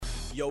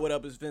Yo, what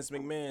up? It's Vince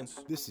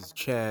McMahons. This is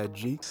Chad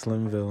G.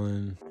 Slim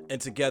Villain.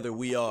 And together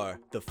we are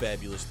the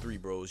Fabulous Three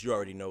Bros. You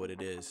already know what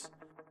it is.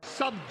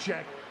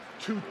 Subject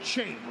to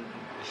change.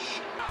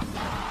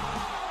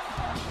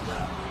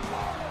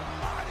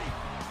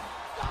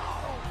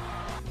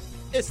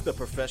 It's the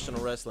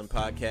Professional Wrestling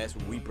Podcast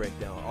where we break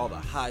down all the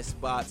high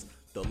spots,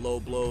 the low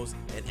blows,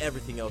 and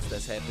everything else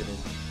that's happening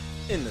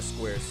in the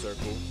square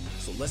circle.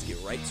 So let's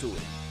get right to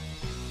it.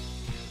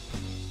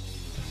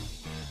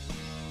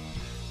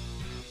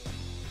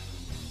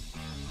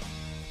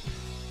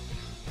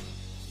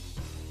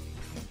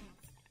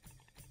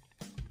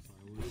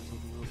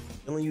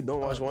 Dylan, you don't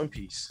watch One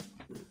Piece.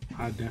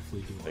 I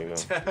definitely do.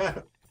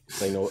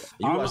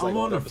 I'm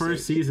on the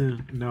first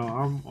season. No,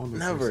 I'm on the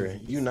Never. first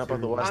season. You're not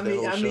about to watch that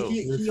whole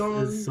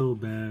show. It's so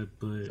bad,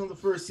 but it's on the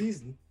first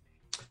season.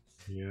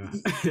 Yeah,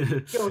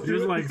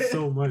 there's like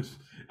so much.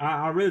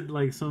 I read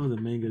like some of the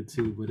manga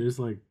too, but it's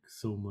like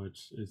so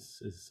much.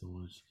 It's so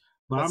much.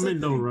 But I'm in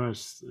no rush,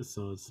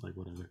 so it's like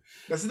whatever.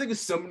 That's the thing with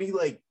so many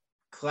like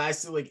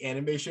classic like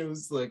anime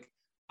shows. Like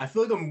I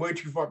feel like I'm way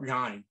too far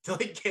behind to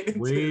like get into.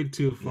 Way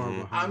too far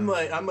behind.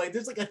 I'm like,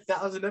 there's like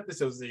 1,000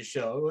 episodes of this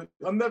show. Like,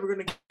 I'm never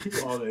gonna do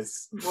all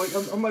this. Like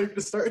I'm not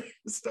gonna start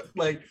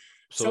like.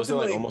 So is it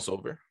like almost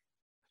over?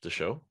 The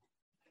show?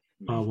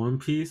 One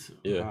Piece.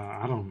 Yeah.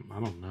 I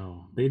don't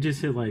know. They just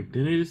hit like.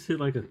 Didn't they just hit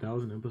like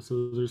 1,000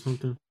 episodes or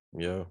something?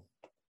 Yeah.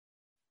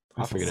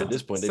 I figured at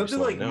this point something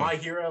like My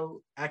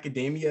Hero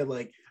Academia.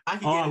 Like I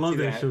can. I love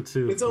that show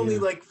too. It's only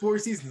like 4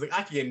 seasons. Like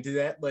I can get into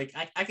that. Like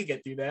I could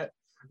get through that.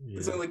 Yeah.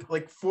 It's only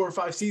like 4 or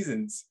 5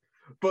 seasons,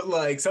 but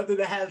like something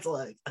that has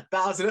like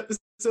 1,000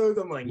 episodes,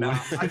 I'm like, nah,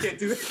 I can't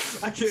do it.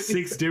 I can't.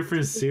 6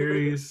 different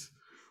series,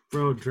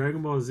 bro.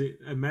 Dragon Ball Z.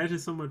 Imagine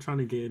someone trying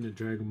to get into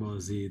Dragon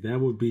Ball Z.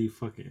 That would be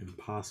fucking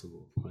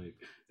impossible. Like,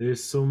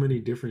 there's so many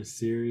different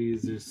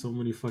series. There's so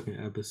many fucking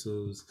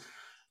episodes.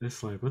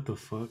 It's like, what the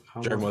fuck?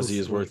 Dragon Ball Z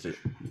is worth it.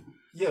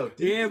 Yo,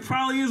 yeah, it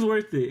probably is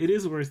worth it. It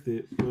is worth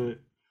it, but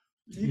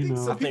do you think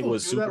some I think it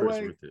was super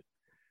is worth it.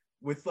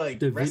 With like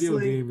the wrestling,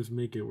 video games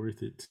make it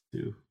worth it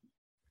too.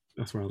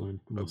 That's where I learned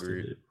most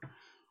Agreed. of it.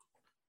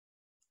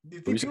 Do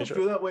you think people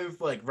feel that way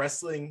with like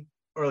wrestling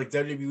or like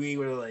WWE,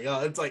 where they're like,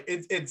 oh,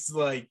 it's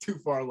like too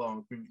far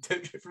along for me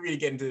to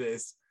get into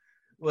this?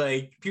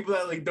 Like people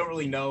that like don't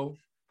really know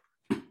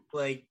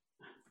like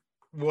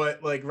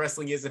what like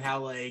wrestling is and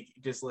how like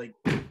just like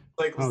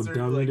how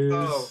dumb it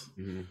is.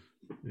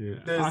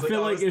 Yeah, I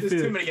feel like there's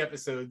too many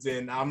episodes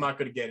and I'm not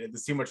gonna get it.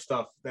 There's too much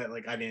stuff that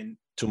like I didn't.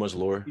 Too much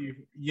lore.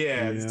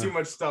 Yeah, there's too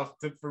much stuff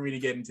for me to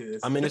get into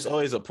this. I mean, it's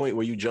always a point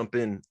where you jump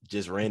in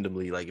just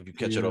randomly, like if you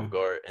catch it off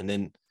guard, and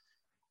then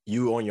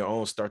you on your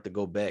own start to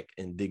go back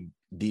and dig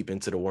deep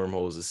into the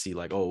wormholes to see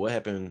like, oh, what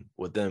happened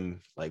with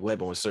them? Like what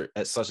happened with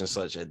at such and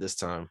such at this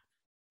time?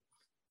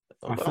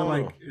 I feel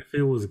like if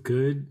it was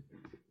good,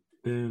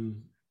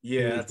 then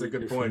yeah, that's a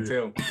good point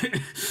too.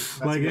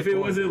 Like if it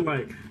wasn't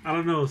like, I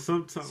don't know,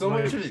 sometimes so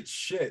much of it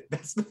shit.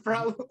 That's the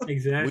problem.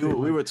 Exactly.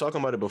 We were talking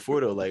about it before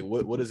though. Like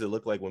what does it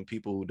look like when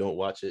people who don't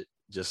watch it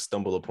just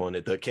stumble upon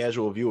it? The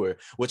casual viewer,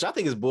 which I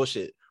think is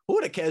bullshit. Who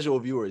are the casual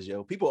viewers,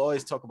 yo? People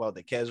always talk about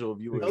the casual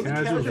viewer. The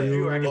casual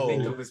viewer I can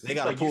think of is they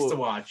gotta pull to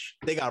watch.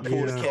 They gotta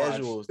pull the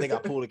casuals. They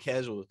gotta pull the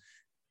casuals.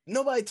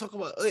 Nobody talk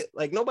about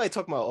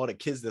all the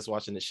kids that's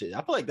watching this shit.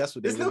 I feel like that's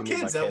what there's no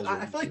kids.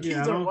 I feel like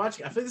kids aren't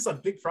watching. I feel this is a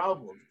big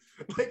problem.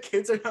 Like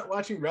kids are not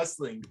watching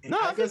wrestling. No,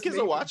 I think kids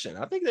are watching.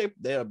 I think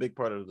they're a big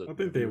part of the. I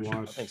think they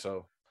watch. I think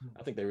so.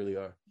 I think they really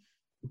are.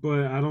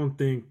 But I don't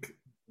think.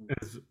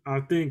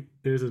 I think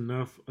there's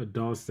enough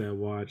adults that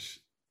watch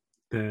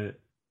that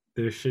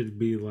there should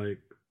be like,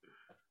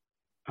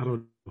 I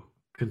don't know,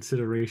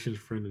 considerations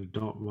for an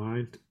adult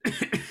mind.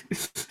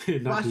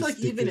 Well, I feel like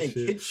even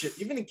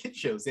in kid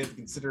shows, they have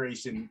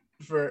consideration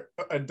for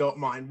adult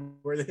mind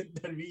where the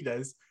WWE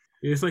does.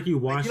 It's like you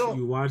watch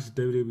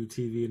WWE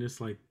TV and it's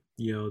like,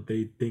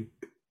 they think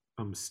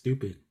I'm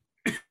stupid.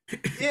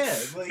 Yeah,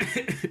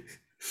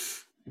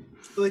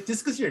 like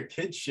just because you're a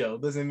kid show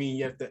doesn't mean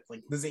you have to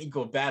doesn't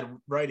equal bad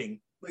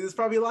writing. Like there's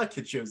probably a lot of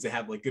kid shows that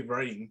have like good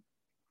writing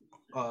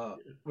to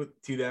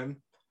them.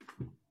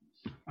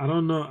 I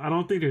don't know. I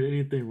don't think there's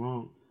anything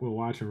wrong with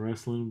watching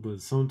wrestling, but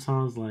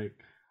sometimes like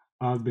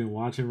I've been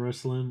watching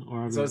wrestling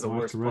or I've been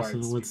watching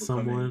wrestling with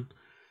someone.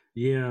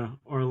 Yeah,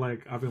 or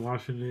like I've been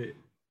watching it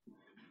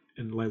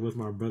and like with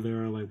my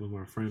brother or like with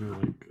my friend or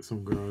like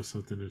some girl or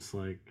something. It's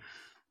like,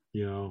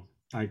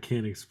 I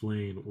can't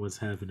explain what's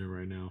happening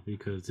right now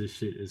because this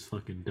shit is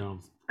fucking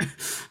dumb.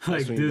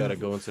 Like when you gotta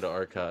go into the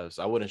archives.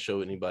 I wouldn't show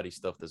anybody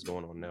stuff that's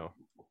going on now.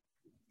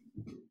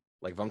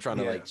 Like if I'm trying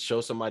to like show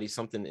somebody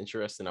something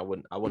interesting, I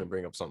wouldn't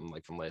bring up something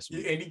like from last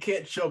week. And you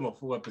can't show them a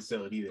full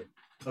episode either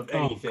of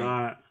anything. Oh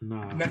God,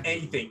 nah. Not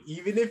anything.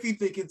 Even if you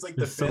think it's like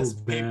the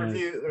best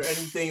pay-per-view or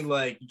anything,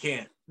 like you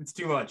can't. It's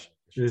too much.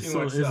 It's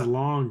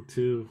long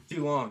too.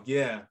 Too long,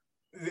 yeah.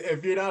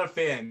 If you're not a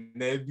fan,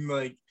 then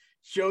like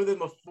show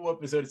them a full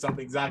episode of something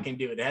because I can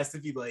do it. It has to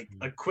be like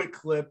a quick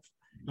clip.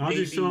 I'll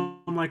just show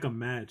them like a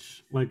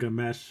match like a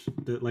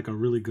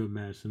really good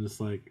match, and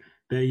it's like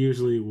that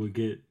usually will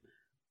get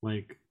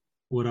like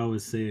what I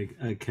would say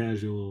a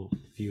casual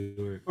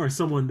viewer or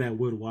someone that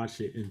would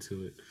watch it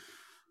into it.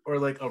 Or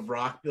like a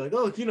Rock, be like,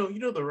 oh, you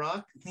know the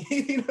Rock,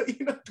 you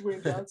know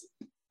Dwayne Johnson.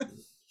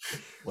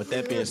 With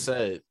that being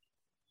said,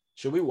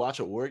 should we watch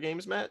a War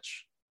Games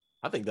match?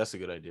 I think that's a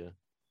good idea.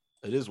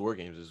 It is War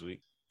Games this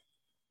week.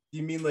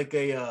 You mean like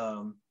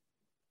an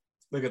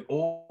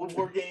old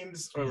War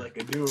Games or like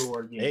a newer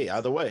War Games? Hey,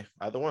 either way,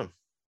 either one.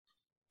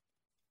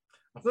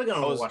 I feel like I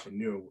don't want to watch a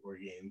newer War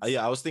Games.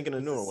 Yeah, I was thinking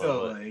a newer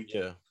one. Like,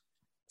 yeah,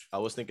 I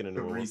was thinking a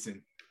newer one.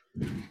 Recent.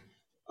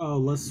 Oh,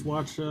 let's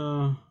watch.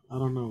 I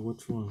don't know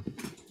which one.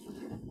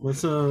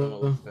 Let's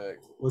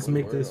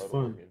make this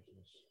fun.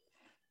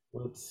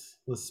 Let's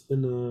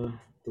spin the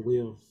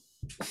wheel.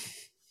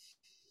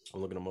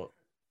 I'm looking them up.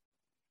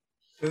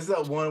 This is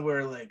that one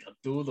where like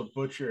Abdul the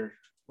Butcher,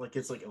 like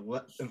it's like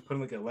and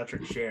putting like an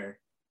electric chair.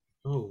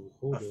 Oh,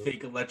 hold a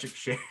fake electric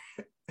chair.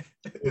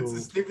 It's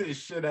the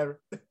stupidest shit ever.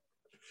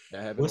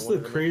 What's the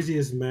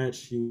craziest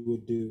match you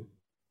would do?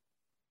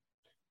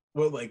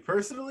 Well, like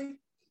personally?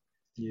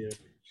 Yeah.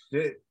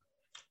 Shit.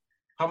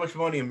 How much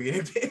money am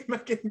I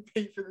getting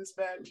paid for this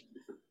match?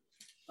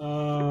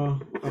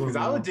 Because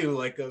I would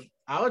do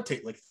I would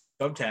take like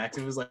thumbtacks.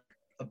 It was like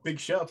a big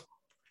shove.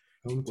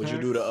 Thumbtacks? Would you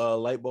do the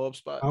light bulb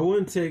spot? I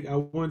wouldn't take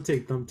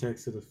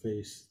thumbtacks to the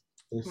face.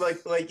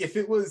 Like if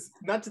it was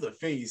not to the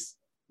face.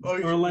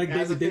 Or like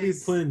they be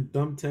putting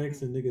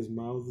thumbtacks in niggas'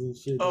 mouths and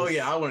shit. Oh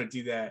yeah, I want to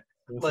do that.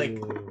 Like,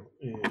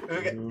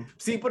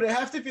 see, but it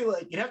have to be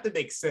like it have to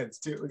make sense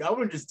too. Like I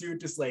wouldn't just do it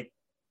just like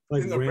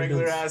in a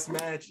regular ass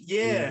match.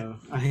 Yeah,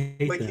 I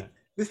hate that.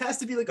 This has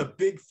to be like a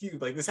big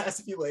feud. Like this has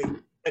to be like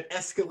an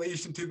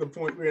escalation to the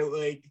point where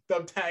like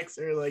thumbtacks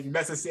are like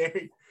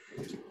necessary.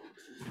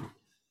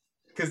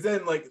 Because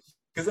then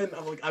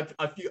I'm like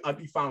I'd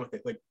be fine with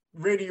it. Like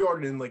Randy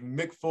Orton and like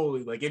Mick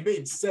Foley, like it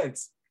made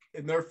sense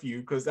in their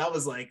feud because that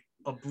was like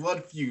a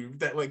blood feud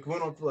that like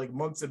went on for like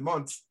months and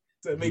months.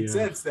 So it made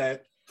sense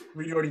that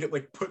Randy Orton get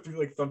like put through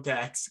like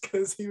thumbtacks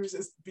because he was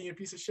just being a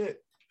piece of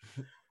shit.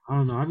 I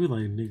don't know. I'd be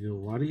like, nigga,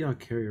 why do y'all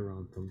carry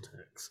around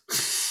thumbtacks?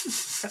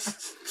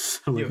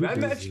 Like,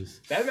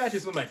 that match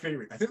is one of my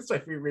favorites. I think it's my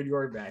favorite Randy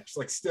Orton match.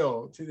 Like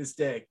still to this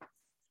day.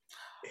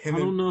 I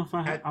don't know if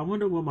I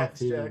wonder what my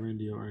favorite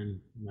Randy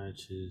Orton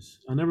match is.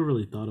 I never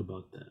really thought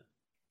about that.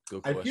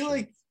 Good question. I feel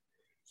like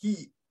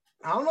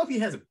I don't know if he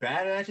has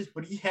bad matches,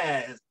 but he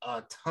has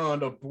a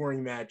ton of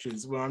boring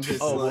matches where I'm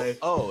just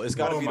it's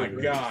got to be my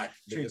god,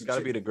 it's got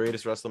to be the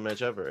greatest wrestling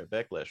match ever at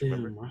Backlash.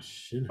 Remember?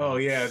 Oh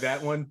yeah,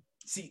 that one.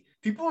 See,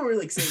 people were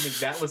like saying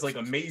that was like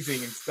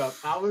amazing and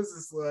stuff. I was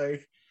just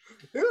like,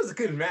 it was a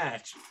good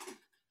match.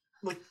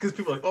 Like, because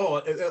people were like, oh,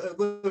 it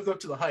lived up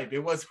to the hype. It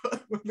was one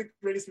of the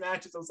greatest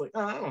matches. I was like,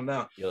 I don't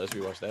know. Yeah, let's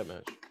rewatch that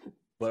match.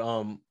 But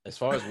as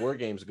far as War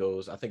Games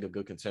goes, I think a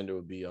good contender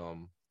would be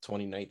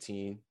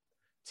 2019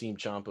 Team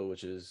Ciampa,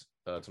 which is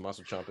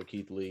Tommaso Ciampa,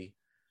 Keith Lee,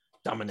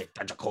 Dominik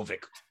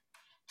Dijakovic,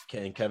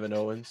 and Kevin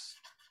Owens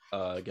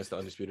against the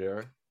Undisputed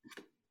Era.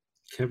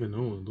 Kevin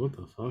Owens, what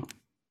the fuck?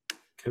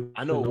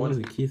 I know Owens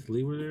and Keith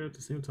Lee were there at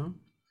the same time?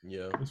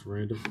 Yeah. That's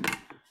random.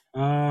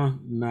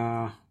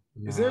 Nah.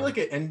 Is there like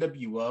an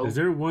NWO? Is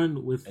there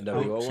one with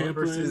NWO one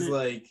versus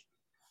like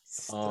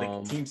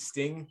Team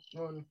Sting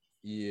one?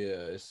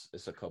 Yeah,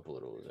 it's a couple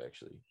of those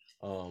actually.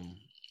 All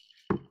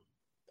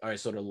right,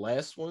 so the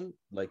last one,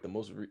 like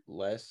the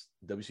last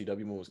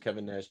WCW one was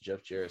Kevin Nash,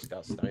 Jeff Jarrett,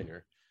 Scott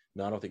Steiner.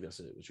 No, I don't think that's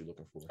it. What you're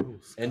looking for?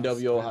 NWO,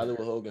 Steiner.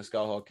 Hollywood Hogan,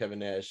 Scott Hall, Kevin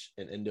Nash,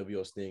 and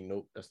NWO Sting.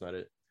 Nope, that's not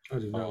it. I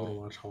do not want to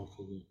watch Hulk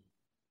Hogan.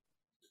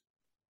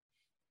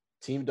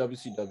 Team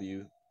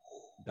WCW,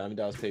 Diamond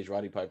Dallas Page,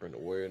 Roddy Piper, and the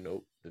Warrior.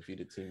 Nope,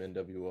 defeated Team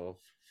NWO.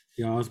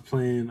 Yeah, I was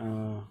playing.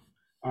 All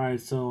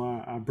right,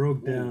 so I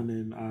broke down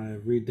and I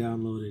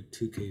re-downloaded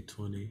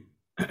 2K20.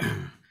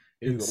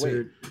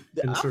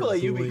 I feel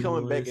like you be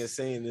coming back and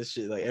saying this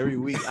shit like every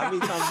week. How many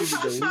times you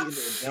be deleting it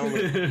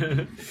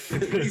and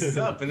downloading? He's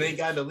up and they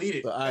got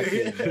deleted. But I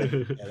can't.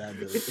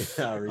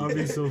 I'll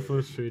be so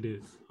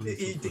frustrated.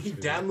 He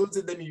downloads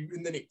it, then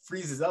it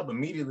freezes up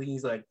immediately.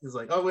 He's like,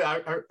 oh wait, I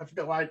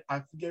forgot why.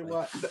 I forget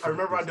why. I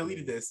remember I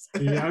deleted this.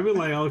 Yeah, I've been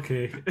like,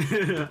 okay,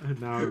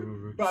 now I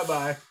remember.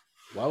 Bye.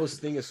 Why was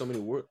Sting in so many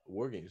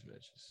war games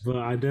matches? But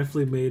I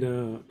definitely made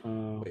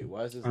wait,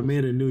 why is this? I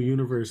made a new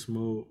universe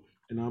mode,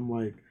 and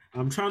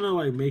I'm trying to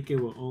like make it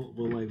with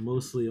like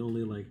mostly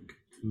only like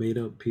made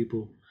up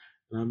people,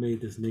 and I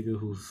made this nigga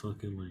who's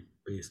fucking like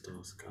based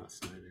on Scott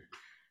Snyder,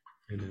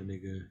 and that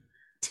nigga.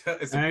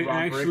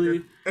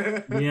 Actually,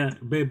 yeah,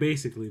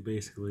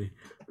 basically,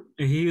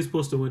 and he was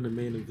supposed to win the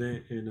main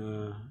event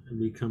and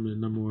become the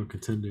number one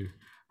contender,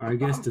 or I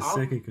guess the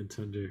second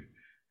contender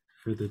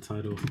for the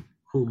title,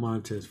 who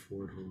Montez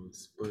Ford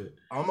holds. But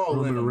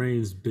Roman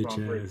Reigns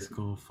bitch ass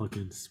gonna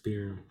fucking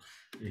spear him,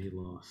 and he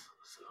lost.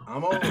 So.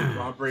 I'm all in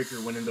Braun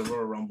Breaker winning the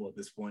Royal Rumble at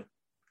this point.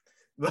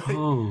 Like,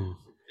 you're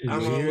too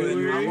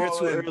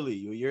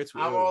early.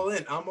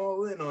 I'm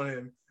all in on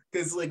him.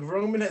 Because like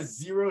Roman has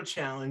 0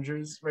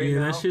 challengers right now.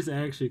 Yeah, that shit's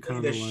actually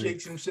kind of like shake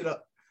some shit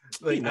up.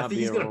 Like I think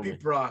he's gonna beat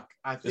Brock.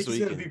 I think he's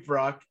gonna beat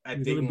Brock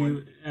at day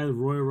one. At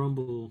Royal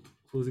Rumble,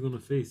 who's he gonna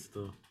face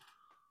though?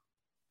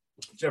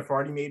 Jeff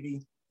Hardy,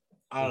 maybe.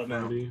 I don't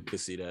know. Could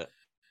see that.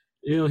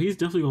 Yeah, he's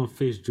definitely gonna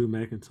face Drew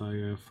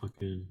McIntyre at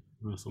fucking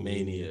WrestleMania.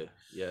 Mania,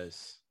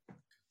 yes.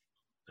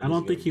 I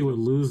don't think he would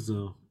lose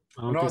though.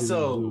 And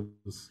also,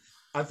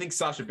 I think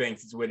Sasha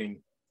Banks is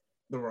winning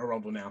the Royal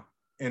Rumble now.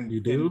 And you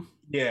do?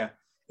 Yeah.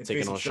 It's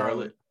taking on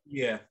Charlotte.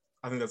 Yeah,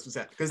 I think that's what's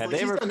happening.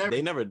 Because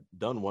they never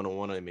done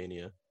one-on-one at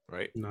Mania,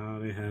 right? No,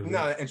 they haven't.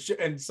 No,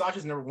 and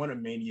Sasha's never won a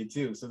Mania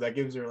too, so that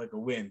gives her like a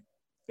win.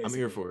 Basically. I'm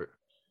here for it.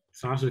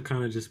 Sasha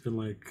kind of just been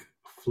like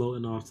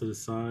floating off to the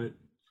side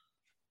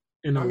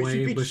in a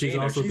way, but she's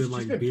also been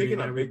like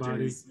beating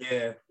everybody.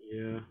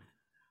 Yeah.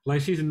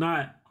 Like she's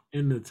not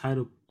in the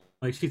title,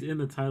 like she's in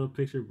the title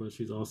picture, but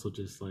she's also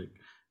just like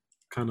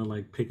kind of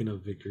like picking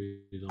up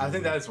victories. I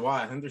think that's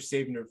why. I think they're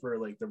saving her for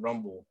like the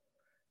Rumble,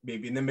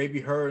 maybe, and then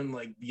maybe her and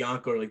like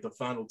Bianca are like the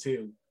final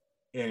two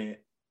in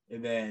it,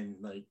 and then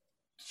like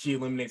she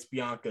eliminates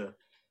Bianca,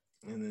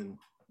 and then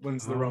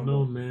wins the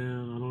Rumble.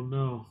 I don't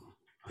know.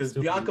 Because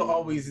Bianca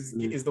always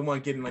is the one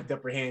getting like the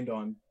upper hand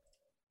on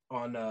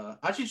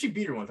actually she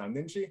beat her one time,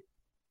 didn't she?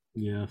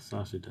 Yeah,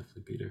 Sasha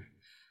definitely beat her.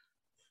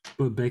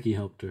 But Becky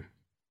helped her.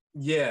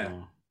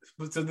 Yeah.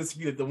 So this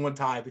would be the one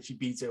time that she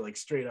beats her like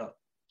straight up.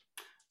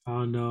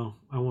 Oh no.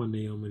 I want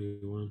Naomi to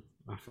win.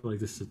 I feel like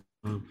this is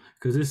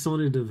because this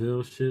Sonya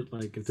Deville shit,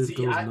 like if this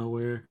goes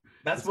nowhere.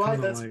 That's why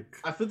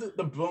I feel that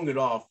they're blowing it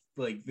off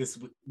like this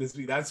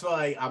week. That's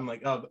why I'm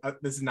like, oh,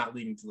 this is not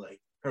leading to like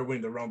her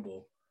winning the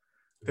Rumble.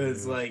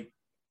 Because like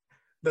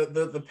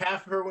the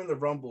path for her winning the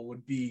Rumble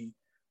would be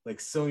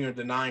like Sonya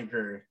denying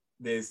her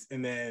this,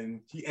 and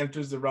then she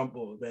enters the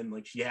Rumble, then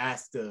like she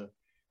has to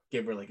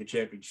give her like a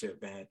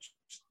championship match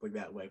like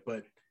that way.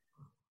 But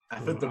I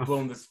think they're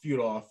blowing this feud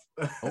off.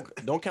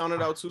 Don't count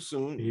it out too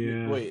soon.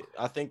 Yeah. Wait,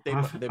 I think they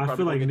I probably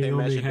feel like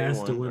Naomi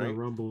has to win right? a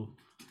Rumble.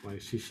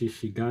 Like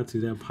she got to.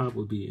 That pop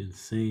would be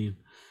insane.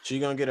 She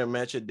gonna get a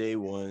match at day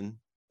one.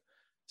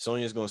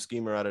 Sonya's gonna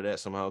scheme her out of that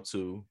somehow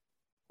too,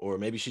 or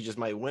maybe she just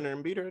might win her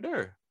and beat her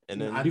there.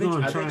 And then you're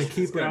gonna try and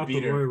keep her out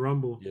the Royal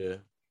Rumble. Yeah,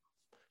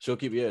 she'll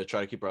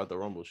try to keep her out the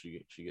Rumble.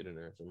 She get in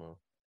there somehow.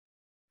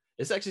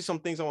 It's actually some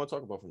things I want to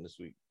talk about from this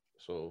week.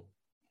 So,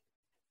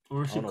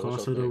 or she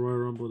costs her the Royal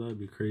Rumble. That'd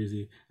be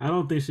crazy. I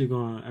don't think she's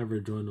gonna ever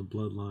join the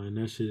Bloodline.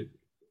 That shit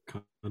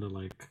kind of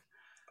like.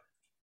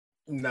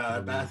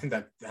 No, I think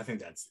that's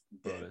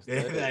dead.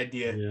 The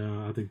idea.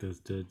 Yeah, I think that's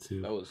dead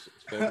too. That was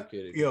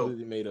fabricated.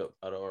 Completely made up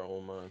out of our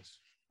own minds.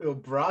 Yo,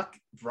 Brock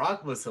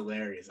was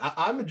hilarious.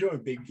 I'm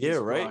enjoying Big Piece. Yeah,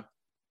 right. Brock.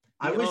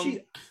 I wish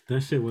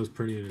that shit was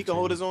pretty. He can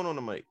hold his own on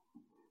the mic.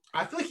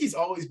 I feel like he's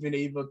always been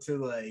able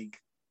to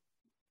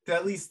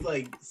at least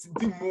like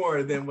do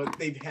more than what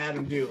they've had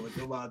him do like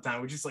a lot of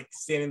time, which is like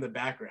stand in the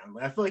background.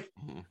 Like I feel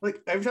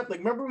like every time, like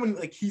remember when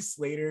like Heath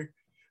Slater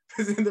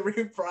was in the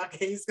ring, Brock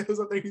Hayes goes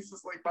up there, he's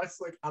just like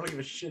I don't give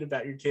a shit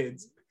about your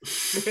kids.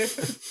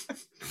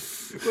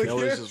 They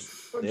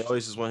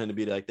always just want him to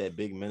be like that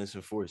big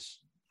menacing force.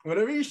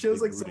 Whenever he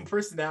shows like some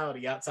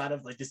personality outside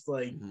of like just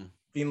like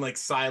being like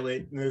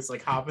silent and just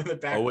like hop in the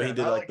background. Oh, when he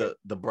did like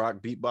the Brock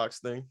beatbox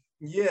thing.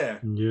 Yeah.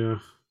 Yeah.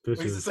 He's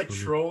just like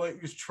trolling.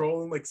 He was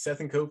trolling like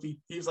Seth and Kofi.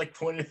 He was like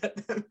pointing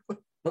at them.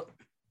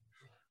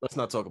 Let's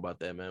not talk about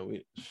that, man.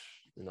 We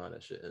know how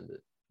that shit ended.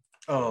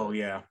 Oh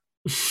yeah.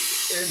 And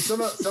some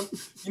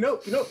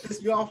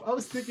pissed me off. I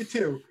was thinking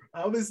too.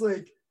 I was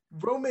like,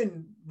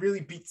 Roman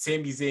really beat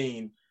Sami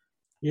Zayn.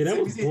 Yeah,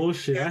 that was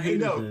bullshit. I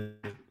hated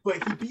that.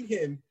 But he beat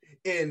him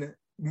in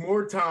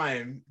more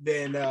time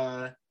than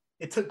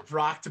it took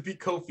Brock to beat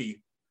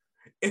Kofi.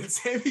 And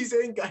Sami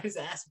Zayn got his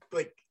ass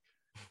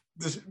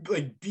just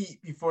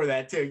beat before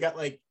that too. He got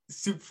like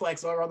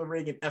suplex all around the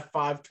ring and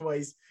F5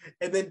 twice.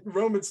 And then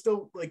Roman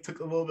still like took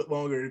a little bit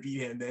longer to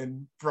beat him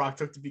than Brock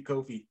took to beat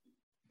Kofi.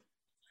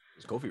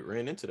 Kofi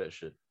ran into that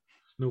shit.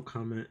 No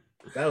comment.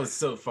 That was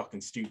so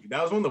fucking stupid.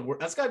 That was one of the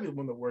worst. That's gotta be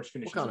one of the worst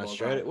finishes.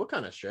 What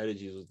kind of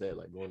strategies was that?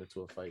 Like going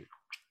into a fight,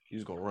 he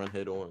was gonna run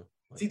head on.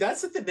 See,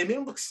 that's the thing. They made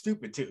him look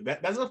stupid too.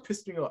 That's what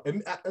pissed me off.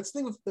 And that's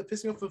the thing that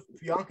pissed me off with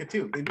Bianca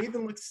too. They made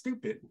them look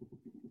stupid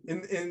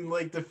in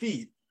like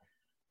defeat.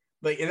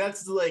 Like, and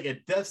that's like a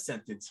death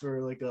sentence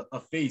for like a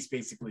face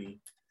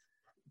basically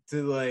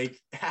to like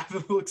have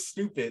him look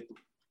stupid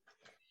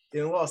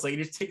in a loss. Like it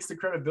just takes the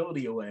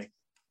credibility away.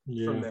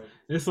 Yeah,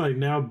 it's like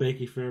now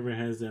Becky forever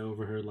has that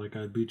over her. Like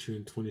I beat you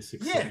in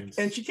 26 seconds.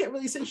 And she can't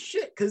really say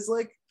shit because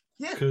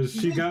because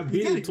she got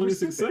beat in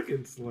 26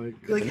 seconds. Like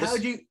how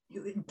did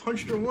you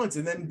punched her once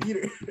and then beat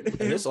her?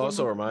 And this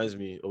also reminds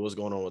me of what's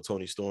going on with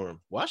Toni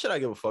Storm. Why should I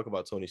give a fuck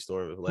about Toni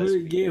Storm? What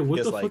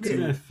the fuck is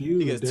that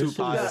feud? She gets two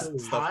pies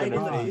stuffed in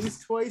her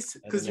face twice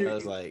because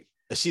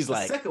she's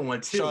like second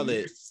one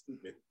too.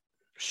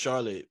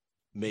 Charlotte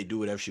may do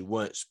whatever she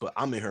wants, but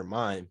I'm in her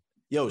mind.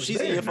 Yo,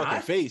 she's in your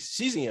fucking face.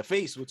 She's in your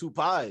face with two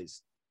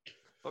pies.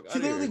 She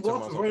literally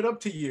walks right up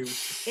to you.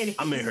 And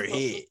I'm in her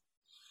head.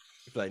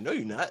 Like, no,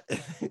 you're not.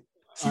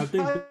 I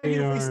think they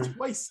are.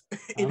 Twice.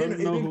 I don't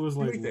know who was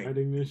like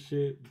writing this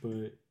shit,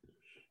 but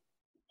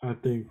I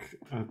think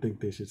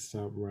they should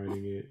stop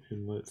writing it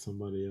and let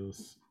somebody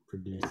else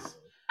produce.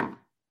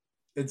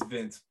 It's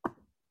Vince.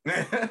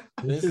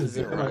 This is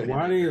like,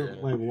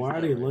 why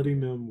are they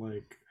letting them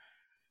like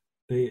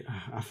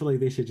I feel like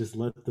they should just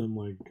let them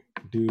like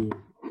do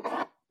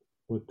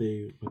what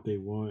they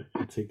want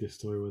and take the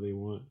story where they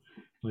want.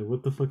 Like,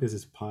 what the fuck is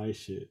this pie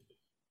shit?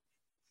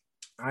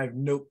 I have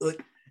no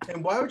like,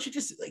 and why would she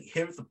just like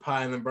hit with the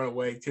pie and then run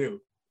away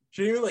too?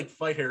 She didn't even like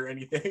fight her or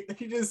anything.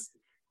 She just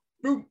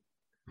boom.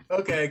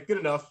 Okay, good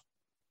enough.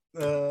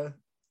 Done.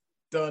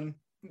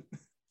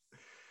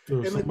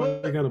 Dude,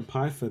 somebody got a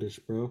pie fetish,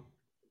 bro.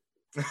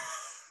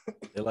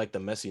 They like the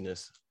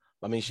messiness.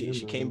 I mean, she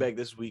came back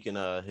this week and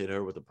hit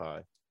her with a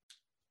pie.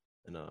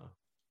 And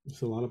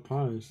it's a lot of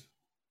pies.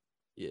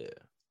 Yeah.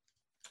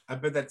 I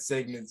bet that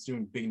segment's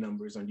doing big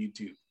numbers on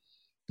YouTube.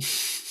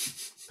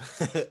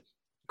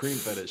 Cream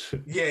fetish.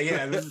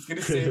 Yeah. I was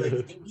gonna say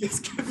like it's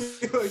gonna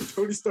be like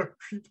Tony Stark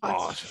cream pie.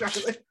 Oh,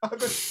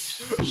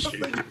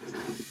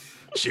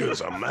 she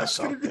was a mess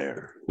up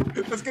there.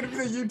 That's gonna be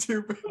the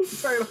YouTube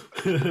title.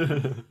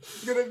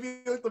 It's gonna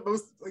be like the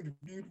most like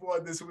viewed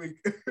one this week.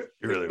 You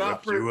really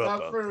not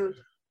for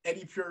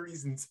any pure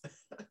reasons.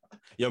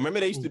 Yo, remember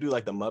they used to do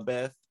like the mud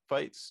bath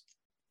fights?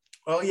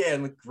 Oh yeah,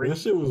 and like that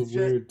shit was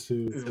weird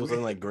too. It was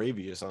like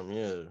gravy or something.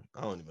 Yeah,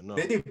 I don't even know.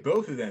 They did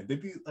both of them.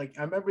 They'd be like,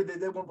 I remember they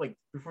did one like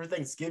before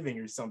Thanksgiving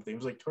or something. It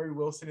was like Tori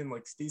Wilson and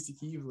like Stacey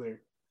Keebler,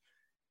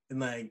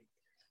 and like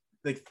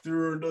threw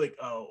her into like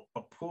a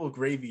pool of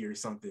gravy or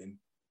something.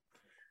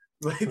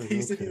 Like they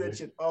used to do that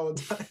shit all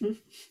the time.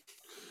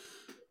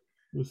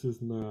 This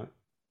is not,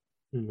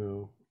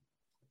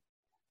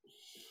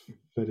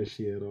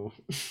 fetishy at all.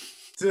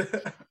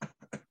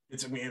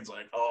 It's man's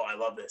like, oh, I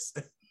love this.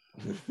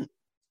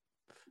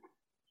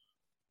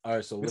 All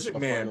right, so what's your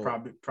man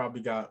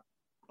probably got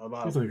a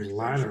lot of like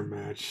ladder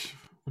match.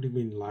 What do you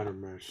mean ladder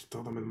match?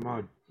 Throw them in the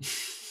mud.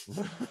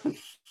 Can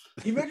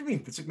you imagine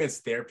being Vince McMahon's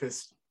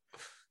therapist?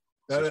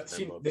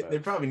 They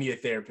probably need a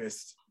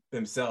therapist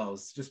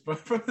themselves, just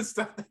from the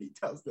stuff that he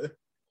tells them.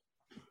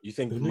 You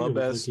think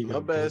Mudbass?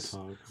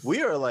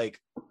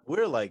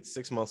 We're like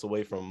 6 months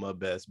away from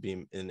Mudbass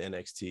being in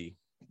NXT,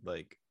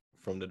 like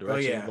from the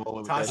direction.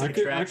 Oh yeah, toxic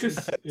attraction.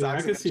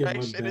 I can see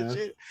and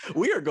shit.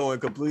 We are going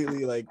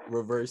completely like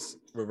reverse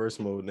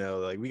mode now.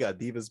 Like we got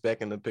divas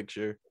back in the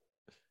picture.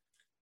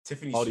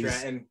 Tiffany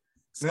Stratton.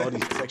 All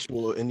these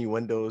sexual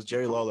innuendos.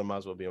 Jerry Lawler might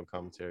as well be on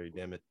commentary.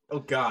 Damn it. Oh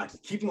God,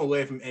 keep him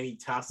away from any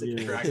toxic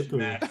attraction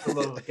match. For the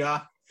love of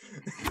God.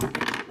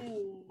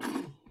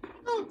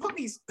 Oh,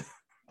 puppies.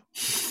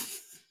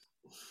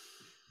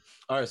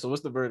 All right, so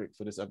what's the verdict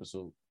for this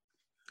episode?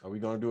 Are we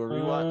gonna do a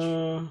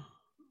rewatch?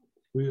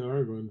 We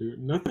are going to do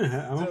nothing.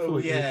 I don't feel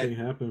like anything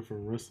happened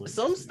from wrestling.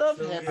 Some stuff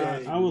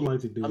happened. I would like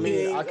to do. I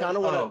mean, I kind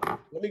of want to.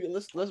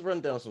 Let's run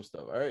down some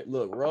stuff. All right,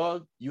 look, Raw.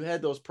 You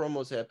had those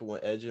promos happen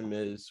when Edge and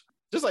Miz,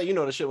 just like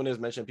the shit when they was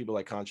mentioning people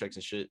like contracts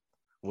and shit.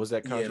 Was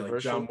that controversial?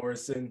 Like John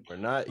Morrison or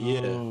not?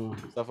 Yeah,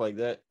 stuff like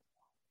that.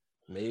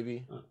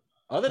 Maybe.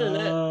 Other than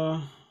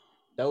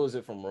that was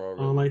it from Raw.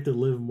 Really. I don't like the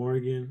Liv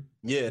Morgan.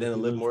 Yeah,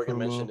 then Liv Morgan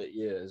mentioned it.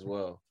 Yeah, as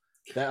well.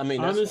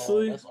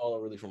 Honestly, that's all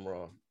really from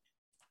Raw.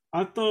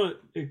 I thought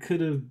it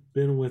could have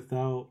been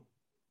without,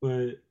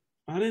 but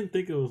I didn't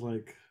think it was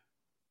like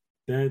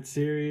that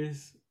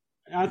serious.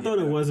 I thought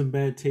it wasn't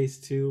bad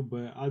taste too,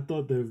 but I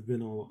thought there've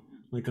been a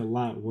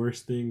lot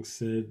worse things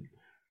said.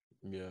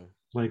 Yeah.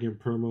 Like in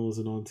promos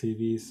and on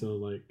TV, so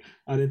like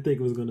I didn't think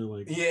it was gonna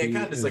like it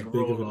kind of just like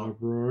rolled off.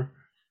 Uproar.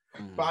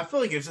 But I feel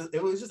like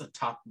it was just a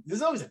top.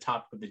 There's always a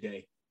topic of the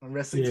day on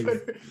wrestling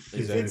Twitter.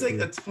 Exactly.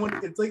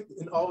 It's like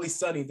in Always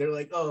Sunny. They're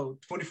like,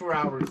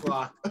 24-hour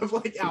clock of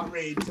like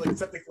outrage, like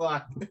 7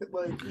 o'clock.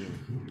 Like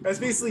that's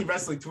basically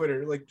wrestling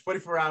Twitter, like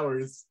 24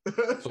 hours.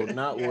 So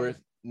not worth.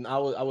 I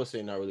would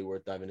say not really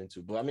worth diving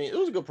into. But I mean, it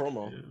was a good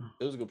promo. Yeah.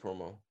 It was a good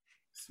promo.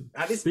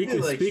 I just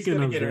feel like she's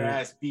gonna get her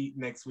ass beat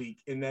next week,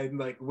 and then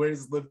like where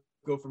does Liv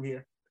go from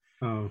here?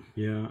 Oh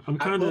yeah, I'm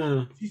kind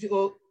of.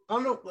 Well, I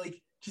don't know, like.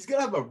 She's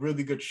gonna have a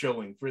really good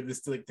showing for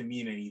this to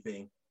mean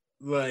anything.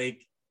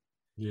 Like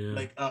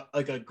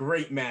a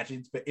great match.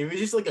 But if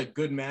it's just like a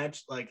good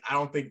match, like I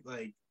don't think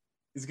like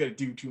it's gonna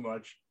do too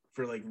much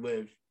for like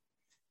Liv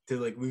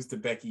to like lose to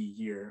Becky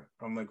here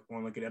on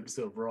an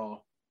episode of Raw.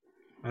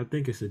 I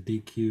think it's a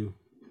DQ.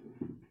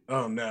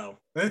 Oh no.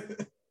 I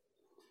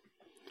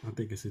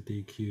think it's a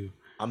DQ.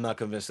 I'm not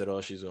convinced at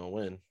all she's gonna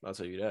win. I'll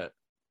tell you that.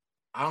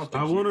 I don't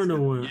think I want her to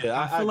win. Yeah,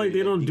 I feel like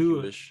they don't do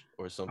it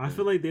or something. I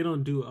feel like they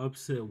don't do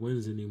upset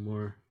wins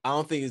anymore. I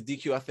don't think it's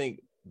DQ. I think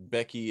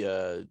Becky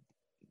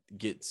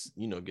gets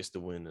the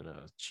win in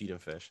a cheating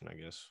fashion, I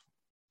guess.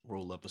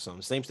 Roll up or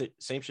something.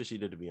 Same shit she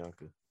did to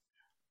Bianca.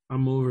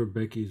 I'm over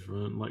Becky's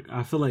run. Like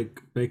I feel like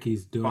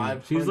Becky's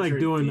doing she's like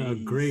doing a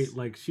great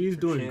she's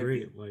doing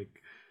great.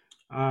 Like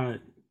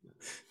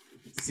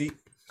see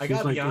I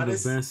gotta be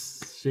honest. In the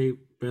best shape,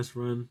 best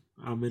run.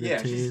 I'm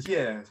entertained.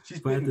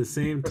 She's but at the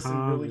same time,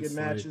 some really good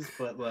matches.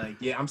 But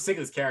I'm sick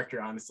of this character,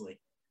 honestly.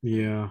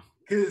 Yeah,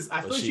 because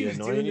I feel like she was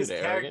doing this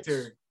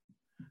character.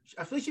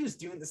 I feel like she was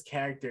doing this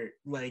character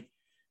like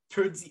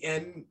towards the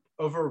end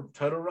of her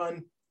title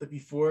run,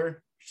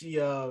 before she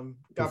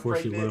got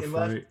pregnant and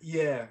left. Right?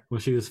 Yeah.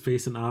 When she was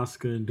facing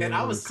Asuka and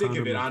I was sick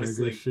of it,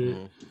 honestly.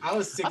 I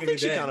was sick of it. I think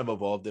she kind of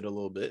evolved it a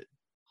little bit.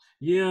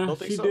 Yeah,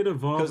 she did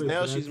evolve because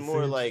now she's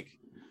more like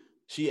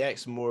she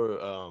acts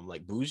more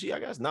like bougie, I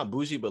guess. Not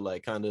bougie, but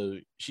like kind of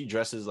she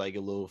dresses like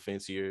a little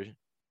fancier.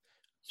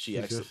 She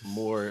acts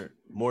more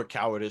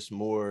cowardice,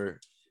 more.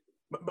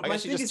 But I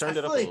guess she just turned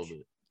it up a little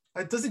bit.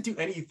 It doesn't do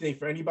anything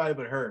for anybody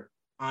but her,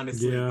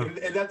 honestly. Yeah.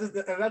 And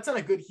that's not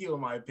a good heel,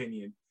 in my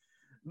opinion.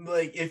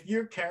 Like, if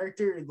your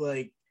character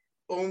like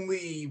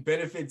only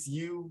benefits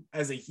you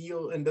as a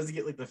heel and doesn't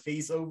get like the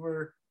face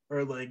over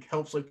or like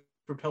helps like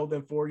propel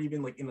them forward,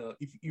 even like even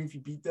if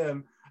you beat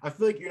them, I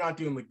feel like you're not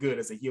doing like good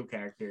as a heel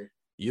character.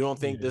 You don't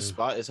think this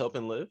spot is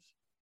helping Liv?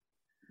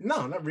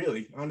 No, not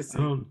really. Honestly,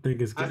 I don't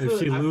think it's. If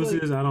she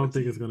loses, I don't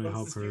think it's going to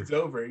help her. It's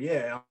over.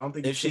 Yeah, I don't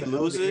think if she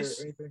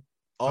loses.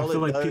 I feel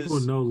like people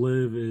know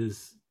Liv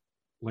is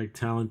like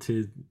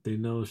talented. They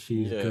know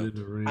she's good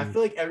in the ring. I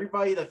feel like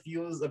everybody that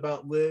feels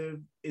about Liv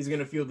is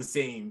gonna feel the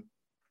same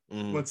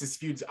once this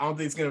feud. I don't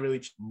think it's gonna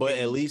really. But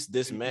at least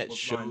this match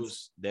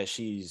shows that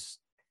she's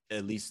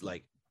at least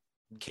like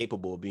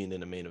capable of being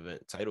in the main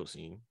event title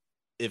scene,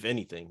 if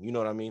anything. You know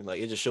what I mean? Like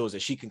it just shows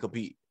that she can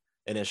compete,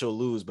 and then she'll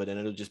lose, but then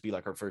it'll just be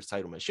like her first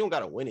title match. She don't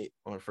gotta win it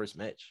on her first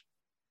match.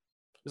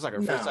 It's like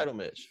her first title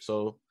match,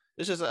 so.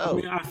 It's just I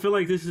mean, I feel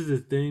like this is a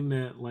thing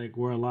that like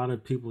where a lot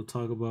of people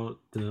talk about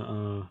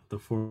the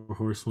 4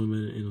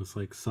 horsewomen, and it's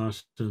like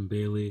Sasha and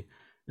Bayley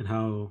and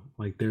how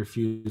like their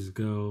feuds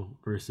go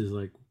versus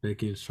like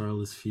Becky and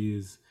Charlotte's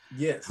feuds.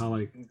 Yes.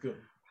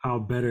 How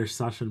better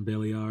Sasha and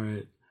Bayley are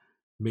at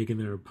making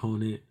their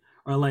opponent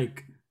or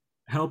like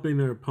helping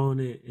their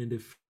opponent in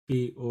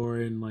defeat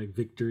or in like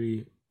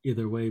victory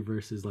either way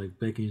versus like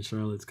Becky and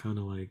Charlotte's kind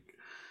of like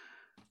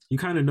you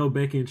kind of know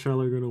Becky and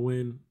Charlotte are gonna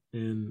win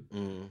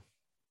and.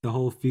 The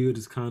whole feud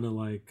is kind of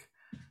like,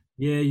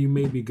 yeah, you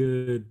may be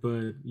good,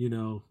 but, you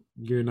know,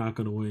 you're not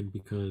going to win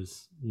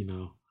because, you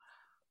know,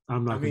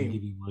 I'm not going to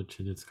give you much.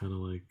 And it's kind of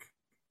like.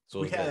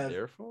 So is that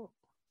their fault?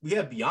 We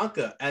have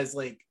Bianca as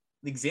like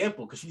the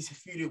example because she's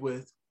feuded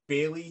with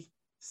Bayley,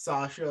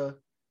 Sasha,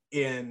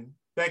 and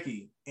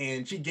Becky.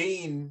 And she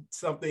gained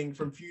something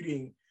from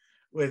feuding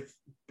with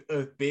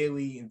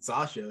Bayley and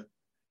Sasha.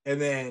 And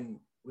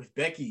then with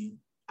Becky,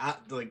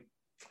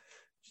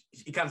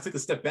 he kind of took a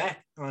step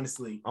back,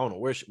 honestly. I don't know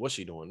what's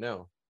she doing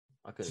now.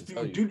 I couldn't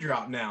tell you.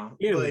 Doudrop now.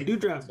 Yeah, like,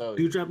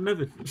 Doudrop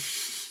Nevin.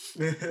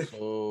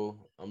 So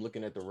I'm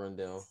looking at the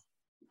rundown.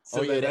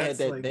 So they had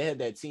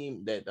that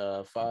team,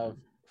 that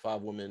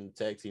five woman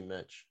tag team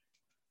match,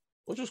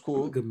 which was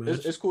cool. Good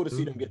match. It's cool to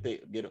see them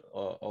get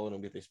all of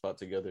them get their spot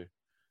together.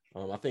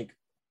 I think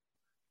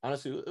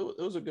honestly it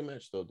was a good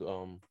match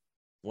though.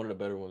 One of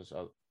the better ones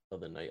of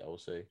the night, I would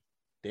say.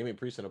 Damian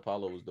Priest and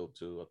Apollo was dope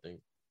too, I think.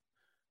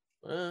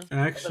 I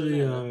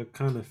actually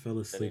kind of fell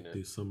asleep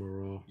through Summer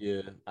Raw.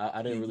 Yeah,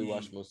 I didn't really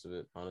watch most of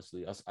it,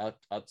 honestly. I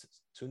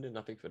tuned in,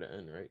 I think, for the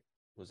end, right?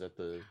 Was that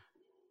the...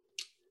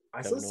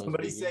 I saw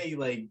somebody say,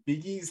 like,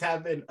 Big E's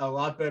having a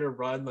lot better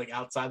run, like,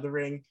 outside the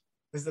ring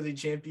as the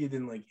champion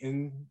than, like,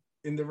 in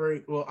the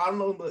ring. Well, I don't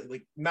know,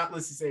 like, not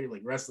necessarily,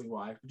 like,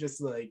 wrestling-wise, but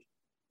just, like...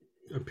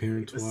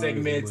 Appearance-wise. The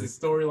segments and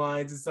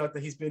storylines and stuff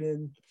that he's been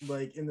in,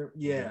 like, in the...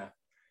 Yeah.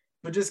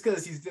 But just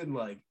because he's been,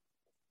 like...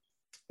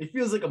 It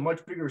feels like a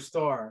much bigger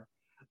star,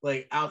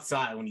 like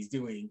outside when he's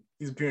doing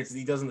his appearances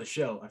he does on the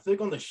show. I feel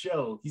like on the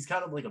show, he's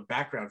kind of like a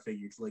background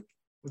figure. It's like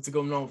what's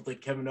going on with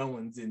like Kevin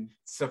Owens and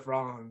Seth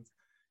Rollins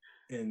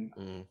and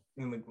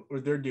like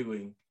what they're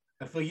doing.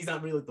 I feel like he's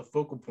not really like the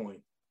focal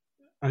point.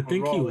 I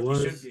think Raw,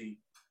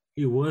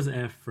 he was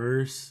at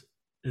first,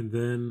 and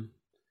then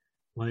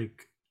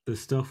like the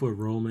stuff with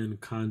Roman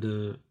kind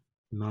of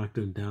knocked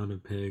him down a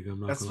peg.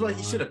 That's why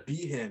he should have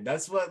beat him.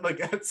 That's what like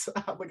that's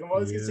like I'm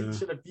always gonna say he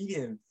should have beat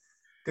him.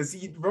 Because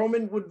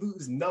Roman would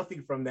lose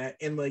nothing from that,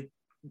 and like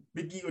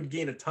Big E would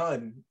gain a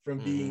ton from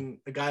being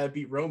a guy that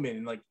beat Roman,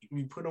 and like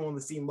we put him on the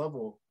same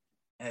level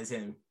as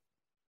him.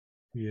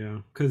 Yeah,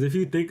 because if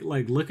you think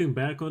like looking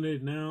back on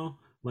it now,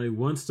 like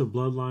once the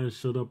Bloodline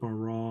showed up on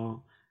Raw,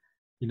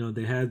 you know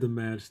they had the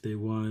match, they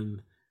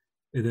won,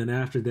 and then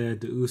after that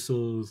the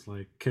Usos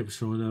like kept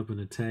showing up and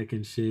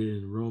attacking shit,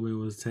 and Roman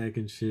was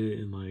attacking shit,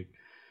 and like.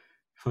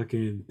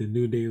 Fucking the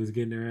New Day was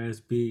getting their ass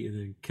beat, and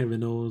then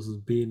Kevin Owens was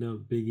beating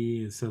up Big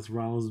E, and Seth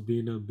Rollins was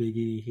beating up Big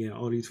E. He had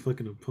all these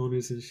fucking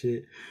opponents and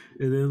shit.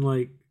 And then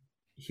like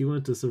he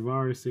went to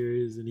Survivor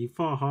Series and he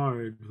fought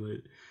hard,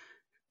 but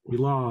he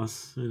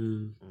lost.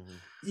 And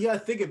you gotta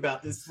think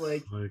about this,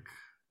 like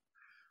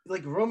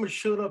Roman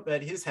showed up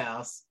at his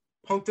house,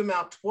 punked him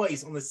out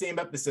twice on the same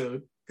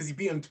episode because he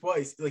beat him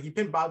twice. Like he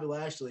pinned Bobby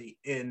Lashley,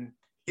 and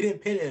he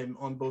didn't pin him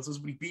on both those,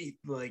 but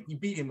he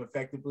beat him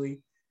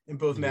effectively in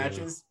both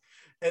matches.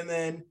 And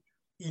then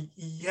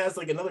he has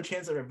like another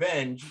chance at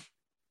revenge,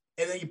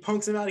 and then he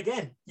punks him out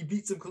again. He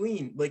beats him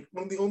clean. Like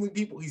one of the only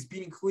people he's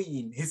beating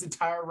clean his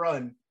entire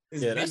run is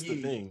Big that's E.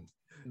 The thing.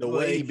 The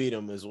way he beat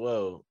him as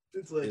well.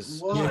 It's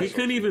like he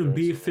couldn't even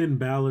beat Finn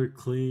Balor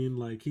clean.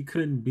 Like he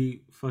couldn't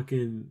beat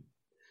fucking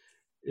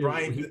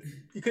Bryan,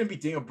 you couldn't be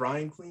Daniel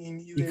Bryan clean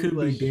either. You couldn't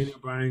be Daniel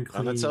Bryan clean.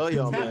 I'm gonna tell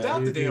y'all, man.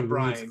 Out to Daniel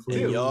Bryan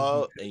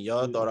too. And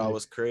y'all thought I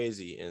was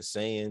crazy in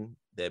saying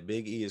that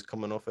Big E is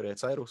coming off of that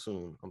title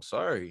soon. I'm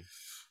sorry.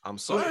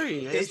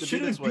 It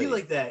shouldn't be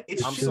like that.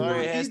 I'm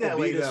sorry. It has to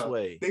be this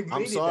way.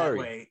 I'm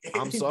sorry.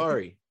 I'm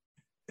sorry.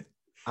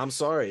 I'm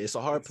sorry. It's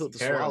a hard pill to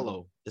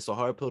swallow. It's a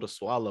hard pill to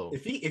swallow.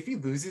 If he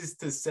loses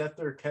to Seth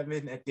or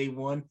Kevin at day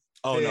one,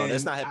 oh no,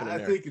 that's not happening.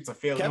 I think it's a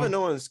failure. Kevin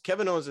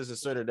Owens is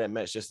inserted that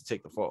match just to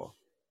take the fall.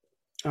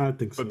 I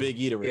think so. For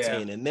Big E to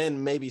retain, and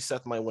then maybe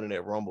Seth might win in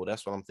that Rumble.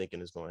 That's what I'm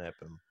thinking is going to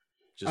happen.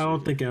 I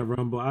don't think at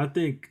Rumble. I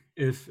think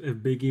if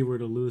Big E were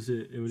to lose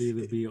it, it would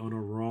either be on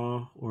a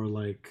Raw or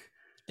like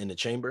in the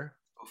chamber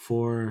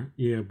before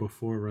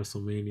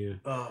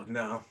WrestleMania. Oh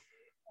no.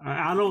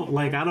 I don't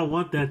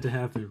want that to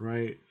happen,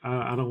 right?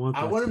 I don't want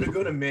that. I want him to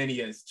go to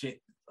Mania.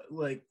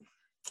 Like,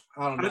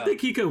 I don't know. I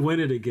think he could win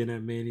it again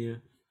at Mania.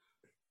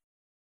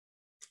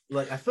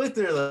 Like, I feel like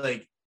they're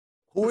like,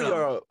 I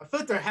feel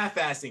like they're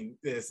half-assing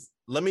this.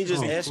 Let me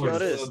just ask y'all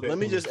this. Let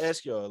me just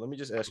ask y'all.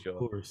 Of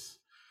course.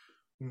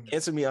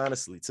 Answer me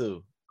honestly,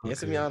 too. Okay.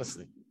 Answer me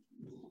honestly.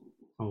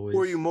 Always.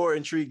 Who are you more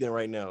intrigued in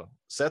right now?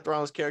 Seth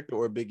Rollins' character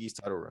or Big E's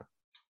title run?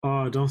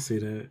 Oh, don't say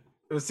that.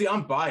 See,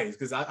 I'm biased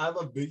because I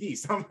love Big E,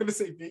 so I'm gonna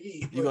say Big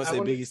E. You gonna say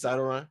Big E's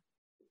title run?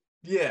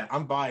 Yeah,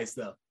 I'm biased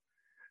though.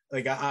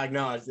 Like I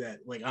acknowledge that.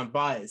 Like I'm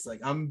biased. Like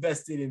I'm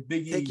invested in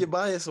Big E. Take your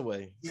bias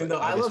away. Even though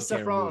I love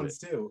Seth Rollins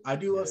too. I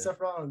do love Seth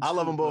Rollins. I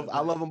love them both. I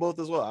love them both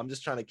as well. I'm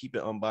just trying to keep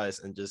it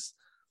unbiased and just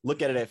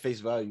look at it at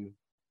face value.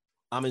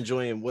 I'm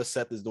enjoying what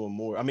Seth is doing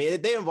more. I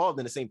mean, they involved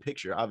in the same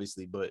picture,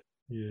 obviously, but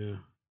yeah.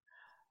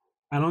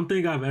 I don't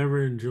think I've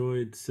ever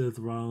enjoyed Seth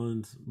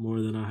Rollins more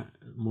than I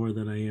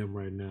am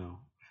right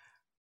now.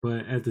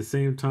 But at the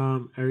same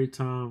time, every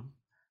time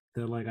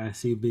that like I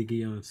see Big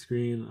E on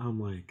screen, I'm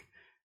like,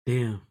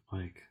 damn,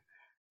 like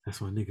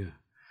that's my nigga.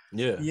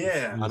 Yeah.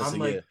 Yeah. Honestly, I'm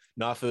like, yeah.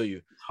 No, I feel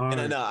you.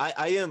 And no,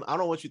 I am. I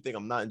don't want you to think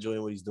I'm not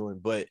enjoying what he's doing,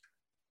 but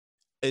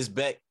it's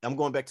back. I'm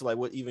going back to like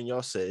what even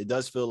y'all said. It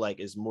does feel like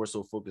it's more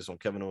so focused on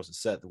Kevin Owens and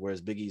Seth,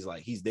 whereas Big E's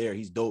like he's there,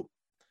 he's dope,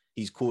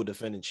 he's cool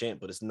defending champ,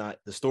 but it's not.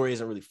 The story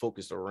isn't really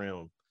focused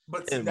around.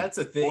 But see, that's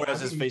the thing. Or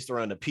as it's faced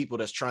around the people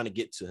that's trying to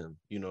get to him.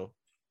 You know.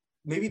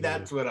 Maybe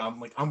that's what I'm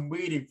like. I'm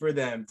waiting for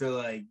them to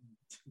like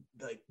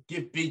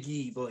give Big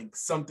E like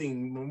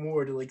something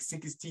more to like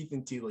sink his teeth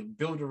into, like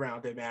build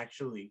around him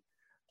actually.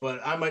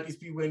 But I might just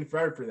be waiting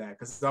forever for that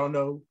because I don't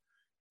know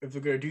if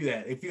they're gonna do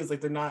that. It feels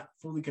like they're not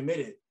fully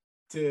committed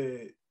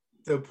to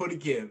putting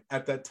him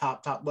at that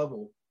top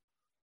level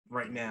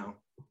right now,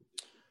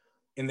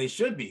 and they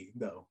should be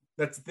though.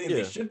 That's the thing. Yeah.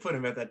 They should put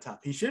him at that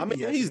top. He should. I mean,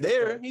 he's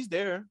there. He's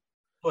there.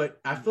 But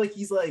I feel like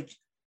he's like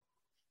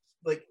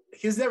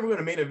he's never going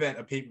to main event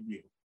a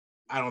pay-per-view.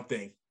 I don't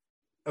think,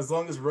 as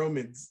long as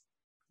Roman's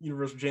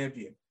Universal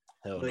Champion.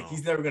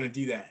 He's never going to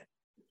do that.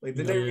 Like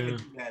they're never going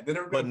to do that. They're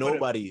never. But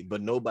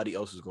nobody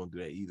else is going to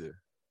do that either.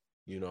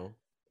 You know,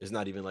 it's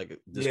not even like a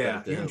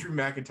discredit to him. Drew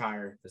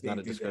McIntyre. It's not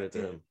a discredit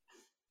to him.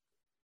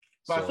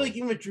 But I feel like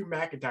even with Drew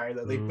McIntyre,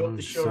 though, they built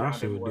the show around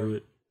him. Do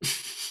it.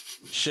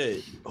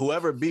 Shit,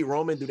 whoever beat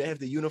Roman, do they have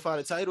to unify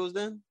the titles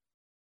then?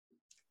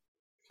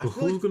 But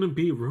who's gonna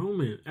beat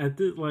Roman at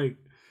this? Like,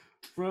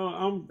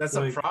 bro, that's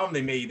like, a problem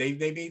they made.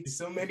 They made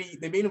so many.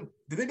 They made him.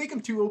 Did they make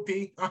him too OP?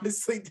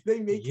 Honestly, did they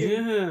make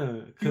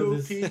him?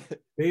 Because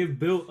they've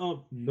built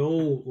up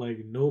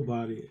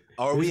nobody.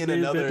 Are we in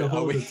another? To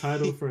hold the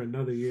title for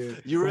another year.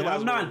 You realize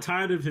I'm not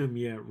tired of him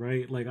yet,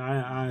 right? Like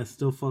I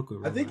still fuck with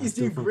Roman. I think he's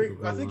doing great.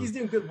 I think he's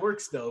doing good work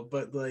still,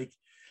 but like.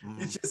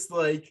 It's just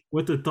like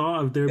with the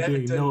thought of there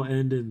being no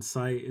end in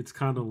sight, it's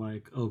kind of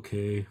like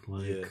okay,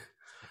 like. Yeah.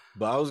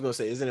 But I was gonna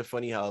say, isn't it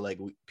funny how like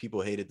people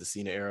hated the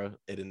Cena era,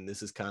 and then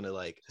this is kind of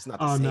like it's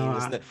not the same.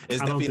 No, it's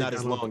definitely not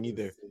as long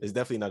either. It's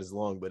definitely not as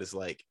long, but it's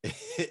like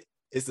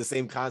it's the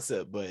same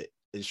concept, but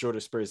in shorter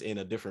spurts and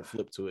a different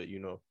flip to it, you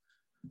know.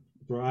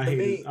 Bro,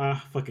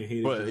 I fucking hate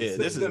it. But yeah,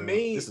 the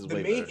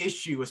main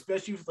issue,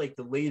 especially with like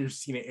the later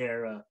Cena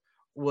era,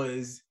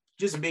 was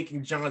just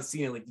making John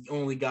Cena like the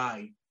only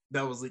guy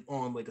that was like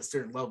on like a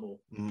certain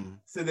level.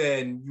 So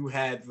then you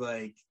had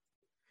like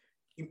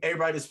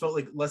everybody just felt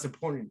like less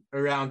important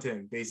around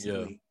him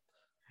basically.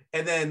 Yeah.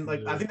 And then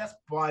like I think that's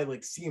why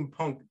like CM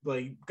Punk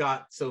like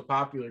got so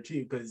popular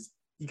too, because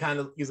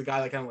he's a guy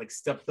that kind of like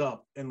stepped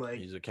up and like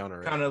he's a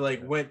counter kind of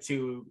like went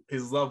to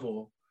his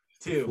level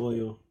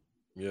too.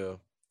 Yeah.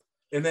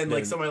 And then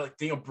like somebody like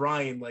Daniel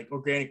Bryan like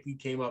organically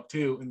came up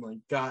too and like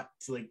got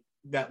to like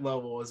that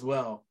level as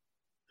well.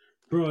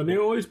 Bro, and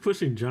they're always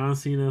pushing John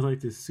Cena as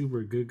like this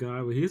super good guy,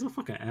 but he's a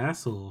fucking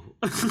asshole.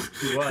 He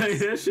was. Like,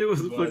 that shit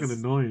was fucking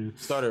annoying.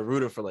 Started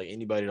rooting for like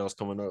anybody else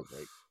coming up,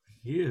 like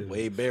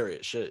Wade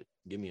Barrett, shit,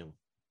 give me him.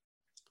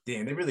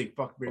 Damn, they really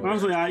fucked Wade Barrett.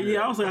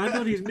 I was like, I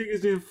know these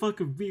niggas didn't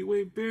fucking beat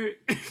Wade Barrett.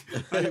 I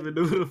didn't even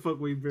know who the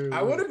fuck Wade Barrett was.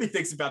 I wonder if he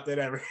thinks about that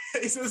ever.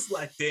 It's just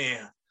like,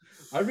 damn,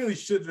 I really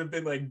should have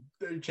been like,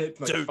 don't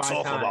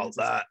talk about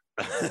that.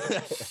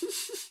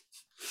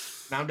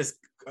 Now I'm just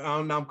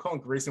I'm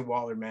calling Grayson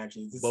Waller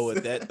matches. But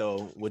with that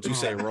though, would you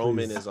say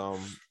Roman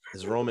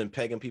is Roman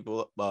pegging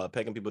people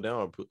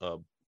down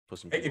or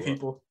pushing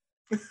people?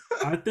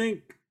 I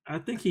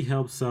think he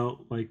helps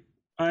out. Like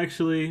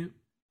actually,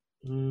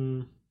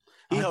 he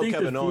helped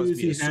Kevin Owens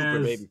be a super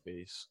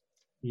babyface.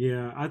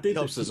 Yeah, I think he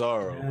helps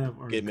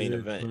Cesaro get main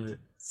event.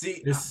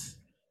 See,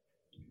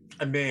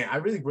 man, I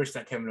really wish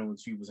that Kevin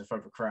Owens feud was in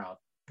front of a crowd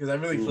because I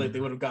really feel like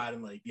they would have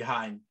gotten like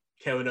behind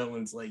Kevin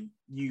Owens like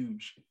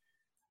huge,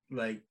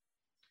 like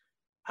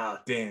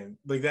damn,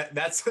 like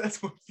that's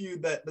one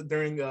feud that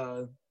during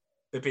the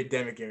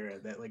pandemic era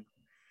that like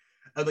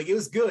it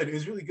was good, it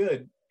was really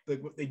good,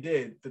 like what they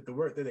did, the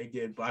work that they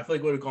did, but I feel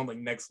like it would have gone like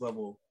next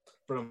level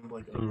from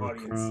like an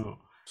audience. Crowd.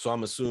 So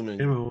I'm assuming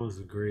Kevin Owens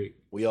is great.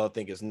 We all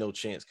think it's no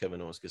chance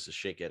Kevin Owens gets a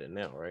shake at it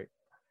now, right?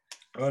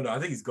 Oh no, I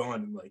think he's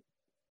gone in like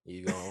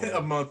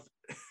a month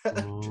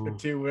or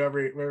two,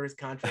 wherever his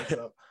contract's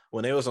up.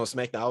 When they was on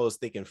SmackDown, I was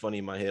thinking funny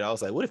in my head. I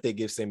was like, what if they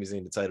give Sami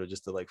Zayn the title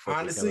just to like fuck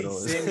honestly,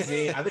 Sami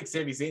Zayn, I think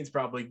Sami Zayn's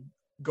probably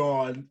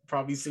gone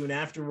probably soon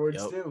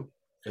afterwards too.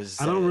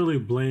 I don't really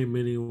blame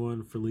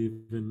anyone for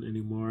leaving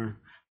anymore.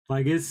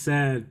 Like it's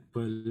sad,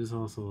 but it's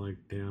also like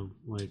damn,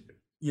 like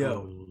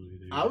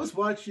I was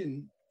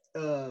watching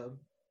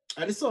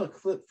I just saw a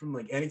clip from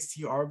like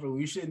NXT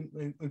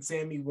Revolution when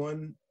Sami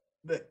won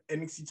the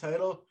NXT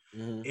title,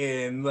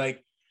 and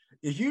like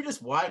if you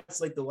just watch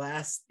like the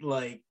last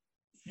like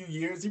few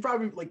years, you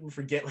probably like will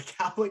forget like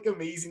how like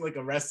amazing like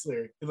a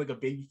wrestler and like a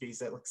babyface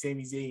that like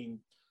Sami Zayn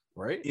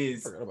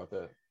is. I forgot about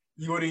that.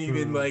 You wouldn't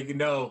even like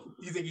know.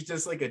 You think he's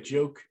just like a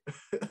joke.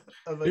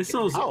 Of, like, I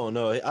don't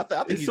know. I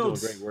think he's doing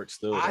great work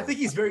still. I think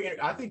he's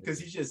I think because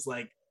he's just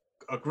like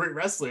a great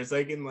wrestler, so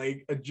he can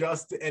like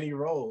adjust to any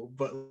role.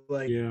 But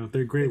like,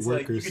 they're great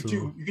workers. Like,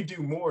 you could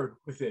do more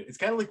with it. It's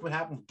kind of like what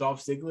happened with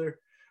Dolph Ziggler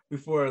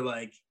before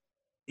like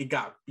he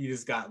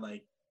just got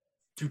like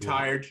too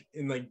tired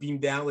and like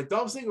beamed down. Like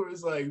Dolph Ziggler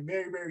was like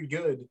very, very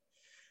good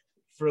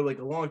for like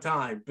a long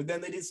time, but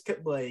then they just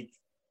kept like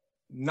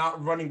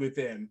not running with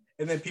him,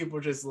 and then people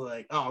were just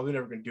like, oh, they're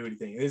never gonna do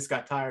anything. They just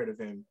got tired of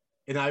him,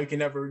 and now you can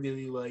never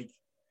really like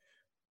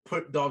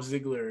put Dolph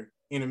Ziggler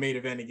in a main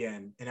event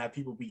again and have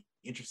people be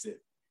interested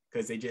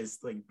because they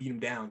just like beat him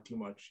down too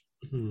much.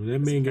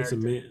 That man gets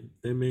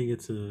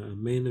a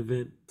main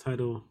event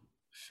title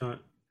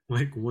shot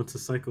like once a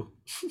cycle.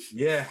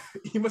 Yeah,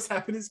 he must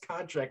have in his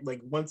contract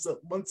like once a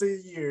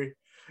year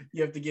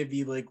you have to give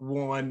me like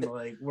one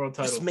like world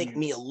title. Just make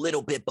me a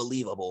little bit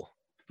believable,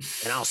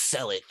 and I'll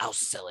sell it. I'm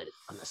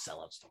the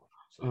sellout store.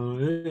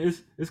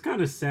 It's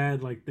kind of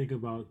sad like think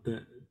about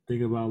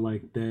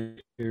like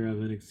that era of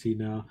NXT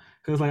now,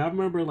 because like I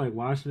remember like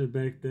watching it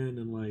back then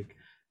and like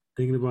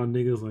thinking about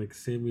niggas like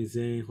Sami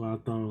Zayn, who I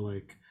thought were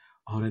like,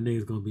 oh, that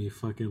nigga's gonna be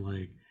fucking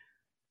like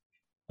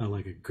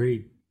a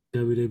great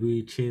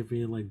WWE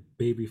champion, like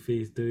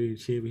babyface WWE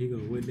champion. He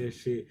gonna win that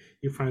shit.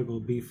 He probably gonna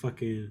be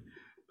fucking,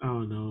 I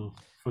don't know,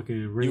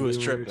 fucking. You was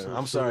tripping.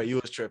 I'm sorry, you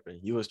was tripping.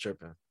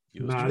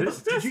 Nah,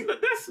 that's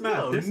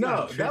not. You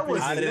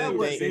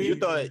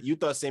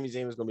thought Sami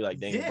Zayn was gonna be like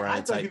Daniel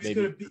Bryan type,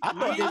 maybe. I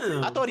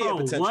thought he had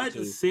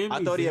potential too.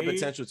 I thought he had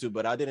potential too,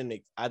 but I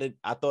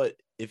thought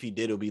if he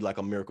did, it would be like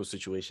a miracle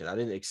situation. I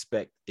didn't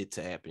expect it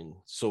to happen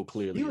so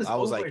clearly. I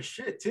was like,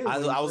 shit too. I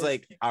was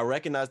like, I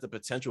recognize the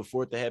potential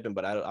for it to happen,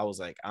 but I was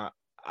like, I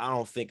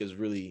don't think it's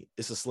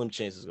a slim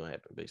chance it's gonna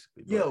happen,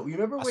 basically. But yo, you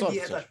remember when he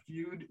had that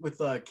feud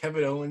with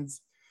Kevin Owens,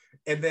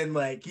 and then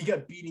like he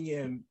got beating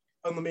him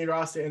on the main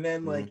roster, and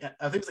then like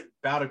I think it was like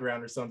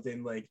Battleground or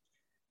something, like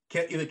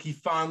he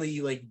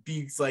finally like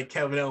beats like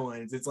Kevin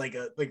Owens. It's like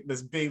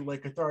this big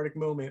like cathartic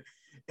moment,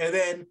 and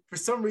then for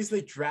some reason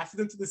they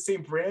drafted them to the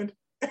same brand.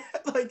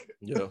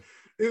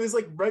 It was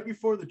like right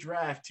before the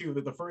draft too,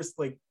 the first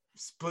like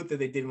split that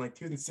they did in like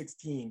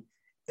 2016,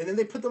 and then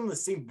they put them on the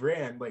same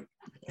brand. Like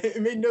it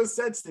made no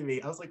sense to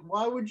me. I was like,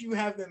 why would you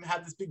have them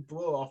have this big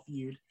blow off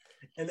feud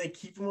and then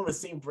keep them on the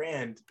same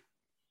brand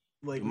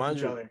like with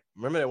each other?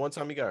 Remember that one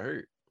time he got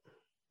hurt,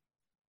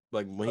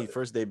 like when he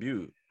first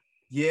debuted.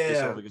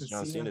 Yeah, against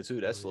John Cena too.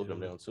 That slowed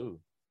him down too.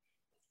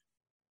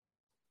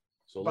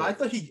 So, but I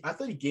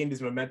thought he gained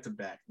his momentum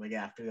back like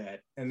after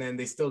that, and then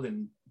they still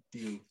didn't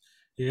do.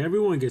 Yeah,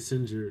 everyone gets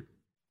injured.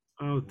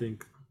 I don't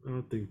think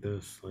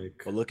that's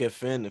like. But look at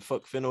Finn and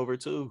fuck Finn over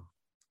too.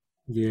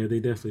 Yeah, they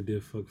definitely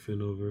did fuck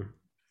Finn over.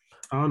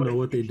 I don't know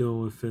what they're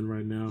doing with Finn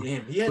right now.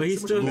 Damn, but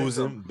he's still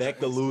losing. Back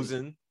to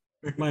losing.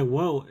 Like,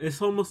 whoa!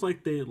 It's almost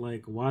like they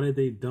like. Why did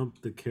they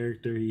dump the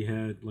character he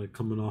had like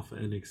coming off of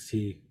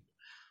NXT?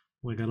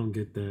 Like, I don't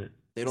get that.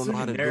 They don't know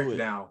how to do it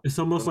now. It's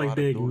almost like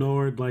they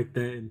ignored like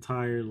that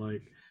entire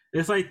like.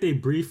 It's like they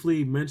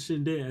briefly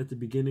mentioned it at the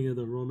beginning of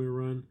the Roman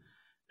run,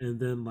 and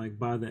then like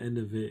by the end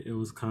of it, it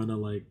was kind of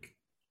like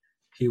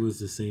he was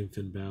the same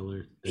Finn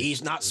Balor.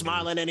 He's not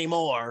smiling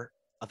anymore.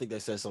 I think they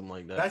said something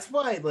like that. That's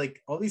why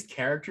like all these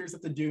characters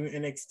that they're doing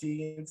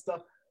NXT and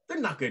stuff, they're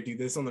not gonna do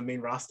this on the main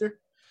roster.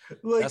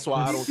 Like, that's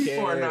why I don't care.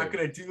 People are not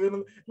gonna do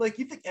it. Like,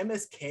 you think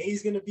MSK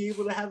is gonna be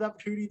able to have the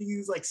opportunity to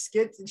use like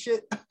skits and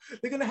shit?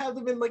 They're gonna have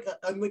them in like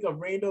a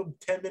random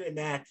 10-minute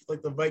match,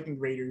 like the Viking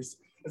Raiders,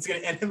 it's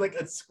gonna end in like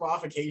a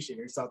disqualification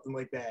or something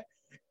like that,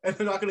 and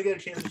they're not gonna get a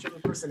chance to show their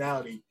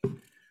personality.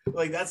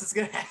 Like that's what's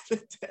gonna happen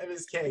to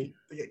MSK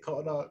to get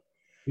called up.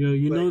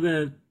 You know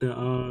that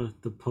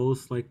the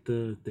post, like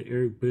the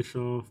Eric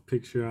Bischoff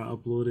picture I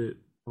uploaded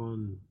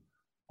on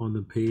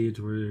the page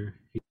where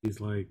he's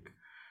like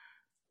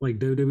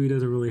WWE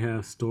doesn't really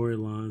have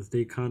storylines.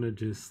 They kind of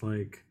just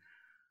like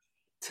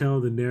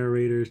tell the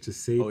narrators to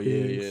say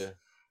things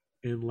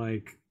and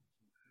like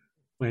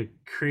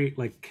create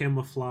like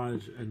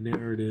camouflage a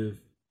narrative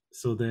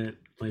so that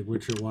like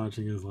what you're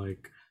watching is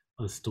like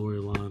a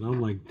storyline.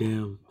 I'm like,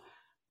 damn,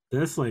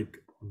 that's like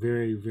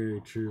very,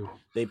 very true.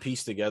 They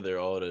piece together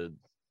all the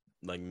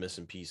like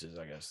missing pieces,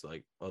 I guess,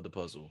 like of the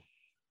puzzle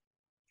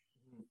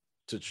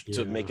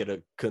to make it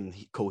a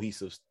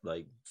cohesive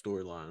like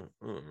storyline.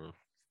 I don't know.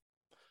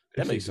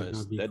 That makes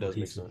sense. That does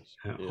make sense.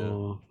 At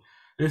all.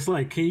 It's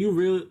like, can you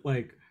really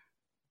like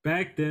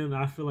back then?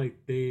 I feel like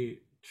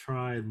they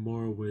tried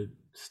more with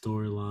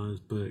storylines,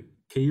 but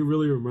can you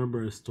really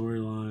remember a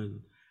storyline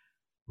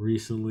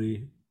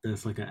recently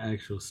that's like an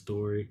actual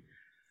story?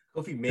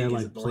 Kofi Mania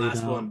is the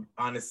last one,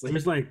 honestly.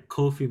 There's like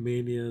Kofi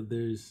Mania.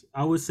 There's,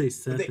 I would say,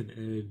 Seth and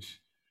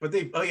Edge. But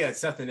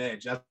Seth and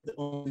Edge. That's the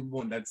only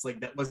one that's like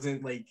that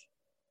wasn't like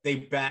they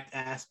backed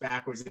ass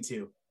backwards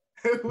into.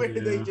 Where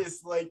they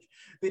just like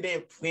they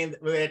didn't plan.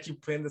 They actually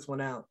planned this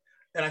one out.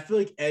 And I feel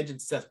like Edge and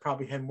Seth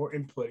probably had more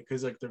input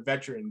because like they're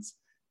veterans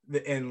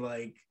and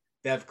like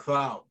they have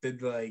clout than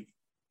like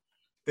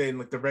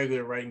the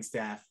regular writing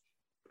staff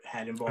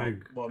had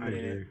involvement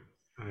in it.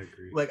 I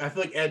agree. Like I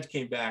feel like Edge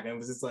came back and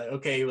was just like,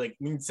 okay, like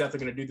me and Seth are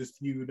gonna do this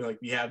feud. Like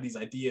we have these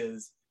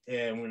ideas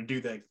and we're gonna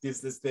do like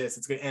this.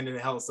 It's gonna end in a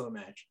Hell in a Cell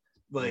match.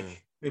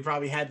 Like they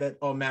probably had that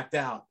all mapped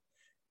out.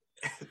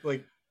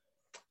 Like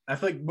I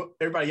feel like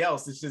everybody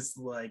else is just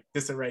like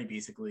disarray.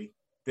 Basically,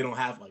 they don't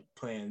have like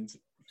plans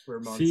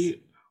for months.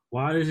 See,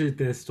 why is it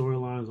that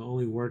storylines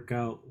only work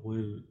out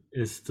when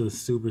it's the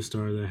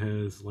superstar that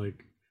has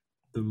like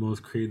the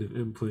most creative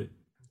input?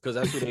 Because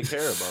that's what they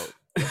care about.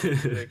 That's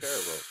what they care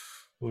about.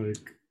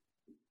 Like,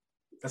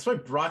 that's why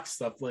Brock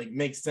stuff like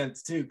makes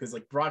sense too, because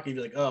like Brock would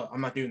be like, "Oh,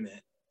 I'm not doing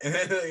that," and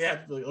then you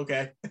have to be like,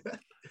 "Okay."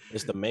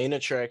 It's the main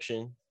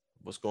attraction,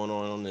 what's going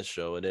on this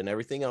show, and then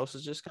everything else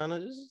is just kind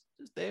of just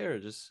there,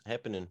 just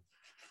happening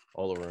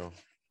all around.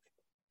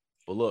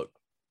 But look,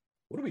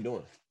 what are we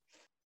doing?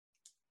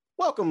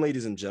 Welcome,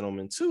 ladies and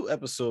gentlemen, to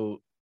episode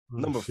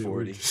number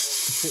 40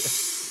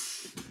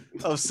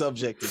 of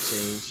Subject to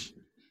Change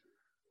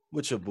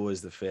with your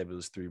boys, the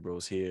Fabulous Three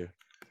Bros here.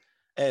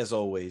 As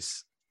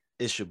always,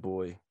 it's your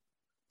boy,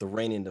 the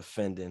reigning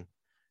defending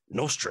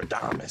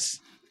Nostradamus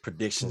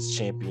predictions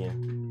champion,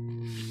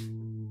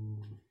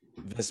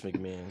 Vince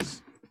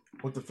McMahon's.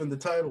 We'll defend the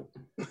title.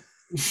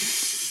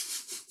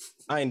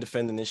 I ain't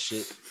defending this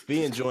shit.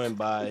 Being joined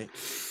by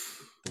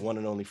the one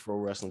and only pro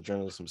wrestling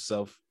journalist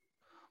himself,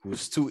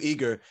 who's too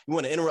eager. You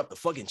want to interrupt the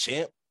fucking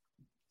champ?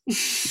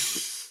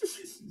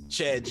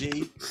 Chad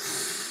G.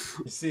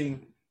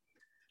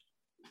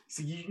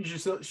 You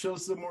should show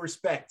some more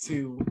respect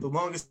to the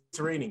longest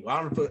reigning. Well,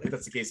 I don't know if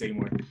that's the case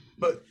anymore,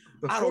 but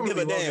I don't give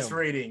a damn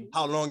rating.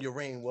 how long your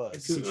reign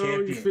was.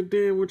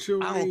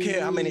 I don't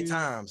care how many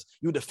times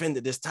you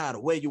defended this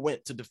title, where you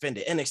went to defend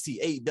it,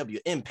 NXT, AEW,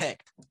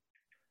 Impact.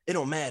 It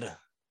don't matter.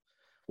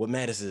 What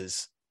matters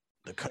is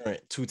the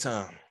current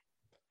two-time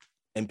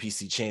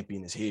NPC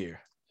champion is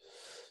here.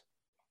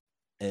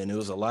 And there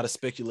was a lot of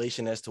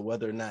speculation as to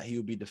whether or not he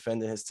would be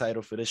defending his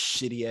title for this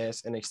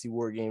shitty-ass NXT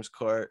War Games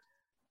card.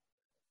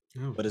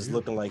 But it's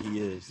looking like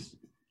he is.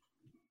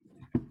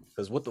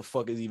 Because what the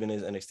fuck is even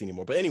his NXT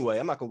anymore? But anyway,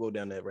 I'm not going to go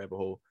down that rabbit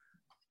hole.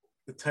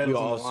 The title's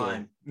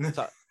on the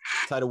line.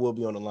 Title will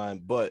be on the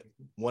line, but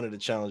one of the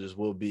challenges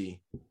will be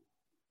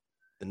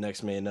the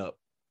next man up.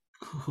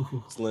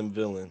 Slim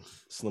Villain,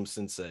 Slim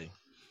Sensei,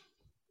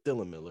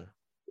 Dylan Miller.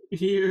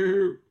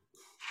 Here.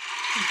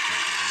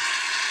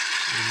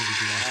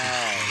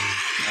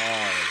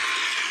 Wow.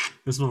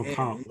 That's not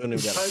pop. We don't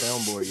even got a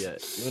soundboard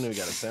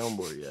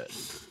yet.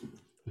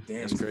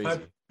 Damn, that's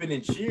crazy. Been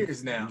in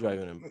cheers now.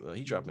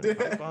 He dropping in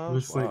pipe bombs.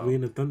 Looks like we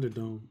in the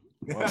Thunderdome.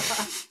 Wow.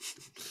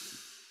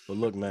 But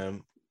look,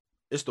 man,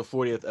 it's the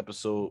 40th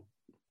episode.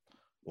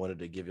 Wanted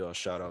to give y'all a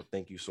shout out.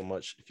 Thank you so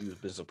much. If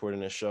you've been supporting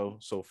this show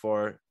so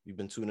far, you've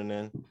been tuning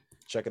in,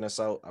 checking us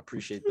out. I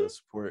appreciate the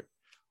support,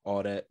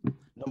 all that.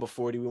 Number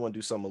 40, we want to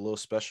do something a little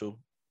special.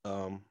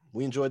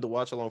 We enjoyed the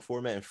watch along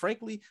format, and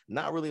frankly,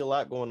 not really a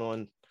lot going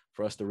on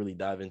for us to really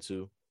dive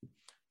into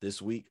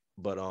this week.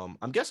 But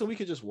I'm guessing we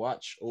could just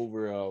watch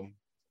over. We're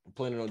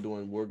planning on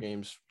doing War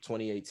Games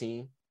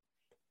 2018.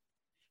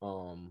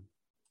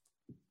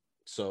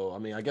 So I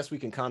mean, I guess we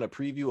can kind of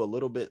preview a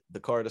little bit the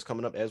card that's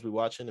coming up as we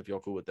watching. If y'all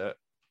cool with that,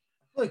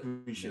 I feel like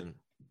we should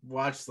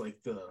watch like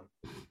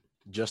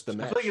just the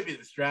match. I feel like it'd be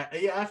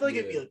distracting. Yeah, I feel like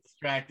it'd be like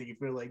distracting if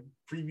we're like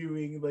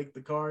previewing like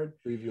the card,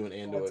 previewing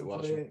and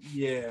watching.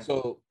 Yeah.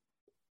 So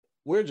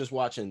we're just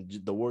watching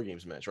the War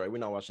Games match, right? We're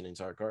not watching the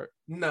entire card.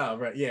 No,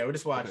 right? Yeah, we're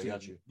just watching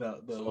the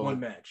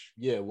one match.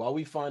 Yeah, while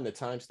we find the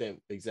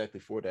timestamp exactly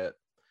for that,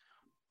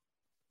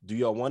 do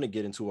y'all want to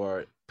get into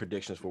our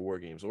predictions for War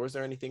Games, or is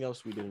there anything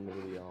else we didn't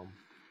really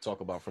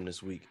talk about from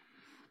this week?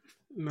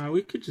 No,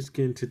 we could just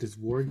get into this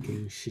War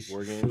Games.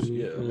 War Games,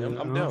 yeah.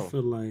 I'm down. I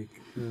feel like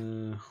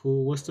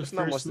what's the There's first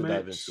not much match? to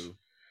dive into.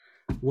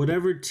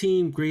 Whatever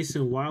team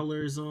Grayson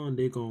Waller is on,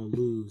 they're gonna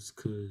lose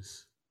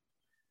because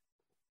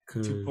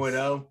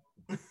 2.0.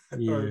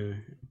 Yeah,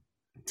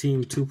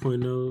 team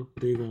 2.0,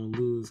 they're gonna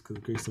lose because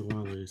Grayson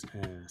Waller is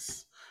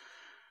ass.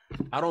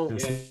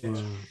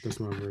 That's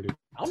my verdict.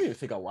 I don't even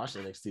think I watched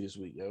NXT this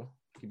week, yo.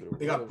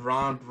 They got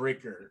Braun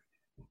Breaker.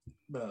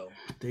 No,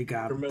 they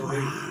got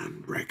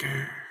Braun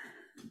Breaker.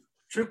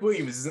 Trick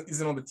Williams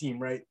isn't on the team,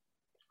 right?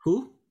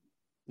 Who?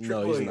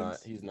 No, he's not.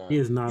 He's not. He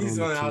is not. He's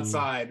on the team.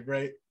 outside,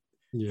 right?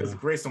 Yeah. Because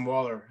Grayson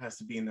Waller has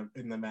to be in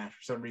the match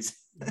for some reason.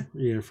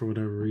 Yeah, for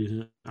whatever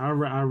reason. I'd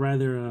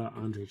rather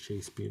Andre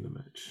Chase be in the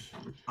match.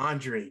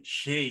 Andre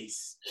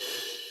Chase.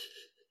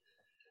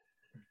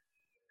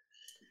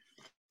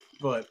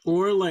 But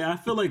I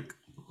feel like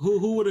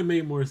who would have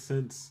made more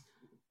sense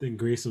than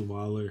Grayson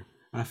Waller?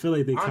 I feel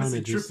like they kind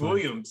of just Trick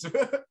Williams.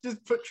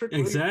 Just put Trick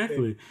Williams.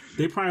 Exactly.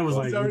 They probably was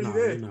like,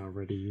 you're not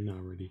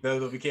ready.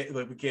 No, we can't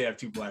have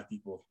two black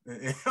people.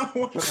 We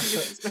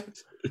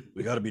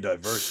got to be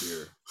diverse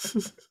here.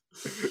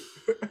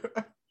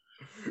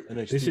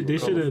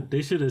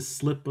 They should have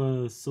slipped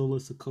Solo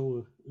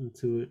Sikoa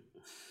into it.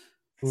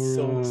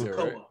 Solo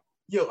Sikoa.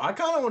 Yo, I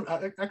kind of want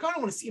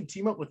to see him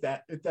team up with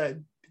that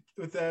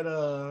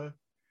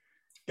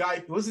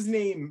guy. What's his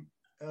name?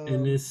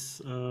 And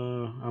this, I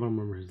don't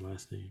remember his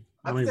last name.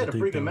 I don't think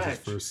even think that was his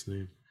first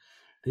name.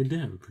 They did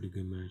have a pretty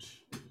good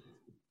match.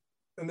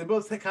 And they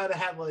both kind of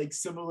have like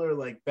similar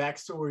like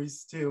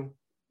backstories too,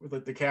 with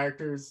like the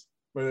characters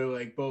where they're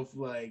like both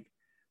like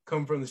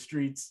come from the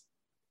streets,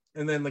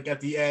 and then like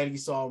at the end you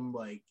saw him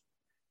like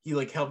he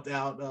like helped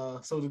out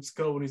Solo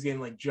Sikoa when he was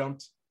getting like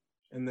jumped,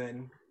 and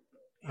then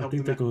I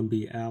think they're going to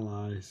be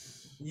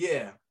allies.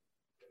 Yeah,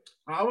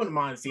 I wouldn't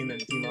mind seeing them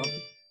team up.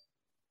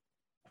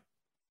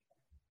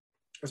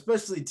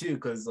 Especially too,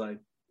 because like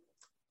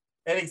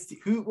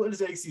NXT, what is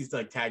NXT's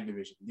like tag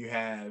division? You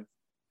have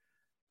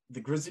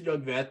the Grizzled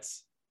Young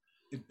Vets,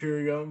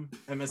 Imperium,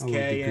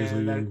 MSK,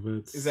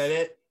 and is that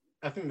it?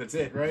 I think that's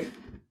it, right?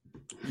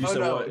 You said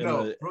no,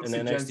 in the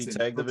NXT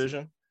tag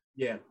division?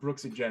 Yeah,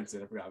 Brooks and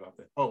Jensen. I forgot about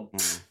that. Oh,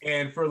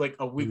 and for like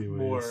a week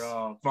more,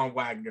 Von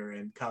Wagner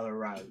and Kyle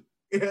O'Reilly.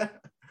 Yeah.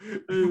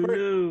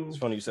 It's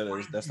funny you said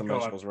that. That's the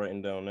match I was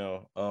writing down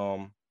now.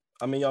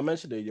 I mean, y'all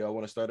mentioned it. Y'all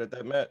want to start at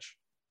that match?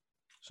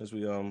 Since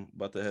we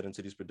about to head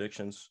into these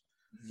predictions,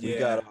 we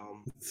got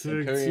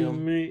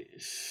Imperium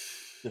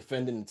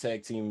defending the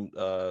tag team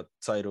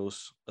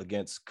titles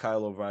against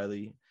Kyle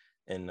O'Reilly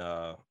and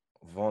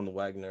Von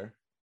Wagner.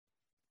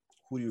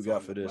 Who do you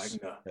got for this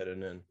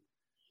heading in?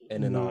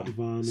 And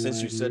then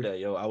since you said that,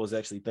 yo, I was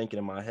actually thinking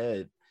in my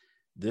head,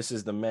 this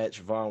is the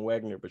match Von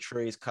Wagner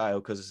betrays Kyle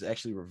because it's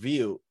actually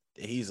revealed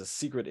that he's a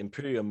secret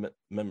Imperium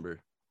member.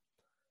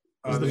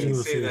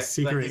 He's a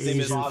secret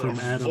agent from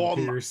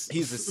Adam Pearce.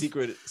 He's a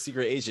secret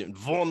agent,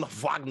 Von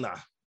Wagner.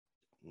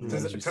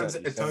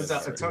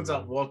 It turns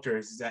out Walter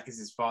is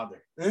his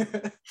father. Yeah,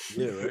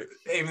 right.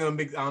 Even though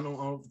I don't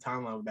know what the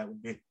timeline that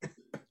would be.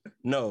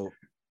 No,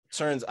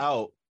 turns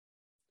out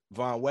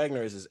Von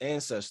Wagner is his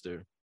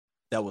ancestor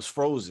that was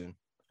frozen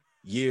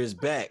years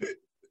back,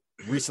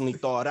 recently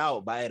thawed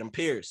out by Adam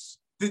Pearce.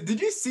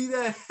 Did you see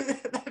that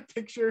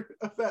picture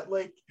of that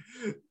the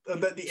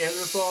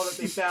Neanderthal that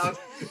they found?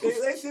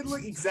 It did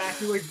look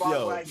exactly like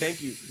Von Wagner.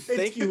 Thank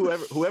you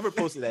whoever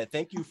posted that.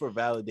 Thank you for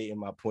validating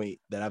my point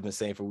that I've been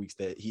saying for weeks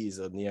that he is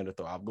a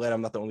Neanderthal. I'm glad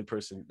I'm not the only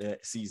person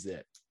that sees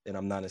that, and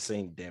I'm not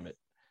insane. Damn it!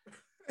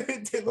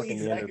 It did look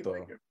exactly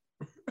like him.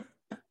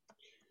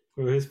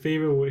 Well, his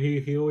favorite,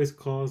 he always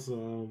calls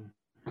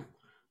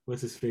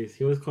what's his face?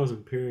 He always calls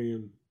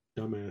Imperium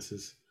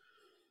dumbasses.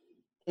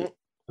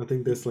 I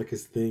think that's like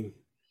his thing.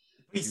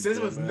 He says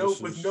it with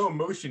no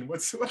emotion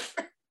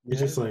whatsoever. He's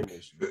just like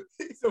he's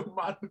so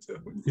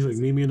monotone. He's like,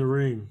 meet me in the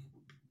ring,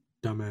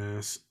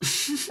 dumbass.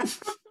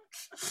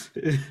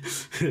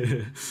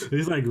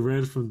 He's like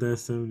Red from That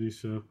 70s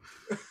Show.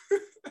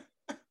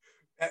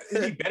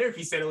 It'd be better if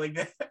he said it like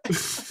that.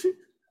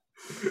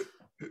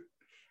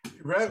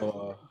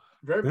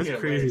 That's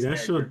crazy.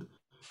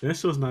 That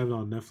show's not even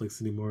on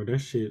Netflix anymore. That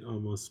shit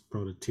almost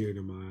brought a tear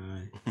to my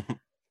eye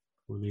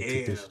when they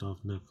took this shit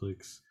off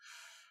Netflix.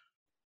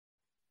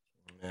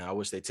 Man, I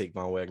wish they take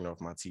Von Wagner off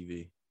my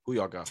TV. Who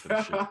y'all got for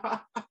this shit?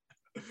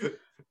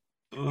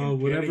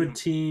 Whatever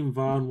team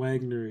Von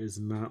Wagner is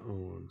not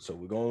on. So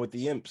we're going with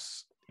the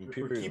Imps.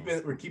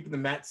 We're keeping the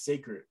match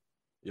sacred.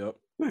 Yep.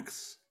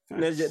 Facts.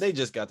 They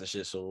just got the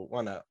shit, so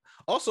why not?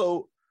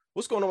 Also,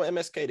 what's going on with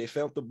MSK? They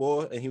found the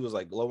boy and he was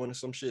like glowing or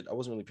some shit. I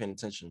wasn't really paying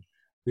attention.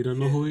 We don't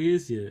know who he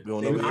is yet.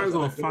 We're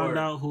gonna find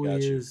out who he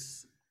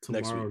is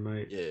tomorrow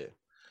night. Yeah.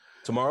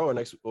 Tomorrow or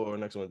next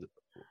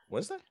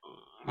Wednesday?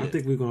 I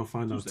think we're gonna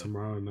find out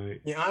tomorrow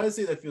night. Yeah,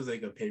 honestly, that feels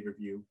like a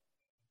pay-per-view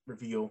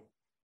reveal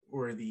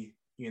worthy.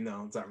 It's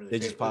not really. They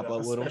just pop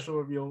up with a special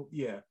reveal.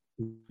 Yeah.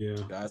 Yeah.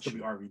 It's gonna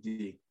be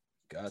RVD.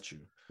 Got you.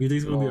 You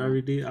think it's gonna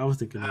be RVD? I was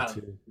thinking that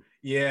too.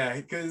 Yeah,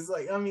 because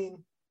like I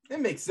mean, it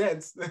makes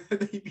sense. They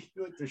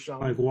feel like they're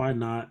shaman. Like, why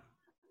not?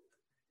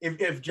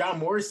 If John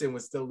Morrison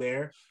was still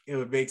there, it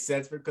would make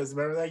sense because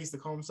remember that he used to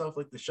call himself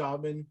like the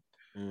shaman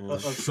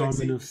of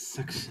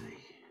sexy.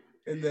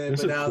 And then,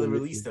 but now they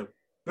released him.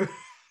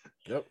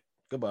 Yep.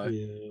 Goodbye.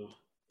 Yeah.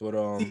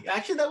 But see,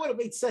 actually, that would have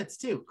made sense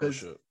too,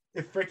 because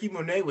if Frankie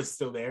Monet was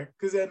still there,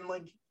 because then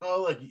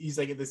he's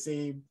like in the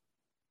same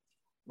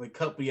like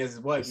company as his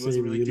wife. He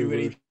wasn't really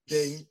doing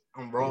anything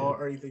on Raw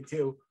or anything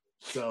too.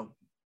 So,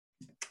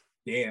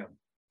 damn.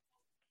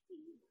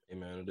 Hey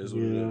man, it is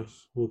what it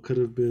is. What could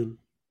have been.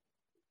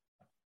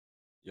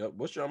 Yep.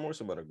 What's John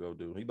Morrison about to go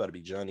do? He about to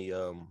be Johnny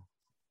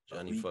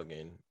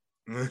fucking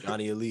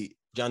Johnny Elite.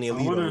 Johnny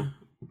Elite.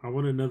 I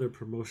want another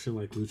promotion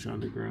like Lucha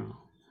Underground.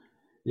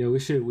 Yeah, we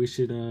should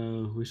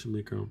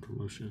make our own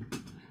promotion.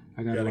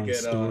 I got a lot of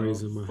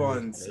stories in my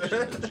funds.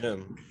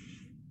 Gym.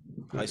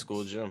 High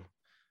school gym.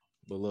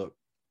 But look,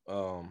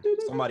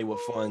 somebody with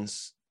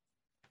funds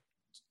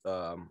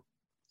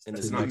in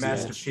this next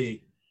Master match.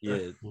 P. Yeah.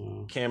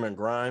 Wow. Cameron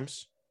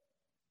Grimes.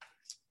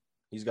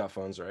 He's got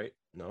funds, right?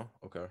 No?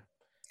 Okay.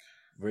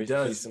 He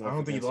does. I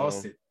don't think he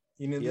lost it.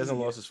 He hasn't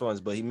lost his funds,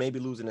 but he may be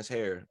losing his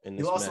hair in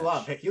this match.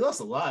 He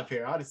lost a lot of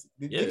hair, honestly.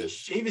 Did he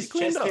shave his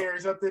chest hair or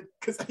something?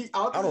 Because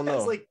I don't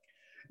know. Like,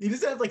 he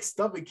just had like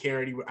stomach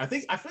hair anywhere. I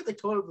feel like they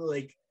told him to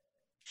like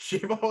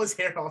shave all his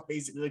hair off,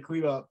 basically, like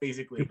clean up,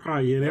 basically.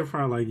 They're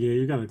probably like,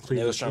 you gotta clean.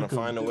 They was trying to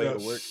find a way to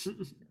work.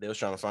 They was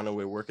trying to find a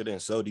way to work it in.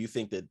 So, do you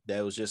think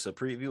that was just a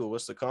preview of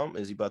what's to come?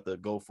 Is he about to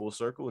go full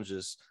circle and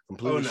just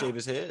completely shave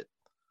his head?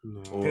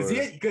 No,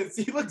 because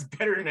he looks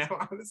better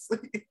now,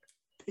 honestly.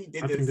 I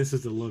think this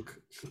is the look.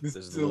 This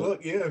is the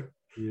look, yeah.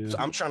 So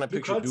I'm trying to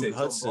picture Duke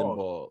Hudson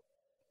bald.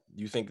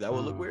 Do you think that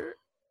would look weird?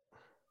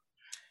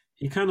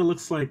 He kind of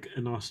looks like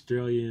an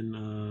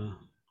Australian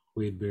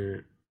Wade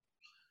Barrett.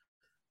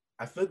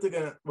 I feel like they're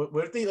gonna.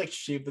 What if they like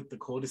shaved like the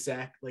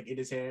cul-de-sac like in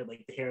his hair,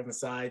 like the hair on the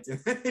sides, and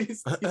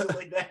just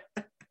like that?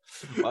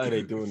 Why are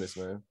they doing this,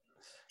 man?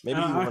 Maybe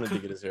he wanted to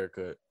get his hair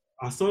cut.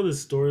 I saw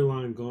this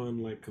storyline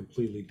going like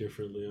completely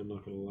differently. I'm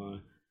not gonna lie.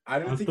 I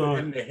didn't think we're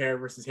getting a hair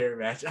versus hair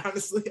match.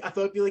 Honestly, I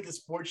thought it'd be like his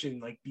fortune,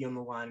 like be on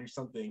the line or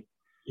something.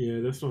 Yeah,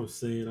 that's what I'm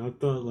saying. I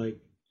thought like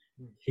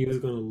he was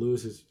gonna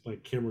lose his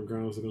Cameron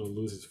Grimes was gonna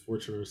lose his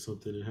fortune or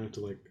something and have to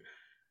like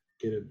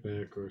get it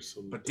back or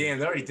something. But damn,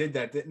 they already did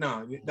that.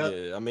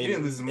 Yeah, I mean,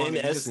 in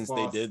essence,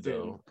 they did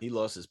though. He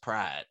lost his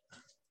pride.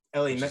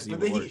 LA Knight,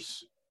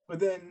 but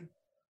then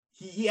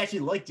he actually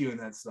liked doing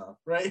that stuff,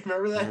 right?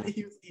 Remember that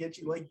he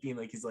actually liked being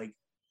like his like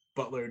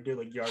butler, do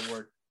like yard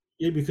work.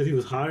 Yeah, because he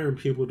was hiring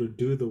people to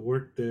do the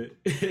work that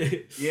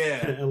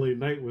that LA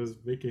Knight was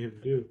making him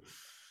do.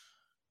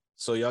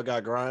 So y'all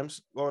got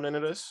Grimes going into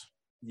this?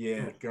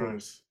 Yeah,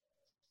 Grimes.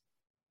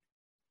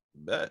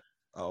 Bet.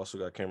 I also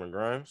got Cameron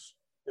Grimes.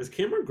 Has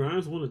Cameron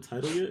Grimes won a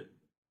title yet?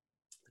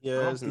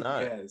 Yeah, it's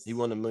not. He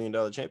won $1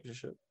 million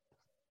championship.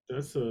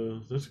 That's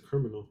a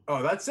criminal.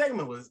 Oh, that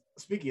segment was,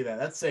 speaking of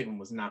that segment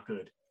was not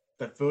good.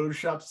 The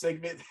Photoshop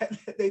segment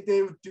that they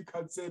did with Duke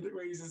Hudson,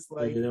 where he's just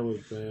like, that was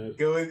bad.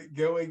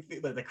 Going,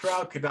 like the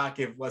crowd could not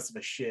give less of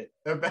a shit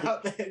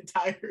about the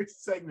entire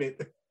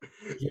segment.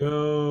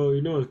 Yo,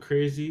 you know what's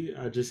crazy?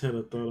 I just had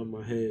a thought in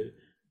my head,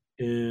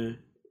 and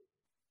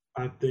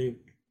I think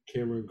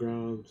Cameron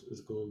Grimes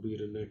is going to be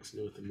the next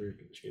North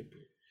American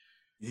champion.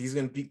 He's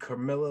going to beat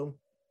Carmelo.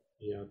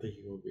 Yeah, I think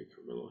he's going to beat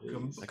Carmelo.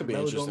 That could be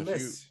interesting for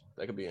you.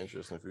 That could be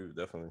interesting for you,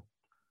 definitely.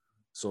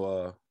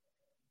 So,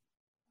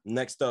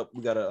 next up,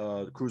 we got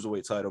a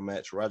cruiserweight title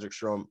match. Roderick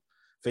Strong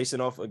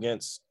facing off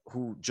against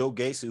Joe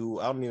Gacy, who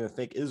I don't even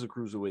think is a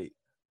cruiserweight.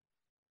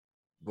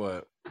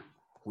 But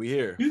we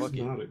here. He's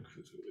not a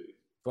cruiserweight.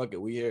 Fuck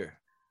it, we here.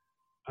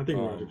 I think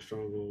Roderick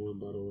Strong will win,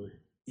 by the way.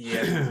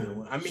 Yeah,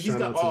 I mean, he's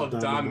got all of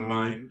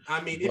Dynamite.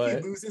 I mean, if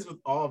he loses with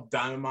all of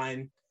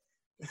Dynamite,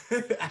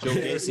 Joe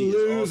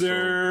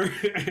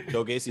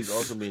Gacy is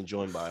also being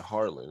joined by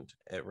Harland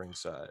at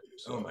ringside.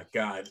 So. Oh my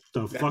god,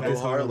 the fuck is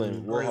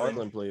Harland? Will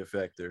Harland play a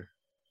factor?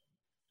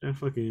 That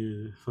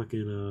fucking.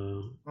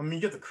 I mean,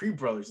 you got the Creed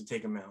brothers to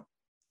take him out,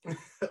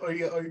 or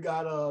you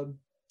got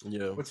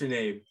yeah. What's your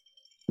name?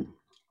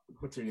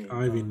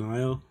 Ivy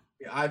Nile.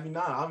 Yeah, Ivy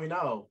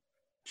Nile.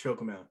 Choke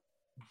him out.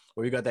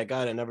 Or you got that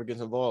guy that never gets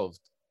involved.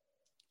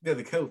 Yeah,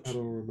 the coach. I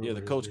don't remember. Yeah,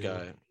 the coach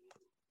guy.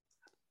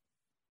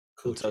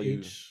 Coach tell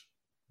you.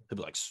 He'll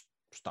be like,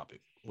 "Stop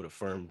it," with a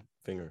firm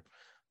finger.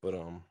 But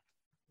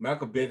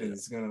Michael Bivens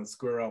is gonna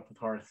square up with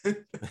Harland.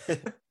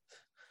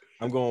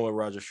 I'm going with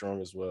Roger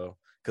Strong as well.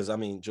 Because, I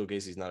mean, Joe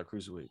Gacy's not a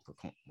cruiserweight. But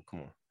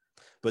come on.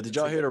 But did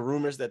y'all hear the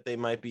rumors that they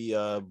might be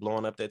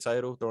blowing up that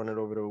title, throwing it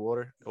over the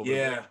water?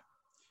 Yeah.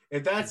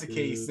 If that's the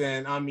case,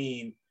 then, I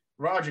mean,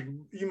 Roger,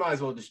 you might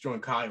as well just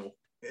join Kyle.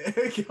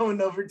 Going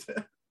over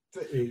to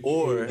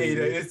or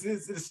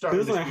it's starting.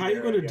 It's like, how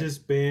you going to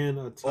disband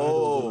a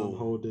title that I'm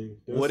holding?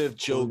 What if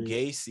Joe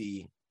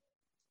Gacy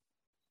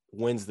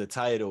wins the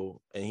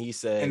title and he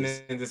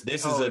says,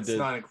 this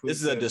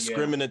is a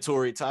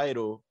discriminatory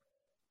title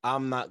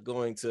I'm not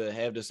going to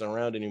have this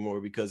around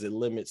anymore because it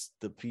limits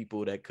the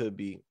people that could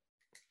be.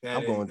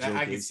 I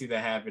can see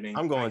that happening.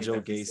 I'm going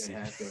Joe Gacy.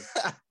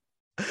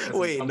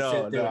 Wait,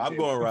 no, I'm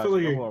going Roger.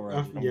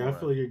 I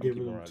feel like you're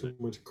giving him too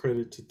much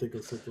credit to think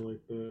of something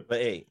like that.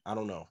 But hey, I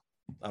don't know.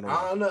 I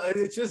don't know.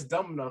 It's just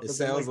dumb enough. It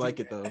sounds like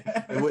it though.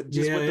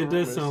 It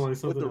does sound like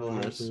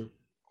something.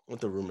 With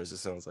the rumors, it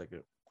sounds like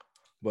it.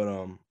 But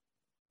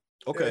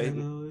okay.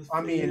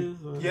 I mean,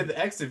 yeah, the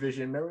X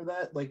Division. Remember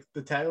that? Like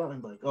the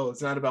tagline, like, "Oh,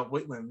 it's not about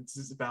weight limits;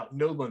 it's about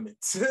no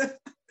limits."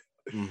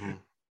 Mm-hmm.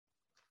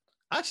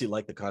 I actually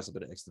like the concept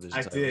of the X Division.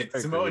 I did.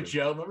 Samoa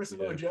Joe. Remember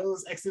Samoa Joe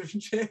was X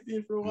Division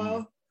champion for a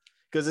while?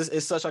 Because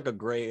it's such like a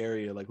gray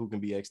area, like who can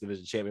be X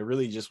Division champion. It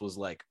really just was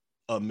like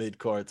a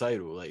mid-card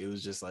title. Like it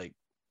was just like,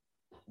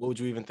 what would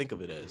you even think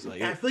of it as?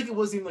 Like I feel like it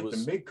wasn't even like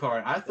the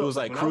mid-card. I thought it was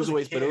like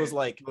cruiserweights, but it was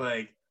like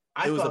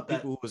it was the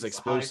people who was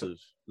explosive.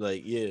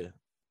 Like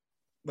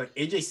like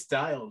AJ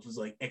Styles was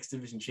like X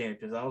Division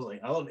champion. I was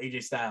like, I love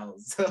AJ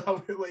Styles. So I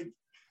was like,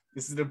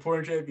 this is an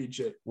important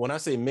championship. When I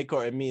say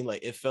mid-card, I mean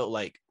like it felt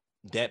like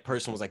that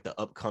person was like the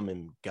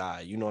upcoming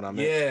guy. You know what I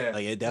mean? Yeah.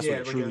 Like that's what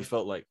it truly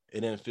felt like. It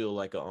didn't feel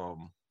like a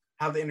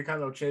how the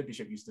Intercontinental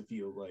Championship used to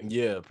feel like.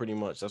 Yeah, pretty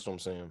much. That's what I'm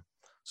saying.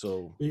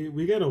 So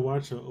we gotta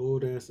watch an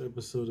old ass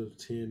episode of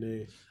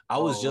TNA. I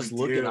was just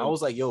looking. I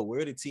was like, "Yo,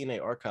 where are the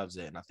TNA archives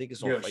at?" And I think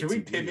it's on. Fight should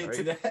we TV, pivot right?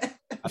 to that?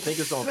 I think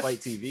it's on Fight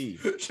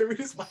TV. Should we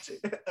just watch an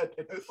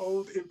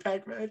old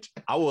Impact match?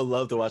 I would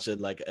love to watch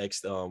it. Like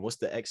X. What's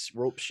the X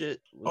rope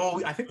shit?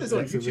 Oh, I think there's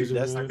on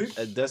YouTube.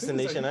 That's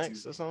Destination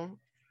X or something.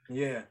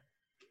 Yeah.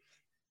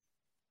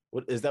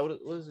 What is that?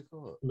 What is it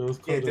called? No, it's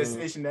called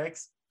Destination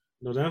X.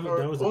 No, that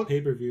was a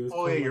pay-per-view.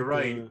 Oh yeah, you're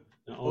right.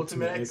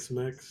 Ultimate X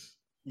Max.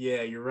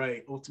 Yeah, you're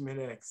right. Ultimate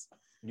X.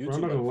 Bro,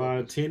 I'm not gonna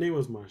lie, TNA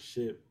was my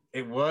shit.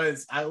 It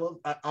was. I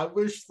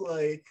wish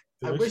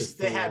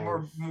they had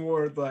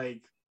more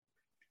like,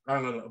 I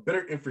don't know, a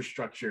better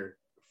infrastructure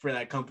for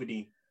that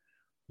company,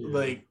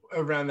 like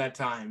around that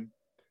time.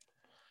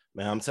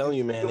 Man, I'm telling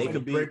you, man, they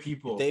could be great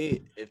people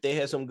if they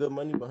had some good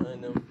money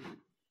behind them.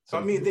 I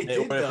mean, they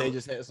did. If they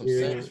just had some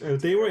sense.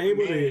 If they were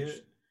able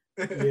to,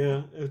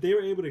 if they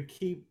were able to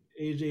keep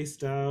AJ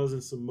Styles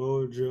and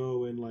Samoa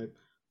Joe and like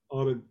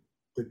all the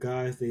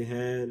guys they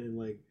had and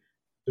like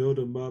build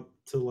them up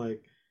to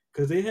like,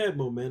 because they had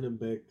momentum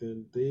back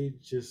then. They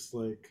just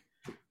like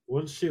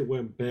once shit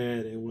went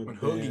bad and when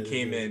Hogan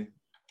came in,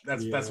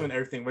 that's when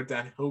everything went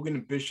down. Hogan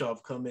and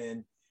Bischoff come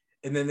in,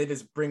 and then they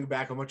just bring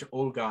back a bunch of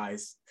old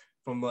guys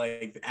from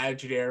like the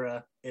Attitude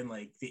Era and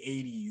like the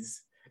 80s,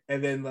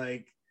 and then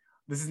like.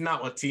 This is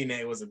not what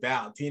TNA was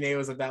about. TNA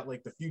was about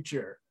like the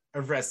future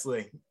of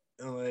wrestling.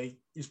 And, like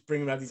just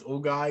bringing out these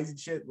old guys and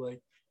shit.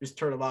 Like just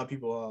turned a lot of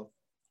people off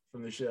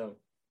from the show.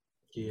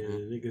 Yeah,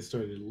 niggas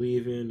started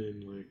leaving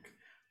and like,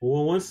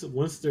 well, once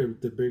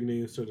the big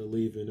names started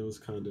leaving, it was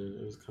kind of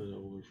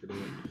over for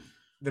that.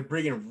 They're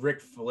bringing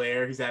Ric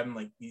Flair. He's having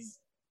like these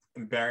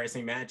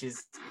embarrassing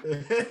matches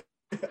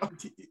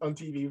on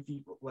TV with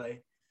people.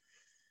 Like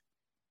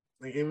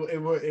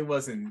it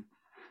wasn't.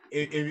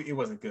 It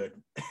wasn't good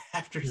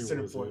after a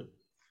certain point.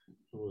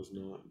 It was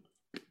not.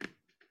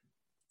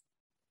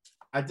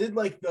 I did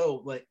like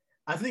though, like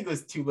I think it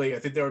was too late. I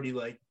think they already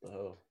like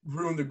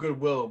ruined the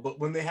goodwill. But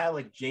when they had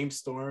like James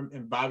Storm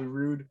and Bobby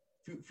Roode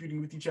feuding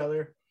with each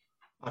other,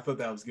 I thought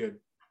that was good.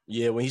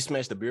 Yeah, when he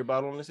smashed the beer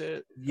bottle on his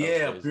head.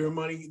 Yeah, beer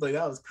money, like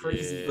that was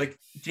crazy. Yeah. Like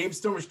James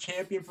Storm was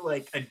champion for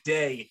like a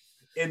day,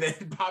 and then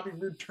Bobby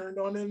Roode turned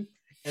on him,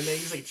 and then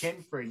he's like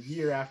champion for a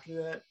year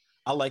after that.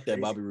 I like that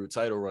Bobby Roode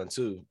title run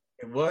too.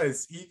 It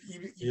was.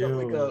 He felt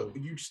like a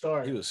huge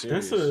star. He was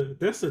serious.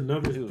 That's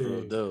another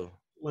thing.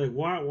 Like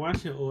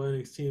watching old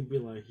NXT and be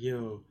like,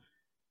 yo,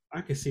 I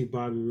can see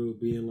Bobby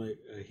Roode being like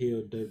a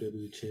heel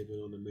WWE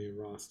champion on the main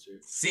roster.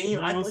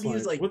 I thought he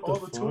was like all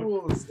the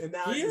tools, and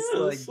now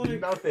it's like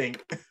nothing.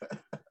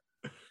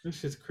 This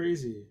shit's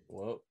crazy.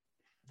 Well,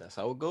 that's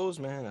how it goes,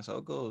 man. That's how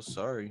it goes.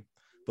 Sorry,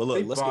 but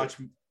look, let's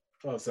go.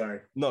 Oh, sorry.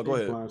 No, go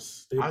ahead. I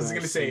was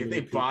gonna say if they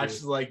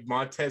botched like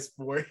Montez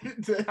Ford,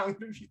 I'm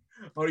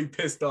already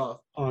pissed off.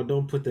 Oh,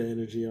 don't put that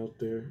energy out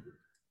there.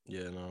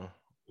 Yeah, no,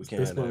 we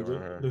can't have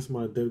that. That's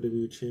my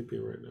WWE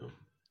champion right now.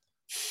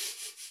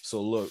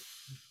 So look,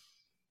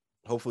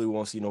 hopefully we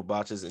won't see no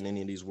botches in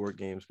any of these War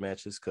Games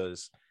matches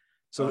because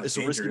it's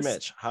a risky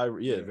match.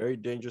 Very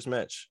dangerous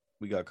match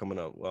we got coming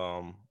up.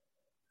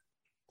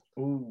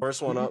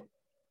 First one up.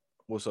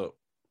 What's up?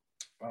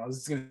 I was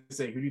just gonna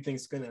say, who do you think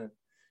is gonna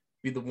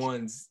be the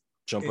ones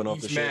jumping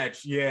off the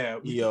match? Shit? Yeah,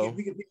 EO.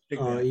 We could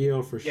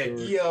EO for sure.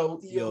 Yeah,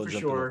 EO for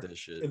sure.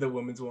 In the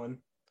women's one.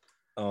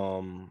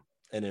 And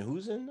then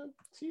who's in the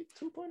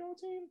 2.0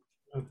 team?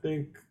 I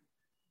think.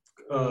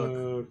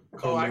 I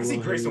can see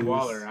Grayson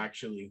Waller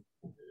actually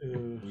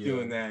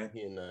doing that.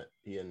 He in that.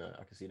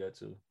 I can see that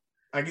too.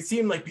 I can see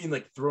him like being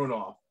like thrown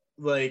off.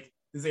 Like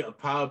there's like a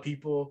pile of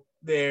people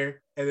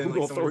there, and then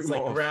like someone's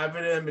like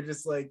grabbing him and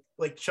just like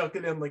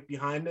chucking him like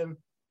behind him.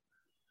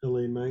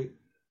 LA Knight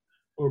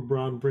or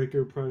Braun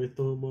Breaker probably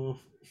throw him off.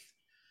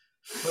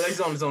 But he's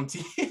on his own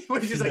team.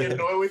 But he's just like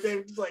annoyed with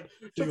him. Just like,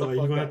 shut the fuck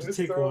you're gonna up. have to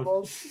take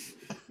one.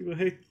 You're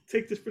gonna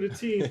take this for the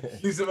team.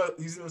 Use him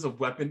as a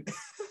weapon.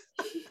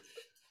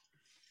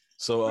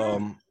 So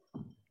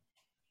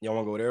y'all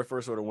want to go there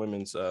first or the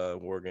women's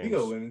war games? You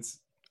go women's.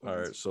 All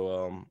right.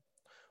 So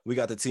we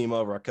got the team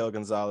of Raquel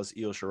Gonzalez,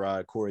 Io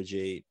Shirai, Cora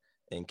Jade,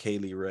 and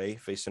Kaylee Ray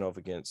facing off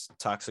against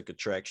Toxic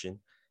Attraction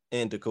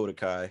and Dakota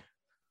Kai.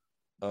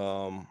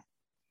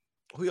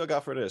 Who y'all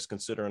got for this?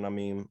 Considering, I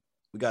mean,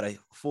 we got a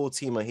full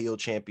team of heel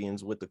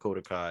champions with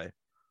Dakota Kai.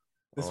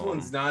 This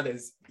one's not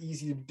as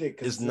easy to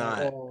predict. It's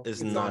not.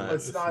 It's not.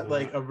 It's not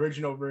like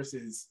original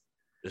versus.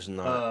 It's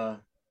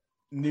not.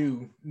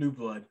 New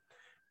blood.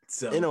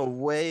 So in a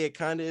way, it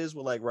kind of is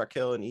with like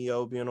Raquel and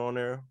Io being on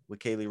there with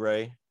Kaylee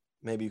Ray.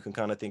 Maybe you can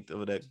kind of think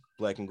of that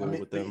black and gold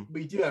with them.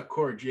 But you do have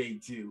Cora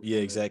Jade too. Yeah,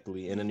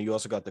 exactly. And then you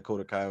also got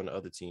Dakota Kai on the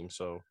other team.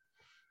 So,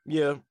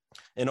 yeah.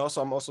 And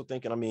also, I'm also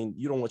thinking, I mean,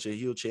 you don't want your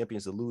heel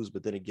champions to lose,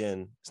 but then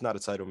again, it's not a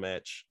title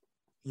match.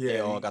 Yeah, they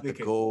all got the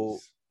gold.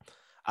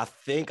 I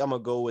think I'm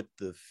going to go with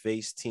the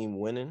face team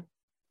winning,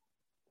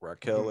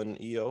 Raquel and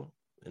Io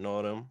and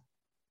all them.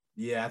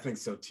 Yeah, I think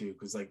so too.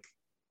 Because, like,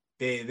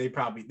 they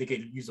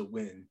could use a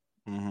win.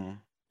 Mm-hmm.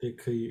 They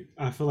could.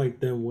 I feel like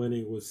them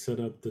winning would set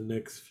up the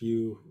next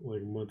few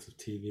like months of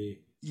TV.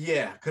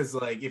 Yeah, because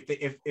like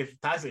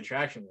if Toxic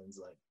Attraction wins,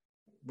 like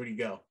where do you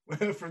go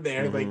from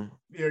there? Mm-hmm. Like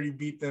you already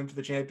beat them for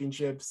the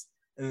championships,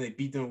 and then they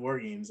beat them in War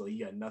Games. Like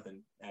you got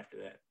nothing after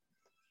that.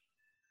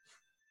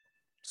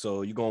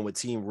 So you going with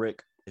Team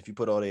Rick? If you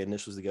put all the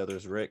initials together,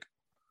 it's Rick,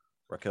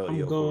 Raquel,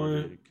 I'm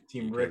going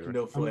Team Rick,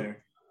 no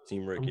Flair.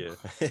 Team Rick, yeah.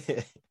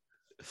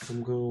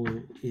 I'm going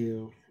with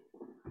Io.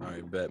 All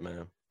right, bet,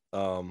 man.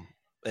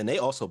 And they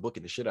also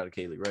booking the shit out of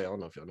Kaylee Ray. I don't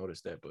know if y'all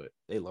noticed that, but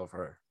they love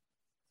her.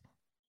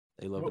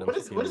 They love them.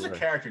 What is her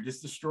character?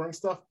 Just destroying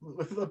stuff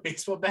with a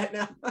baseball bat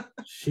now?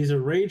 She's a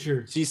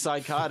rager. She's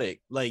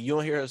psychotic. Like you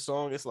don't hear her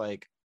song, it's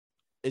like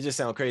it just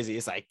sounds crazy.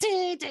 It's like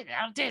I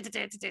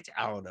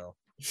don't know.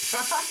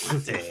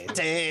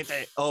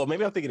 Oh,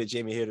 maybe I'm thinking of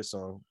Jamie Hayter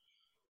song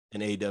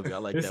in AEW. I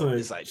like that one.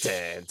 It's like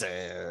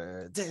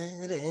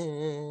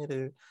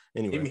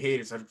anyway. Jamie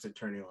Hayter's 100%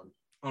 turning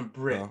on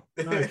Britt.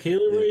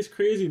 Kaylee Ray's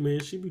crazy,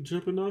 man. She be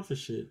jumping off the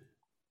shit.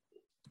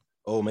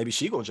 Oh, maybe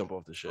she gonna jump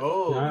off the shit.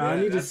 Oh, I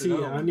need to see.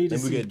 I need to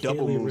see get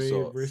double Kaylee Ray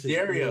versus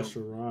Stereo.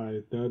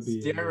 Shirai. That'd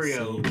be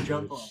Stereo insane,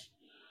 jump off.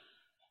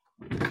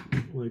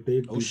 Like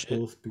they'd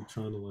both be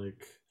trying to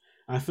like.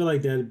 I feel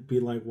like that'd be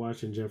like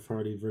watching Jeff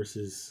Hardy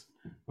versus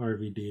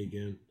RVD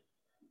again.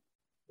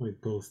 Like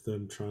both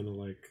them trying to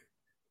like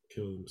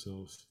kill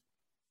themselves.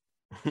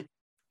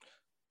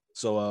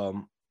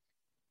 So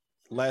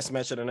last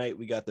match of the night,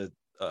 we got the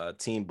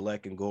Team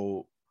Black and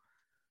Gold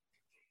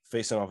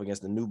facing off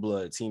against the New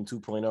Blood, Team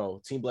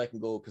 2.0. Team Black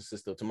and Gold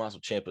consists of Tommaso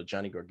Ciampa,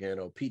 Johnny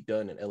Gargano, Pete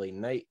Dunne, and LA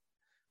Knight,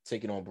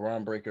 taking on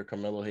Braun Breaker,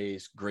 Carmelo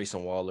Hayes,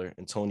 Grayson Waller,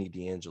 and Tony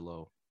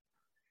D'Angelo.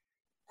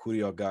 Who do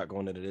y'all got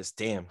going into this?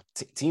 Damn,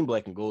 Team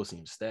Black and Gold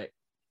seems stacked.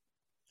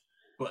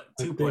 But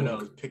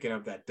 2.0 is picking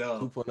up that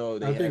dub.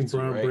 2.0, I think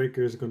Braun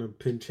Breaker is going to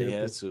pin Ciampa. They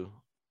had to.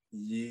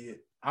 Yeah.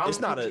 It's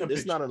not an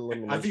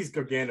elimination. I think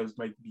Gargano's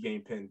might be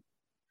getting pinned.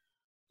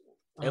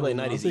 LA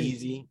Knight is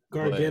easy.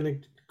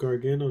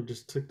 Gargano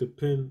just took the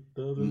pin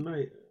the other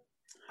night.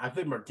 I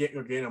think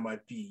Gargano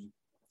might be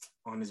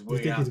on his way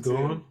out. You think he's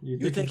gone?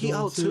 You think he's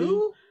out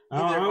too?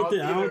 I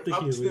don't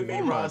think he's leaving.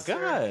 Oh my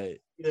god!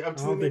 Either up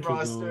to the main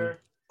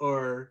roster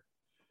or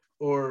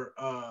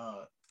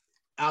out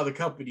of the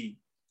company.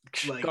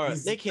 Like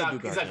they can't do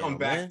Gargano. He's not going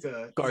back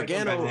to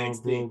Gargano.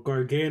 Bro,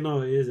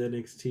 Gargano is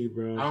NXT,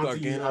 bro. I don't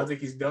think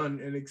he's done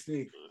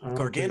NXT.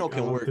 Gargano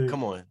can work.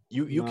 Come on,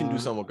 you can do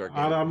something with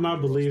Gargano. I'm not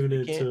believing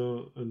it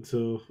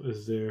until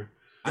it's there.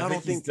 I don't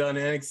think he's done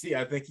NXT.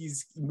 I think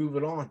he's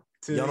moving on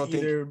to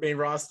either main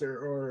roster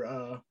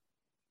or.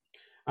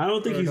 I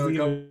don't think he's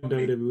leaving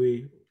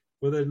WWE.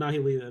 Whether or not he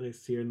leaves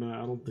NXT or not,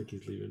 I don't think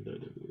he's leaving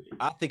WWE.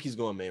 I think he's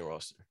going main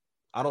roster.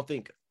 I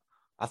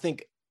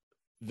think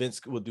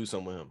Vince will do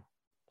something with him.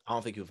 I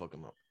don't think he'll fuck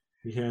him up.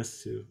 He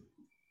has to,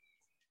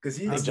 because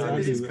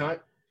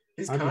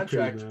his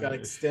contract got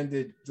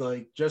extended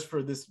like just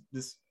for this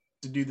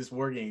to do this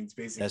War Games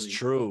basically. That's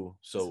true.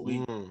 So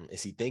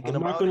is he thinking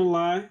about it?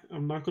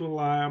 I'm not gonna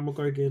lie. I'm a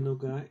Gargano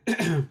guy.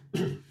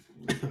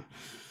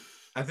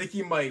 I think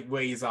he might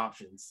weigh his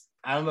options.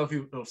 I don't know if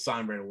he'll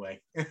sign right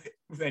away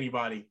with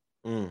anybody.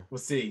 We'll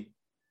see.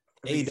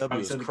 AEW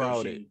is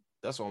crowded.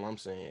 That's all I'm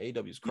saying.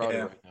 AEW is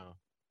crowded right now.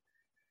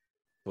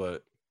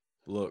 But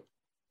look,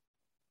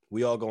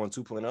 we all going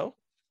 2.0?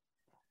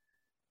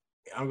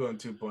 I'm going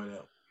 2.0.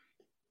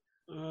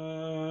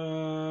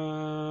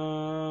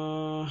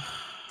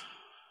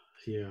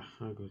 Yeah,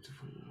 I'll go 2.0.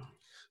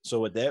 So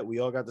with that, we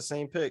all got the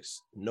same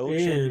picks. No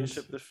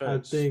championship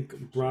defense. I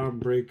think Braun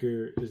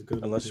Breaker is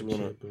going to unless you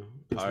want to.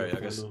 All right,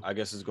 I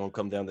guess it's going to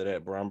come down to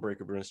that. Braun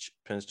Breaker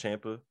pins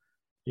Ciampa.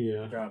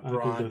 Yeah, got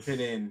Braun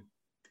pinning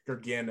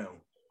Gargano.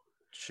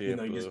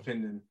 Ciampa. You just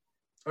pinned him.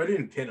 I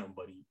didn't pin him,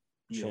 but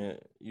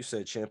you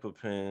said Ciampa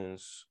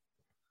pins.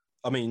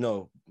 I mean,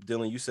 no,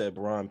 Dylan. You said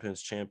Braun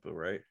pins Ciampa,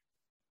 right?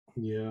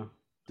 Yeah.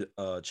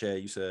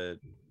 Chad, you said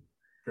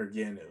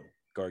Gargano.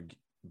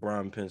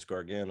 Brian Pence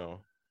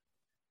Gargano.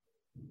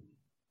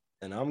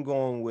 And I'm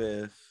going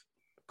with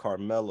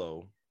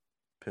Carmelo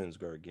Pence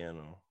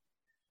Gargano.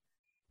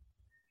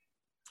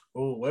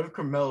 Oh, whatever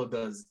Carmelo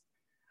does,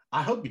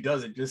 I hope he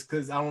does it just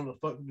because I don't know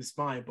fuck with his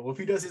spine. But if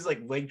he does his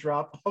like leg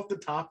drop off the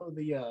top of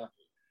the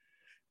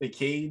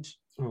cage,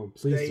 oh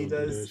please don't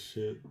do that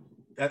shit.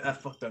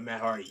 That fucked up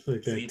Matt Hardy.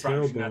 Like so he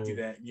probably should not do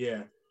that. Yeah.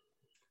 You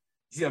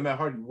see how Matt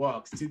Hardy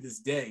walks to this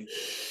day.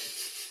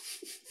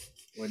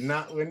 We're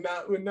not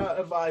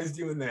advised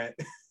doing that.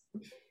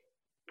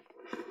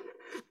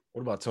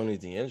 What about Tony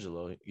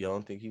D'Angelo? Y'all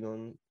don't think he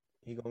gonna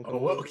Oh,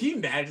 well, can you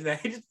imagine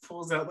that? He just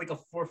pulls out like a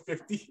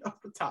 450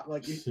 off the top.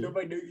 Like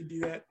nobody knew you'd do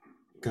that.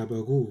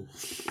 Gabagool.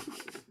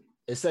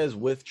 It says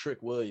with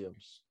Trick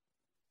Williams.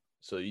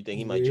 So you think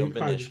he might jump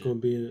in that shit?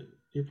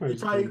 He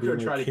probably could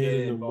try to get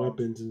in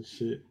weapons and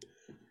shit.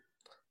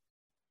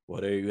 Well,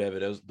 there you have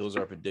it. Those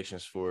are our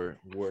predictions for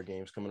War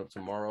Games coming up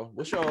tomorrow.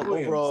 What's your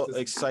overall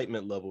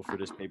excitement level for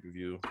this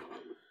pay-per-view?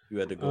 You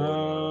had to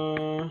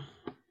go,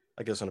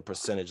 I guess, on a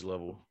percentage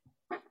level.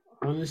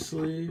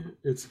 Honestly,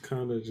 it's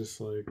kind of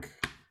just like,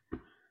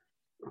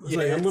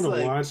 I'm going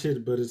to watch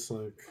it, but it's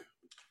like.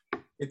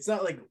 It's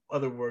not like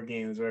other War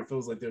Games where it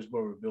feels like there's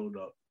more of a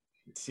build-up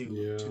to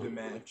the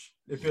match.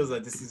 It feels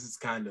like this is just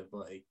kind of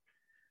like,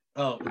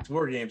 oh, it's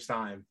War Games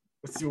time.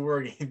 Let's do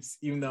War Games,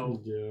 even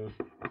though. Yeah.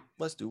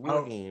 Let's do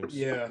War Games.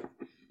 Yeah.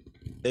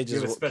 They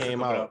just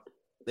came out.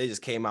 They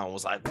just came out and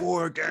was like,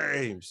 War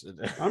Games.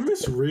 I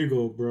miss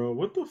Regal, bro.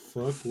 What the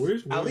fuck?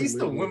 Where's William At least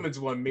Regal? The women's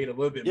one made a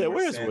little bit more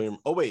where's sense. William?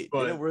 Oh, wait.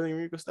 Didn't William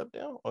Regal step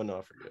down? Oh, no,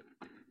 I forget.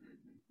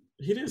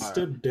 He didn't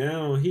step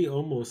down. He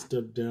almost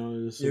stepped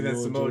down. Then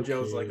Samoa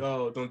Joe's like,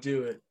 oh, don't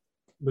do it.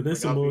 But then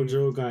Samoa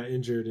Joe got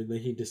injured and then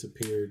he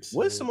disappeared. So.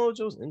 What's Samoa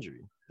Joe's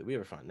injury? Did we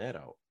ever find that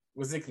out?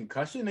 Was it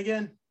concussion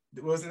again?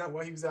 Wasn't that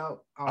why he was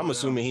out? I'm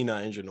assuming he's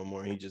not injured no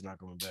more. He's just not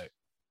coming back.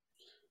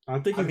 I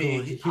think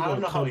he's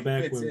going to come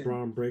back when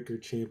Braun Breaker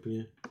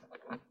champion.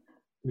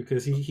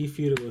 Because he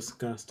feuded with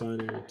Scott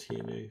Steiner in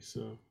TNA,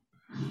 so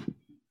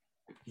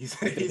he's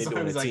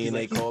doing a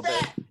TNA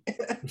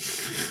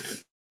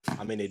callback.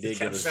 I mean, they did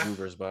give us Drew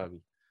versus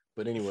Bobby,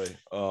 but anyway,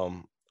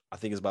 I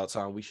think it's about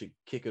time we should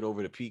kick it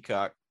over to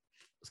Peacock.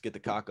 Let's get the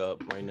cock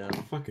up right now.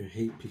 I fucking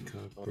hate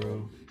Peacock,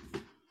 bro.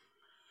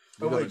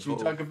 Oh wait, you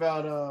talk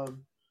about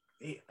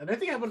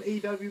anything happened on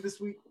AEW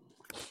this week?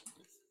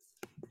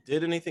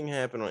 Did anything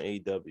happen on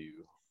AEW?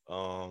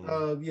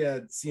 Yeah,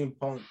 CM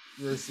Punk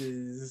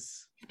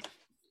versus.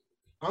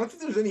 I don't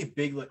think there was any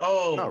big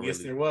yes,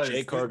 there was.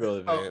 Jay Cargill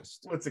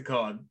advanced. What's it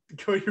called?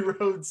 Cody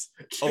Rhodes.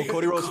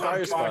 Cody Rhodes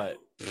fire spot.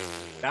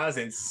 That was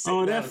insane.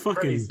 Oh, that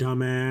fucking crazy.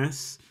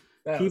 Dumbass.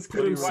 He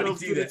put himself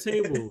through the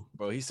table.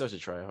 Bro, he's such a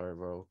tryhard,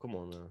 bro. Come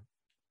on, man.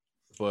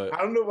 But I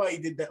don't know why he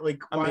did that.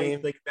 Like, why?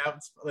 Like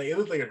that's like it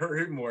looked like it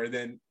hurt him more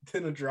than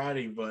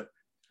Andrade, but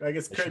I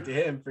guess credit to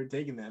him for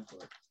taking that.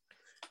 But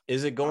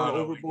is it going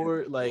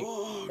overboard? Like,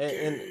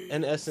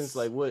 in essence,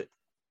 like what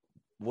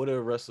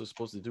are wrestlers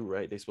supposed to do,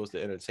 right? They're supposed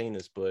to entertain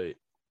us, but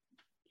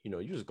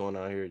you're just going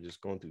out here,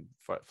 just going through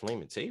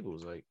flaming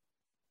tables, like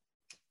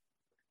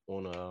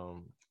on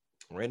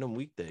a random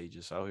weekday,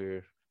 just out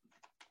here.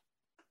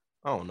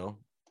 I don't know.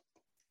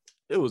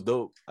 It was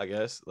dope, I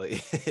guess.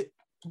 Like,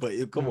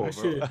 but come on,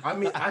 bro. I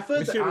mean, I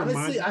feel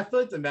honestly, I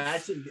thought the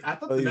match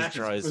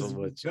was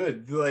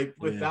good. Like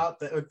without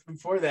that,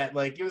 before that,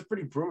 like it was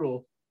pretty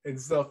brutal and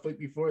stuff. Like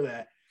before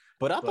that,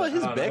 but I thought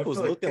his back was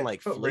looking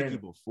like flaky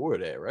before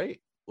that, right?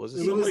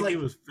 It was like it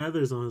was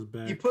feathers on his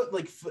back. He put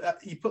like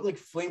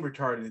flame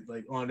retardant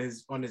like on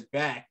his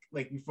back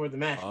like before the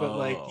match, but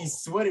like he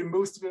sweated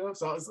most of it up.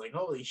 So I was like,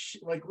 holy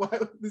shit! Like, why?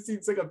 This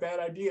seems like a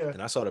bad idea.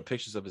 And I saw the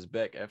pictures of his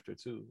back after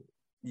too.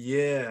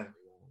 Yeah,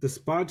 the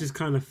spot just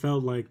kind of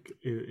felt like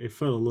it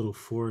felt a little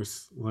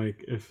forced.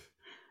 Like if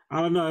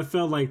I don't know, it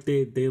felt like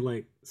they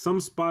like some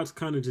spots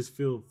kind of just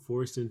feel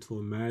forced into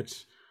a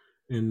match.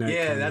 And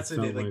that's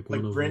what like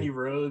Brandy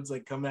Rhodes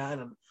like come out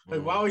and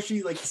like why was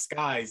she like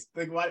disguised?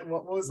 Like what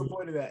was the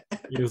point of that?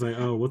 It was like,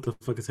 oh, what the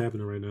fuck is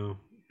happening right now?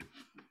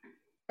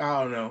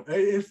 I don't know.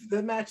 If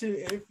the match,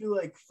 it didn't feel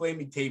like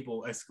flaming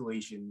table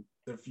escalation,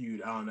 the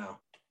feud. I don't know.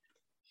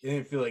 It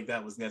didn't feel like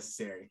that was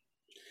necessary.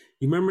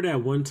 You remember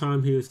that one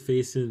time he was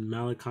facing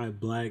Malachi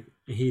Black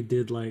and he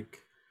did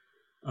like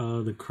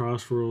the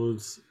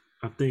Crossroads,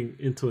 I think,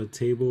 into a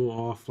table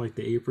off like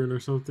the apron or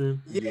something.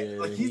 Yeah,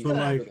 like but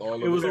like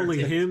it was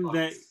only him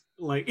that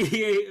like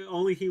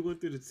only he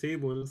went through the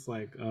table and it's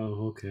like,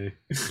 oh, okay.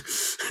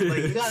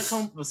 Like you gotta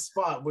come up with a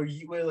spot where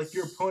like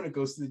your opponent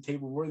goes to the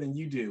table more than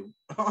you do.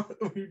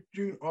 You're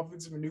doing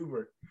offensive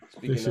maneuver.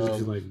 Speaking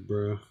of, like,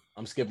 bro,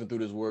 I'm skipping through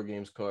this War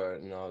Games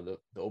card. No, the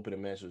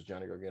opening match was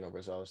Johnny Gargano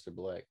versus Aleister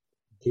Black.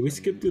 Can we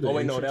skip through the Oh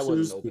wait, no, that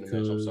wasn't the opening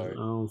match. I'm sorry. I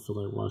don't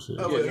feel like watching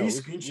it. Oh wait, are you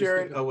screen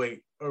sharing? Oh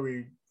wait,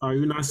 are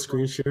you not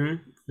screen sharing?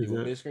 You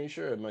want me to screen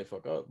share? It might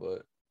fuck up,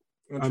 but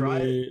I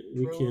mean,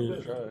 we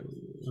can try it.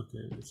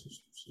 Okay,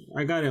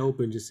 I got it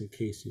open just in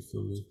case, you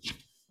feel me.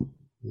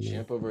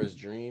 Ciampa versus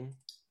Dream.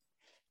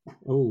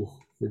 Oh,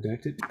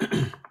 redacted.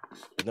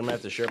 I'm gonna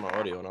have to share my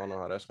audio, and I don't know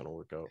how that's gonna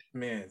work out.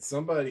 Man,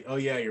 somebody. Oh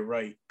yeah, you're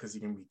right, because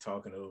you're gonna be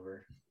talking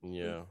over.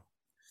 Yeah.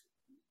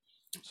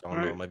 So I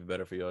don't know. It might be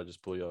better for y'all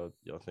just pull y'all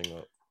thing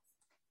up.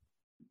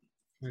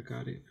 I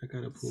got it. I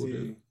got it pulled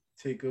up.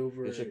 Take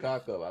over. Get your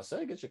cock up. I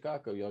said get your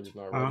cock up. Y'all just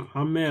not ready.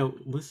 I'm mad.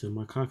 Listen,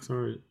 my cock's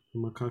already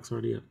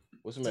up.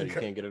 What's the matter? You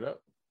can't get it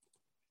up?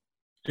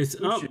 It's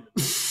up.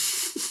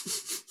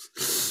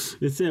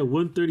 It's at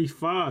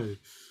 135.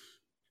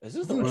 Is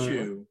this the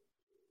right?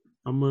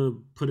 I'm gonna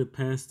put it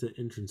past the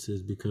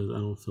entrances because I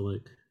don't feel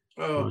like.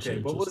 Oh, okay.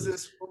 What was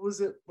this? What was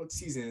it? What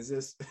season is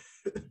this?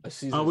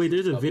 Oh wait,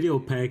 there's a video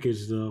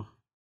package though.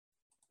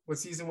 What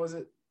season was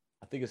it?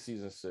 I think it's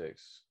season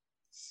 6.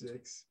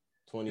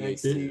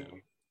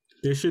 2018.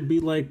 There should be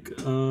like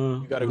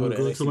you gotta go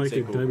to like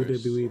a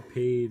WWE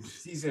page.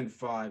 Season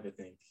 5, I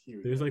think.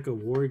 There's like a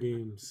War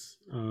Games,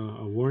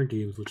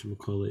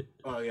 whatchamacallit.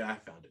 Oh yeah, I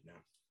found it now.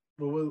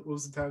 What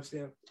was the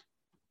timestamp?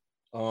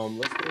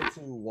 Let's go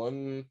to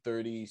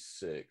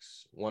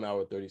 1:36. 1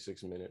 hour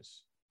 36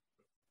 minutes.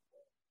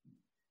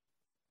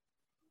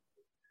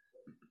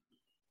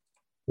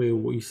 Wait,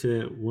 what you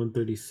said?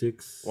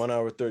 1:36. 1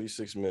 hour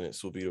 36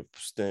 minutes will be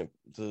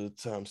the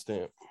time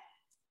stamp.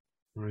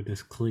 All right,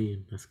 that's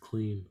clean. That's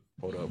clean.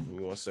 Hold up, give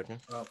me 1 second.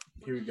 Oh,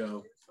 here we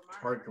go.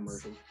 Hard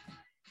commercial.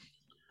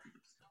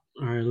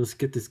 All right, let's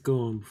get this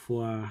going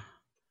before I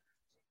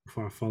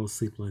fall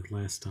asleep like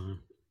last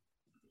time.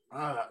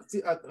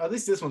 At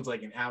least this one's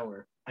like an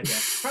hour, I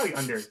guess. Probably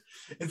under.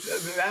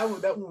 It's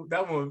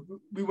that one.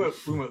 We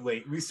went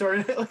late. We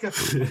started at like a.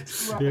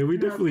 Yeah, we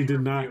definitely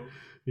did not.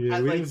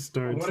 Yeah, we didn't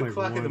start 1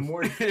 o'clock in the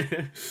morning.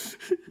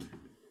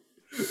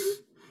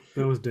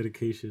 That was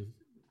dedication.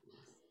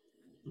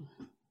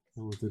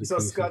 So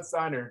Scott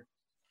Steiner.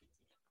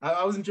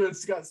 I was enjoying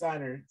Scott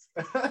Steiner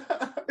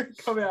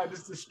coming out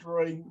just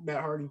destroying Matt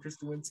Hardy and Chris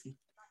Nowinski.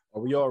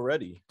 Are we all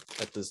ready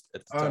at this?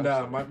 Oh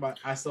no,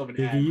 I still have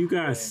an ad. You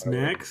got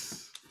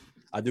snacks?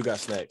 I do got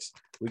snacks.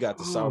 We got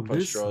the Sour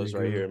Punch straws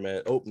right here,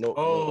 man. Oh no!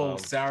 Oh,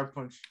 Sour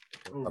Punch.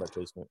 Product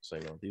placement.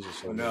 Say no. These are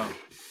so. Oh no.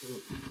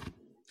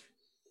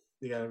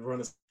 They gotta run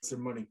us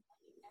some money.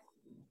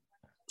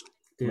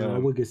 Yeah, I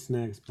would get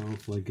snacks, but I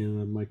feel like getting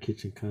out of my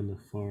kitchen kind of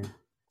far.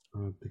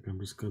 I think I'm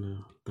just gonna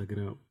thug it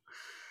out.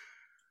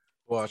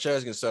 Well,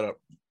 Chad's getting set up.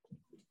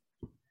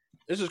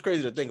 This is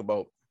crazy to think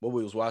about what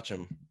we was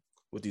watching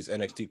with these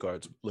NXT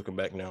cards. Looking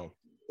back now,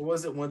 what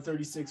was it?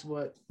 136.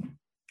 What?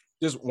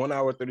 Just 1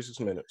 hour 36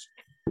 minutes.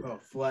 Oh,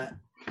 flat.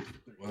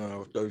 1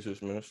 hour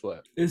 36 minutes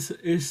flat.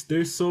 It's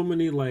there's so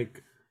many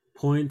like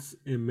points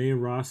in main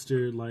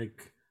roster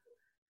like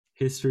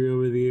history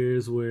over the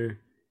years where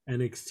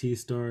NXT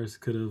stars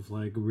could have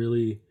like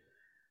really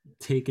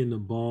taken the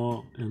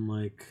ball and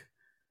like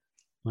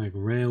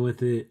ran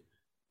with it,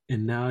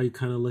 and now you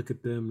kind of look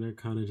at them, they're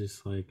kind of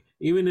just like,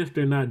 even if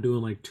they're not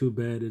doing like too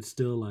bad, it's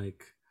still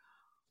like,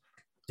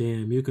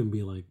 damn, you can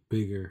be like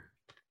bigger.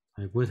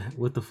 Like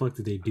what the fuck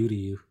did they do to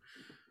you?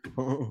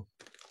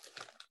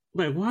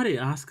 Like, why did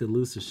Asuka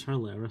lose to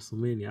Charlotte at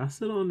WrestleMania? I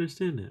still don't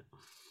understand that.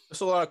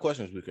 There's a lot of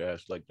questions we could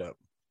ask like that.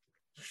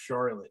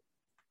 Charlotte.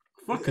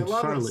 Fucking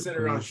Charlotte.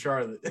 Center around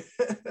Charlotte.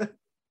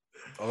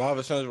 A lot of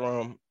it centers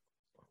around.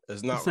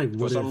 It's not, like,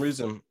 for some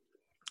reason.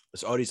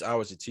 It's all these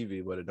hours of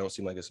TV, but it don't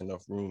seem like it's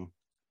enough room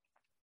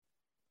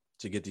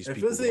to get these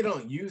people. It feels they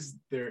don't use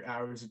their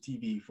hours of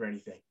TV for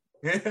anything.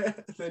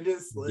 They're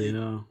just like, they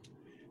don't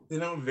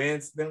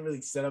advance. They don't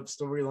really set up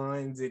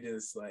storylines. They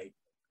just like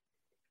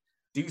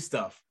do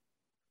stuff.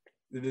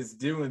 They're just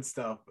doing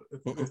stuff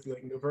with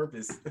like no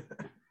purpose.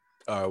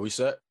 All right, we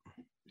set?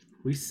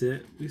 We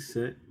set.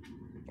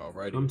 All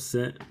righty. I'm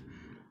set.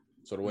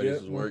 So the way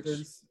this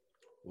works,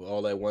 with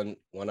all that 1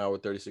 hour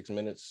 36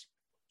 minutes,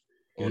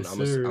 I'm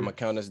gonna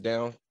count us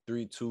down.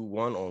 3, 2,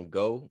 1 on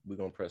go. We're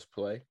gonna press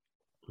play.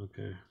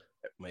 Okay.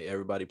 May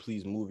everybody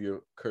please move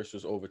your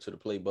cursors over to the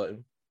play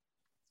button.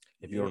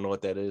 If you don't know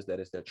what that is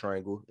that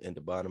triangle in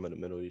the bottom of the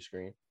middle of your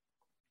screen.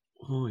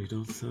 Oh, you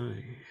don't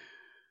say.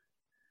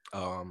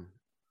 All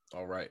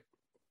right.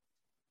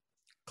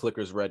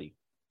 Clicker's ready.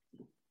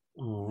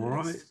 All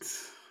right.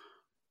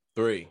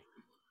 3,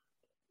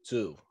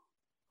 2,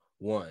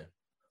 1,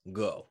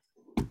 go.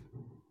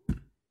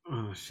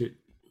 Oh shit.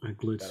 I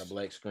glitched. Got a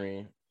black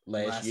screen.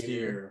 Last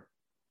year.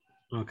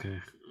 Okay.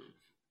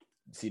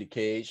 See the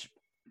cage,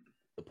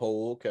 the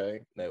pole.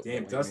 Okay.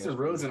 Damn, Dustin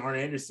Rhodes and Arn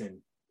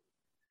Anderson.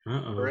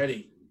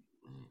 Ready.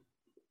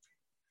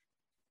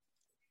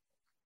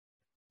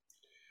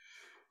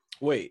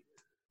 Wait,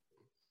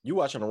 you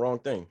watching the wrong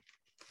thing?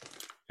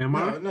 Am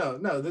I?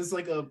 No. This is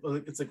like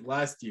it's like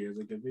last year,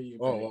 like a video.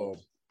 Oh.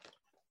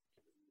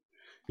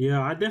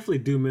 Yeah, I definitely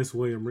do miss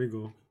William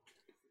Regal.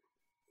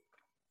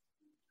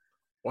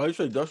 Why you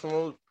say Dustin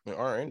Rhodes and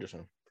Arn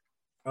Anderson?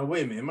 Oh,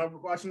 wait a minute. Am I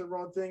watching the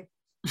wrong thing?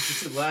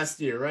 This is last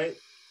year, right?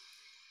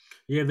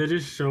 Yeah, they're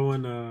just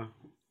showing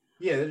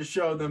yeah, they're just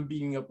showing them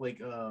beating up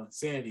like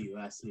Sanity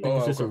last year.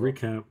 It's just a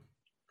recap.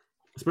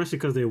 Especially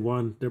because they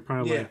won. They're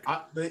probably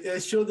they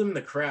showed them in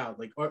the crowd,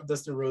 like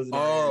Dustin Rhodes.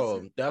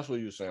 And that's what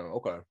you're saying.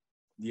 Okay.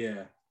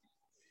 Yeah.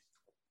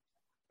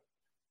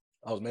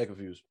 I was mad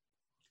confused.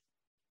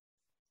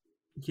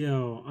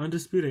 Yo,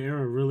 Undisputed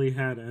Era really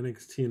had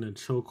NXT in a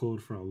chokehold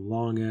for a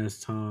long ass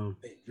time.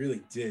 They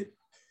really did.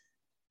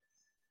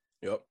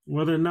 Yep.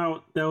 Whether or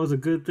not that was a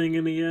good thing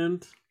in the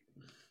end,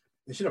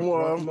 they should have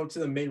brought them up to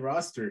the main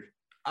roster.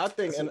 I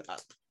think,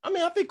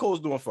 I think Cole's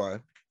doing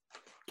fine.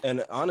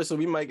 And honestly,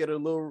 we might get a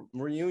little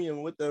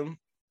reunion with them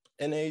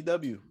in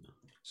AEW.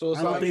 So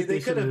it's like they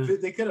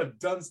could have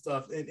done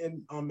stuff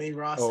in on main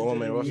roster. Oh, on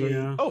main roster.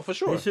 Yeah. Oh, for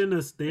sure. They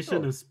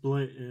shouldn't have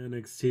split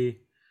NXT.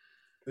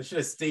 They should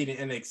have stayed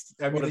in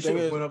NXT. I mean, they should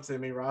have went up to the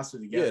main roster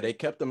together. Yeah, they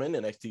kept them in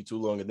NXT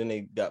too long, and then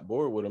they got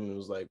bored with them. And it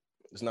was like,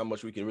 there's not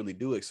much we can really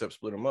do except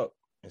split them up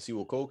and see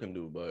what Cole can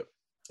do. But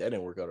that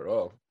didn't work out at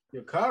all.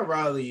 Yo, Kyle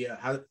O'Reilly,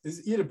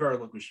 he had a better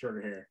look with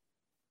shorter hair.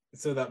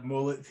 So that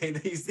mullet thing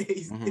that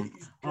he's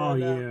oh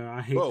yeah,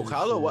 I hate.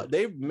 Bro,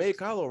 they made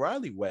Kyle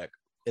O'Reilly whack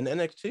in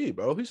NXT,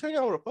 bro. He's hanging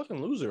out with a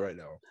fucking loser right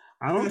now.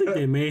 I don't think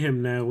they made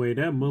him that way.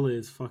 That mullet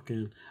is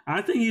fucking.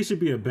 I think he should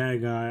be a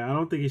bad guy. I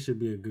don't think he should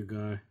be a good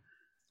guy.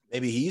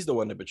 Maybe he's the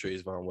one that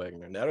betrays Von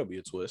Wagner. That'll be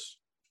a twist.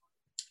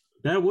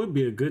 That would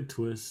be a good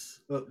twist.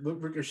 Look,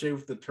 Ricochet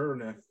with the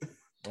turtleneck.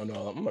 Oh no,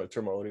 I'm gonna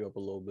turn my audio up a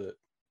little bit.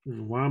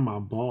 Why am I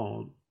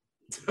bald?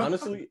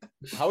 Honestly,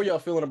 how are y'all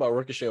feeling about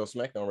Ricochet on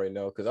SmackDown right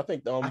now? Because I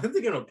think they're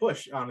gonna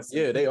push. Honestly,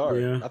 yeah, they are.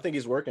 Yeah. I think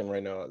he's working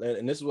right now,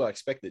 and this is what I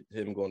expected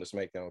him going to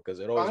SmackDown because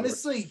it always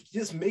honestly works.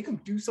 Just make him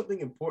do something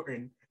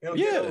important. And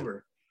get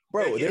over.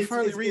 Bro. Like, they're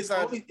probably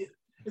realizing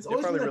it's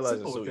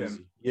so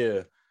easy.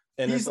 Yeah,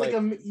 and he's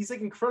he's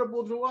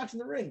incredible to watch in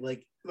the ring.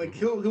 Like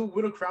he'll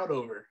win a crowd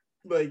over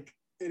like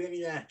in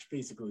any match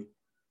basically.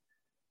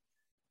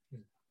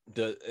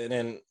 And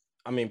then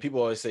I mean, people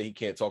always say he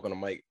can't talk on the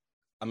mic.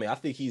 I mean, I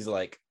think he's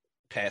like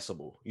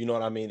passable. You know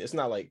what I mean? It's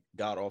not like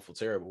god awful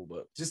terrible,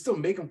 but just don't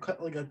make him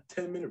cut like a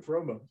 10-minute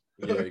promo.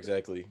 Yeah,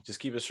 exactly. Just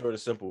keep it short and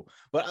simple.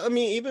 But I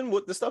mean, even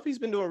with the stuff he's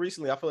been doing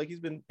recently, I feel like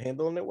he's been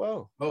handling it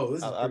well. Oh, this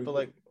is I feel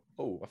like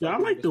I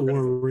like the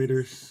War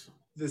Raiders.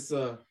 This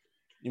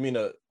you mean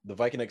the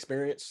Viking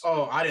Experience?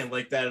 Oh, I didn't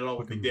like that at all.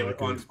 What they did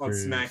on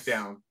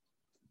SmackDown.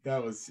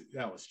 That was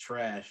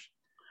trash.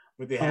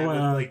 What they had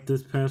like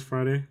this past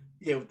Friday.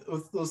 Yeah,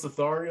 with those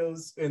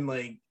Lotharios and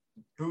like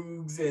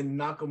Boogs and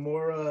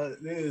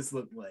Nakamura, they just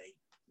look like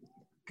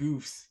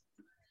goofs.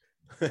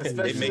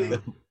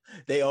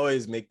 They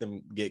always make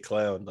them get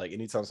clowned. Like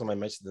anytime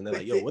somebody mentions them, they're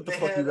like, "Yo, what the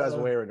fuck you guys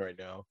wearing right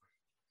now?"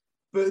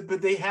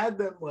 But they had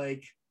them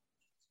like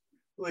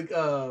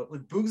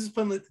Boogs is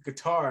playing like the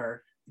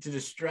guitar to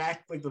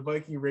distract like the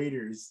Viking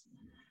Raiders,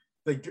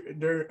 to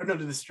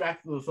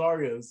distract the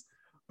Lotharios.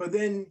 But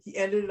then he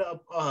ended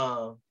up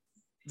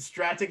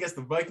distracting against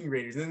the Viking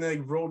Raiders, and then they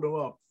rolled them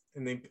up,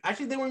 and they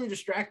weren't even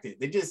distracted.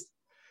 They just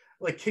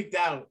like kicked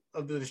out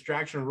of the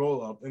distraction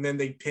roll up, and then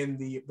they pinned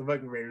the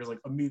Viking Raiders like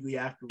immediately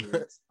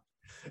afterwards.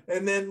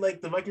 And then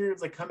like the Viking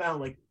Raiders like come out,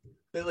 like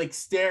they like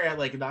stare at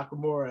like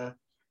Nakamura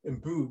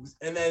and Boogs,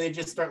 and then they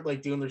just start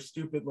like doing their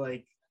stupid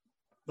like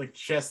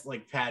chest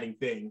like padding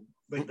thing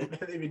like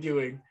they've been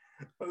doing.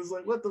 I was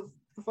like, what the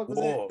fuck was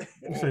that?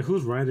 It's like,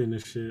 who's writing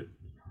this shit?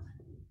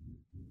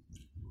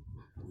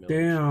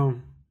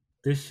 Damn,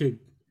 this shit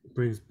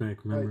brings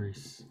back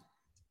memories.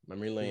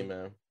 Memory lane,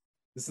 man.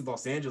 This is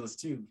Los Angeles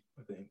too,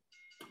 I think.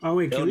 Oh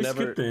wait, can we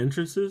skip the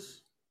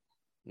entrances?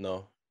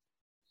 No.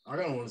 I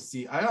don't want to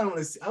see. I don't want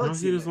to see. I don't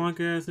see those long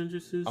ass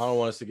entrances. I don't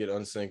want us to get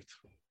unsynced.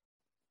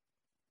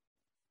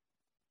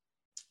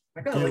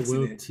 I kind of like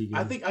seeing it.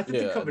 I think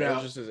they're coming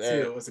out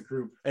too as a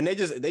group, and they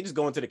just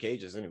go into the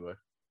cages anyway.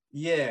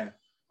 Yeah,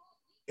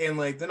 and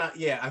like they're not.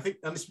 Yeah, I think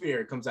Undisputed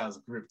Era comes out as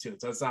a group too,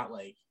 so it's not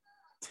like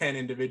 10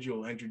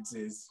 individual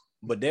entrances.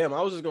 But damn,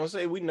 I was just gonna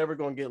say we never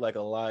gonna get like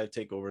a live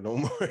takeover no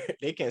more.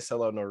 They can't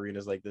sell out no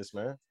arenas like this,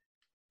 man.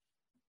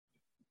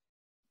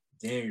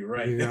 Damn, you're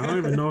right. Yeah, I don't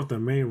even know if the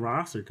main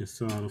roster can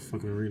sell out a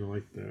fucking arena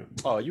like that.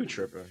 Oh, you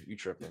tripping?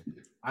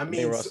 I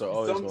mean,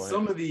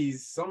 some of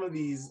these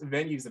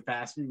venues the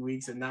past few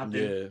weeks have not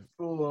been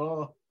full at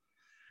all.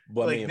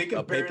 But like, I mean,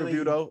 a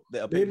pay-per-view though.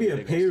 Maybe a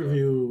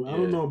pay-per-view. I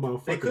don't know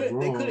about fucking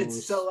They couldn't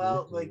sell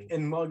out like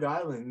in Mug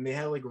Island. And they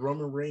had like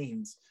Roman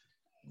Reigns,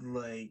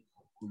 like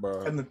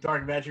in the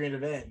Dark Match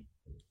event.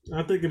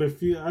 I think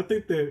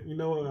that you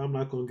know what, I'm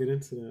not gonna get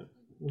into that.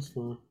 It's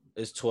fine.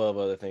 It's 12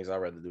 other things I'd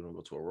rather do than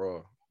go to a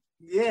Raw.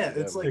 Yeah,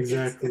 it's like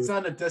exactly. It's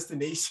not a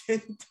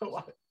destination to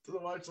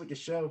watch like a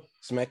show.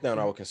 SmackDown,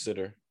 I would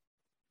consider.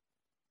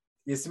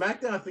 Yeah,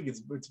 SmackDown. I think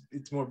it's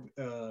more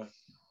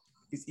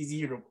it's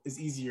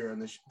easier on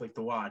the like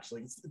to watch.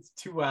 Like it's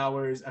 2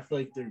 hours. I feel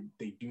like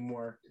they do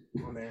more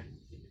on there.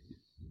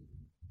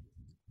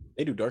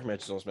 They do dark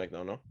matches on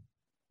SmackDown, no?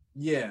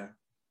 Yeah.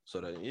 So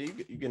that you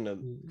get a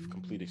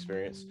complete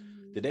experience.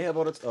 Did they have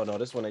all the? Oh no,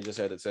 this one they just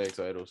had the tag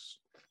titles.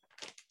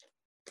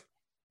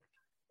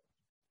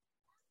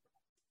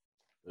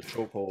 The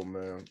chokehold,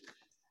 man.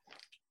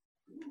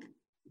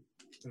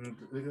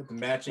 The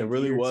matching. It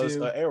really was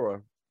an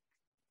era.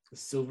 The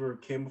silver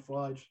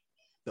camouflage.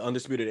 The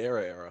Undisputed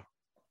Era.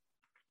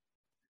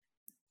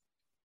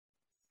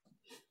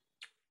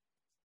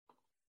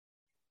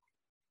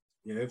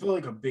 Yeah, it felt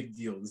like a big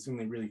deal. This is when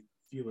they really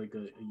feel like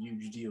a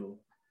huge deal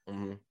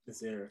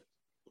this era.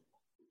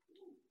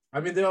 I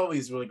mean, they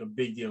always were like a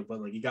big deal,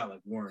 but like you got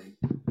like Warren,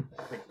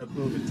 like a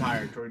little bit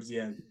tired towards the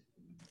end.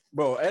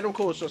 Bro, Adam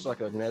Cole is just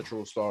like a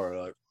natural star.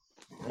 Like,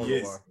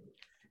 yes.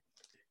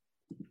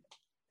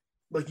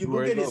 Like you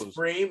look at his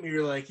frame,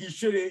 you're like, you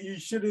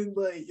shouldn't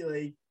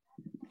like.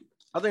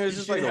 I think it's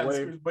just like the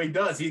way, but he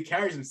does. He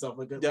carries himself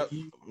like that.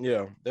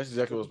 Yeah, that's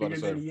exactly what I was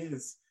about to say. He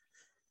is.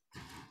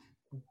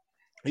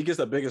 He gets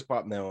the biggest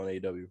pop now on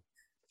AEW,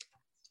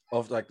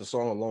 off like the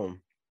song alone.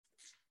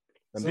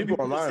 And some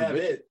people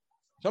online,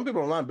 some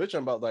people online bitching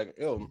about like,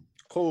 yo,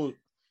 Cole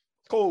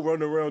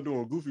running around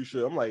doing goofy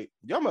shit. I'm like,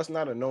 y'all must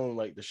not have known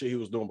like the shit he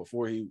was doing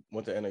before he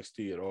went to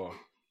NXT at all.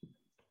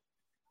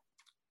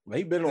 Like,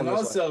 he been on. And this,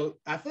 also, like,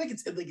 I feel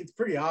like it's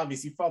pretty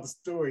obvious. You follow the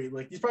story.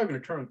 Like he's probably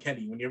gonna turn on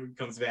Kenny whenever he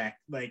comes back.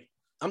 Like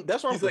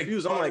that's why I'm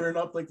confused. I'm like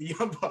up like the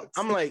Young Bucks.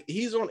 I'm like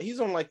he's on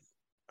like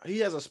he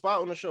has a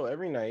spot on the show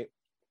every night.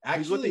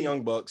 Actually, he's with the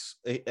Young Bucks,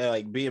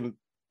 like being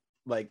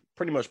like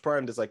pretty much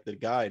primed as like the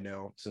guy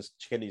now since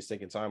Kenny's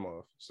taking time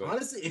off. So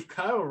honestly, if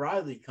Kyle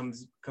O'Reilly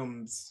comes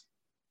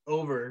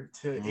over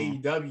to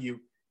AEW,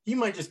 he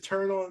might just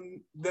turn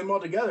on them all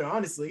together.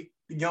 Honestly,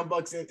 the Young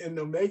Bucks and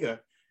Omega.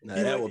 Nah,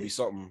 that would be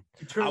something.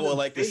 I would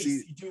like to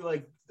see. You do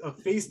like a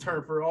face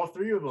turn for all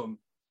three of them.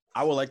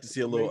 I would like to see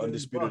a little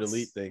Undisputed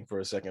Elite thing for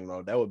a second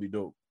though. That would be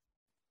dope.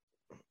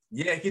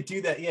 Yeah, he could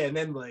do that. Yeah, and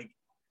then like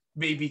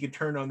maybe he could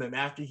turn on them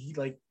after he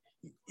like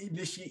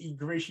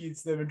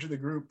ingratiates them into the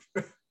group.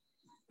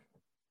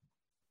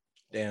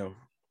 Damn.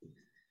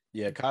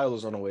 Yeah, Kyle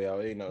is on the way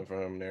out. Ain't nothing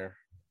for him there.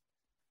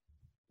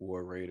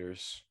 War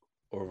Raiders.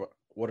 Or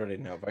what are they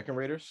now? Viking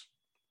Raiders?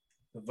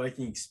 The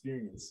Viking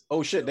Experience.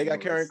 Oh shit, they got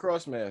Karrion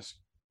Kross mask.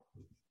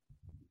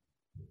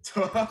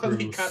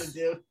 They kind of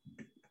do.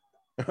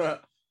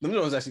 Them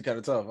was actually kind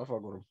of tough. I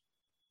fuck with them.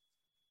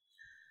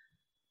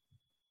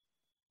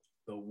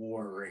 The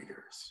War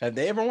Raiders. Have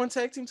they ever won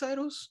tag team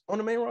titles on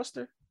the main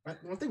roster? I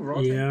think Raw.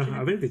 Yeah,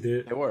 I think they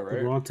did. They were, right?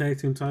 The Raw tag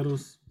team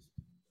titles.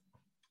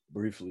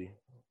 Briefly.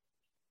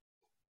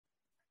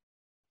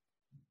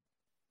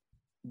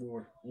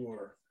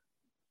 War.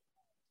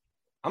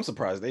 I'm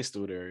surprised they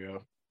still there,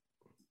 yo.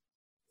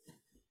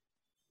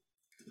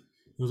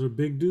 Those are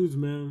big dudes,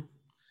 man.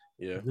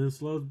 Yeah.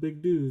 Vince loves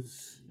big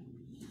dudes.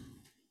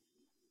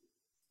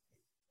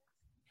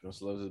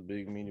 Vince loves a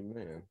big, meaty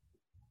man.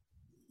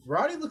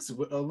 Roddy looks a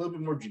little bit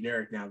more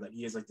generic now that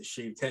he has like the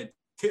shaved head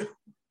too.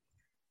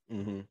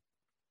 Mm-hmm.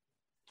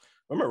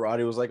 Remember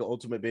Roddy was like an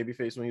ultimate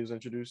babyface when he was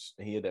introduced,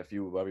 and he had that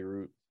feud with Bobby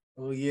Roode.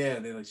 Oh yeah,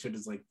 they like showed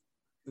his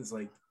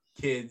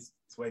kids,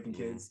 his wife and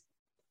kids.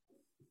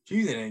 She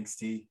was in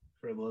NXT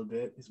for a little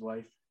bit. His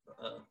wife,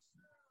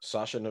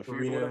 Sasha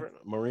Shafir,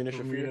 Marina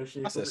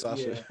Shafir. I said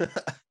Sasha. Yeah.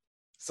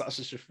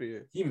 Sasha Shafir.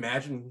 Can you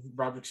imagine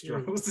Roderick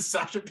Strong was the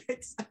Sasha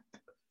picks?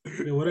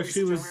 Yeah, what if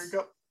she was?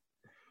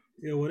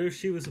 Yeah, what if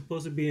she was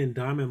supposed to be in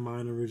Diamond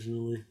Mine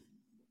originally?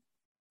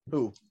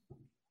 Who?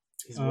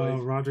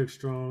 Roderick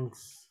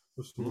Strong's.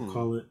 What's we'll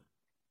call it?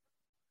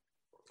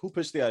 Who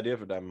pitched the idea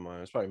for Diamond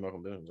Mine? It's probably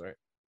Malcolm Bivens, right?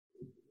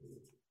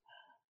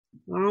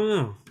 I don't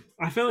know.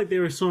 I feel like they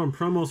were showing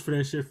promos for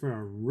that shit for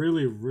a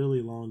really,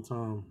 really long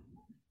time.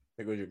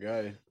 There goes your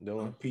guy,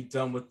 Dylan. Pete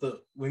Dunne with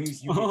when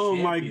he's UK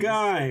champion, my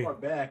guy. So far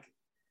back.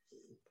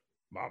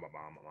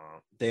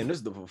 Damn, this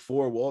is the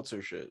before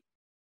Walter shit.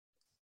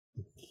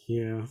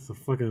 Yeah, so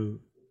fucking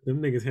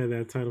them niggas had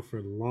that title for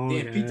a long.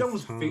 Damn, Pete Dunne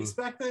was face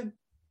back then,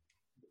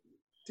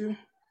 dude.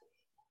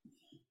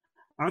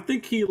 I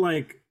think he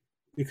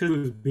because he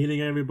was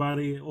beating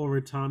everybody over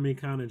time, he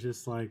kind of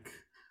just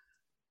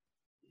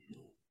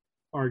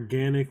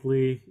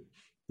organically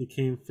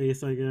became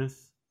face, I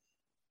guess.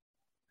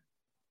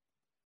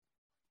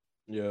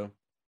 Yeah.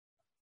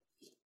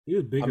 He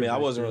was bigger. I mean, I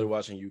wasn't really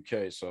watching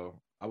UK,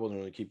 so I wasn't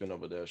really keeping up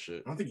with that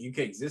shit. I don't think UK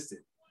existed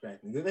back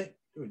then, did they?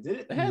 Did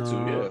it? It had to,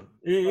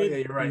 yeah. Yeah,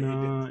 you're right.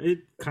 Nah, it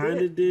kind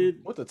of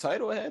did. With the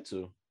title, it had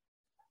to.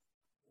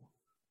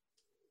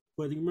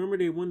 But you remember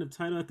they won the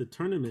title at the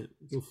tournament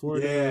before.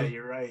 Yeah,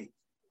 you're right.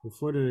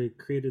 Before they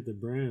created the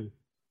brand.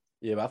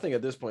 Yeah, but I think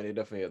at this point they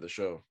definitely had the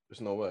show. There's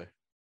no way.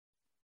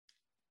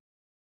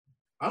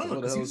 I don't know,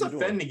 because he was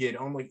offending it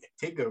on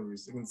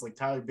takeovers against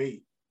Tyler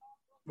Bate,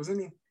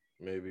 wasn't he?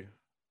 Maybe.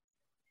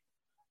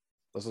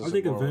 I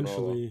think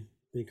eventually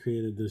they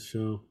created this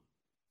show.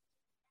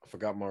 I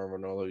forgot Mauro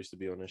Ranallo used to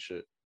be on this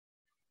shit.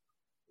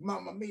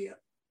 Mamma mia.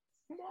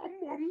 Mamma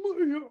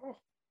mia.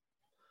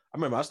 I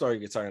remember I started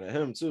getting tired of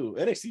him too.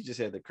 NXT just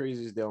had the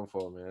craziest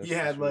downfall, man. He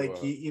had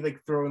he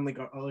throw in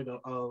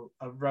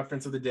a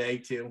reference of the day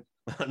too.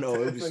 I know,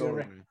 it'd be so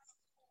funny.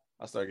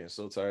 I started getting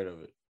so tired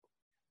of it.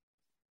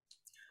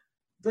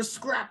 They're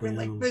scrapping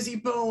like Busy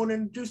Bone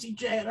and Juicy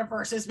J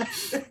versus.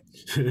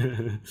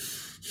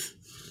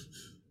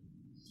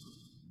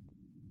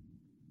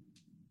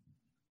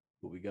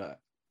 What we got?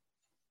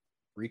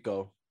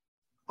 Rico.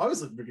 I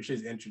always like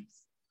Ricochet's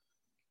entrance.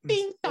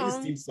 I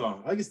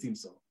like his theme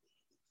song.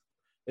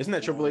 Isn't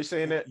that Triple H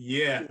saying that?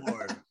 Yeah.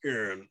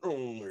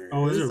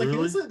 Oh, is it really? He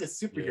looks like a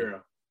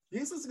superhero. Yeah. He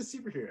looks like a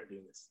superhero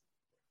doing this.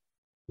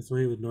 It's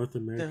when he was North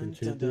American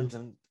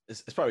champion.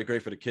 It's probably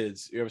great for the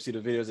kids. You ever see the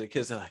videos of the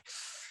kids? They're like,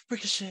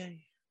 Ricochet.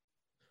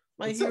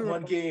 What's that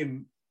one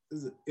game?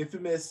 Is it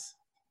Infamous?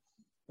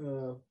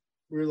 We're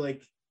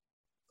like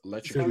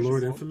Electric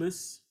Lord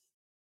Infamous?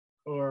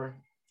 Or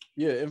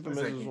yeah,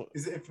 Infamous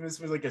is it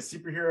Infamous was like a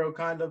superhero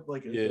kind of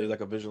like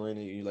like a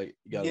vigilante. You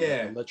got like,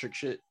 electric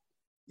shit.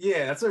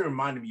 Yeah, that's what it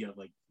reminded me of,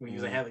 like when he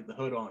was had like the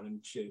hood on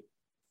and shit.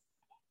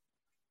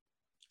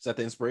 Is that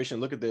the inspiration?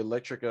 Look at the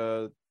electric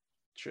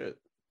shit.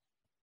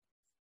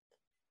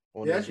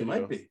 Yeah, actually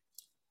might be.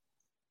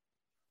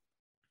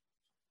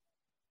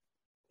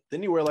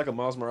 Didn't he wear like a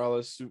Miles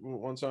Morales suit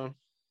one time?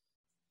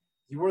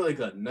 He wore like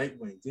a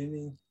Nightwing, didn't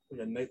he?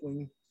 Like a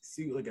Nightwing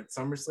suit, like at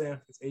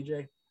SummerSlam. It's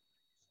AJ.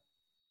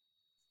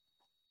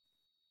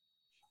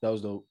 That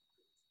was dope.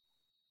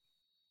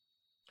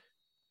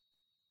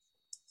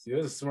 See, it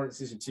was a smart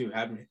decision too,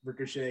 having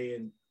Ricochet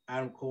and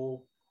Adam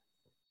Cole.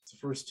 It's the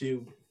first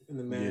two in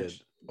the match.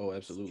 Yeah. Oh,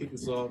 absolutely. Kick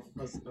us off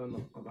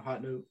on a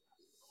hot note.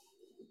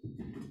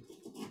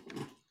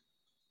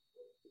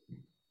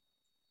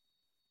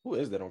 Who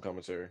is that on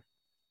commentary?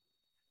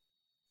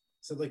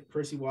 So like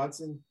Percy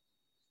Watson.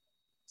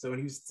 So when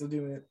he was still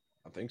doing it,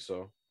 I think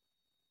so.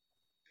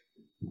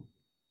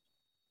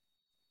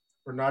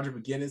 Or Nigel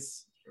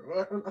McGuinness.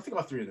 I think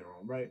all three of them are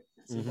on, right?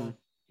 Mm-hmm.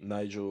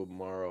 Nigel,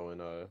 Morrow,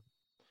 and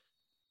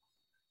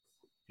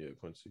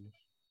Quincy.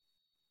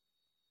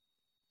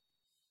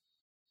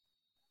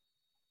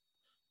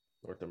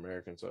 North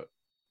American side.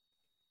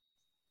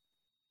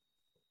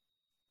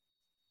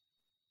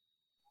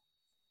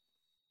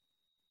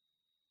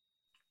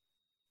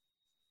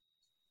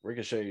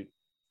 Ricochet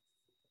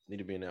need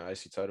to be in that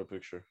IC title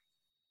picture.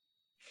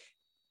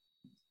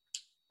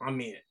 I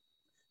mean,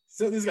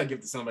 so this got to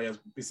give to somebody else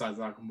besides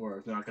Nakamura.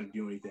 If they're not going to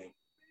do anything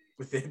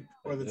with it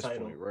or the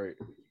title, point, right?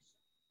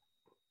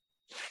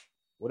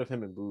 What if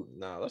him and Boogs?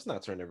 Nah, let's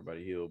not turn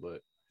everybody heel.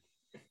 But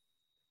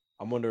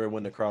I'm wondering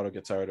when the crowd will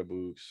get tired of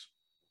Boogs.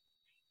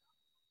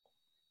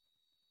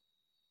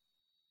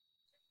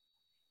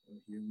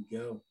 Here we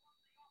go.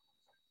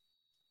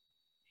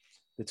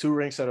 The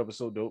 2-ring setup is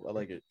so dope. I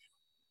like it.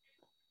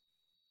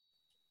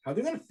 How are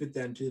they going to fit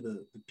that into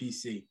the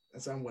PC?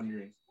 That's what I'm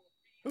wondering.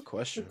 Good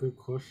question. Good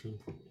question.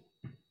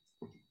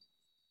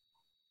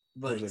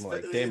 But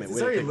damn it,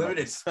 it's already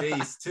limited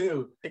space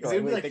too. It's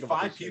gonna be like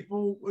 5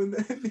 people in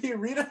the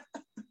arena.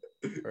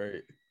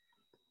 Right.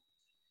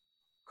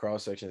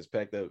 Cross section is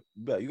packed up.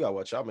 But you gotta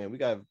watch out, man. We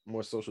got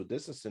more social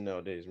distancing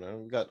nowadays,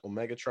 man. We got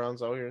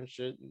Omegatrons out here and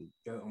shit.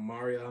 Got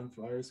Omari on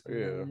fire screen.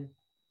 Yeah.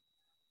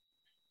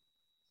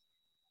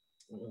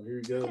 Oh, here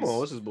he goes. Come on,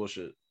 what's this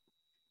bullshit?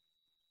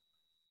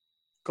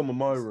 Come on,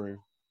 my ring.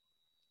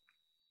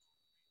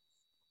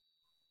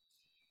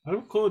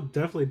 Adam Cole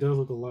definitely does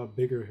look a lot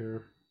bigger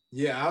here.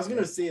 Yeah, I was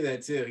gonna say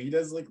that too. He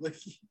does look like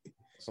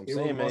that's what I'm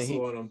saying,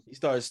 man. He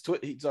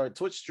started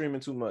Twitch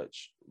streaming too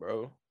much,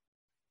 bro.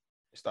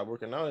 He stopped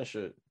working out and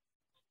shit.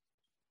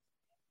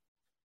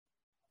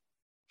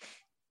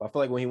 I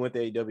feel like when he went to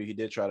AEW, he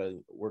did try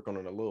to work on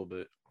it a little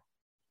bit.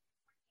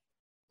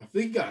 I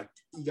think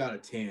he got a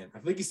tan. I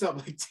think he stopped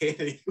like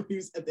tanning when he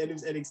was at the end of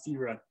his NXT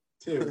run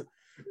too.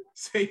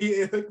 So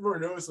he looked more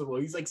noticeable.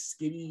 He's like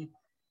skinnier,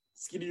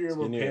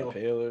 more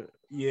paler.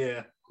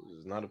 Yeah,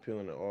 it's not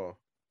appealing at all.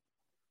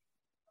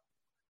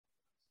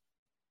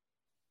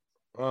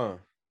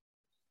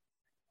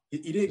 He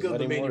didn't go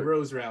the Mandy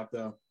Rose route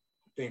though,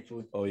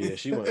 thankfully. Oh yeah,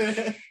 she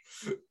went.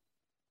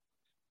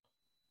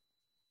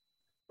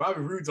 Bobby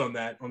Roode's on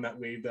that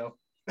wave though.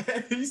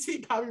 Have you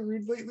seen Bobby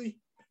Roode lately?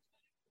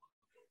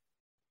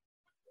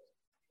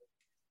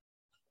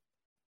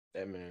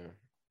 That man,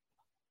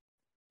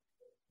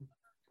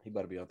 he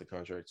about to be out the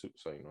contract too.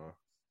 So you know,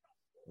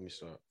 let me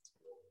stop.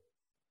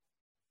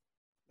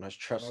 Nice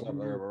trap slap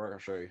there, I'll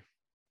show you.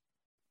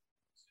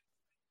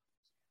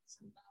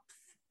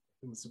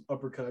 Some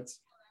uppercuts.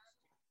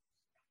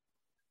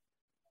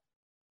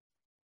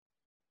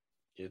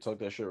 Yeah, talk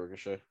that shit,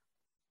 Ricochet.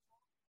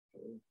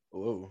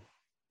 Whoa.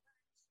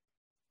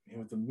 And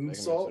with the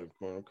moonsault.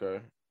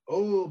 Okay.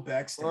 Oh,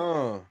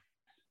 backstab.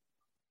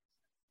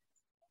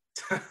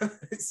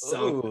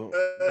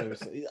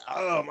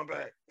 Oh, my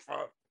back.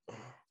 Fuck.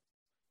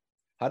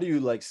 How do you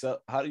brace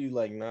a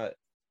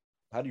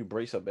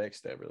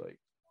backstabber? Like,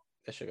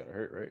 that shit gotta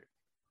hurt, right?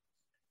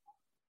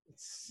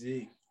 Let's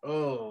see.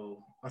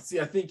 Oh, I see.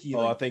 I think he.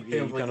 I think he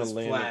kind of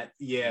landed flat.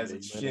 Yeah,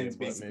 his shins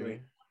basically.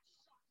 Maybe.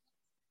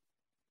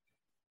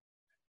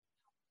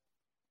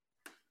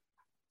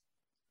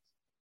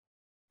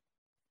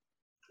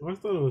 I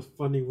thought it was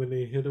funny when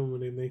they hit him when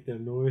they make that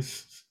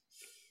noise.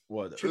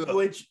 What?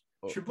 Triple H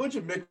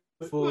and Mick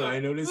Foley, I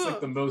noticed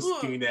like the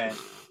most doing that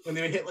when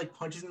they would hit like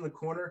punches in the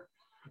corner.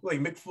 Like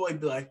Mick Foley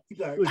would be like,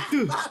 Mick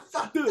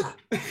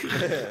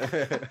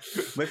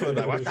Foley would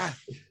be like,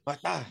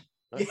 what that?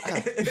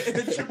 Yeah. And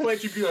then Triple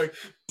H would be like,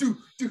 do.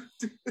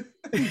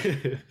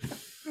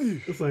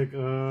 It's like,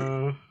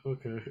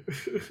 okay.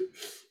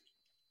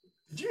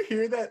 Did you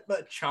hear that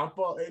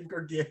Ciampa and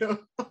Gargano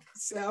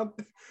sound?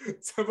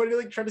 Somebody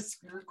like tried to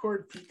screen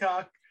record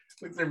Peacock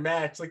like their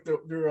match, like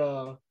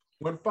their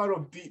one final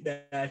beat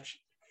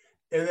match,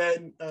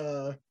 and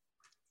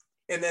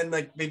then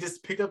like they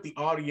just picked up the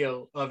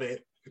audio of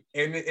it,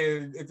 and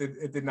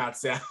it did not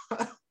sound.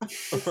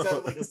 It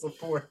sounded like a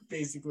support,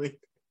 basically.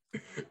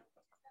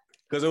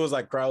 Because it was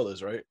like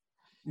crowdless, right?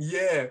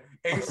 Yeah,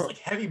 and it's like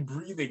heavy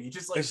breathing. You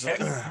just like It's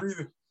heavy like,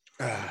 breathing.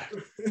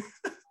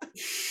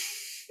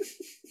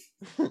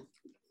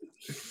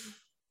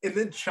 And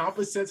then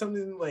Ciampa said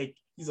something like,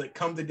 he's like,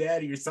 "Come to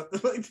daddy" or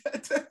something like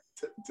that.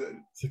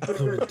 Come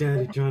to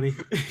daddy, Johnny.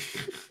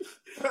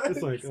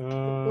 It's like,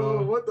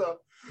 oh, what the?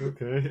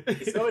 Okay.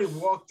 If somebody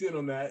walked in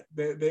on that,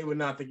 they would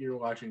not think you were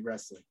watching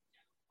wrestling.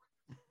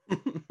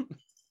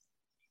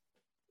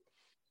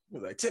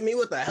 Like, Timmy,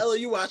 what the hell are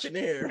you watching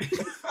here?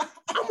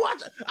 I'm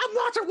watching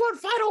One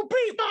Final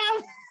Beat,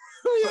 Mom.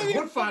 Like,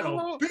 One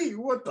Final Beat?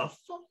 What the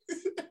fuck?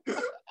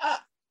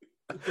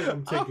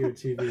 I'm taking your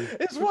TV.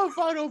 It's One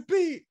Final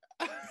Beat.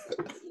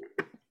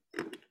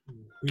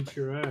 Beat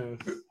your ass.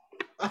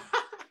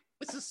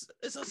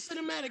 It's a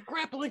cinematic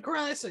grappling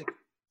classic.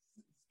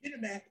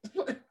 Cinematic.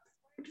 What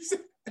you say?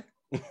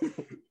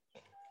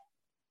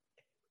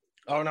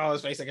 Oh no,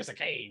 his face against a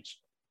cage.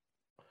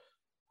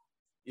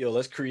 Yo,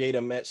 let's create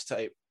a match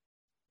type.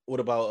 What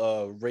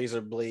about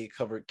razor blade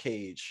covered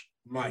cage?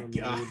 My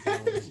God.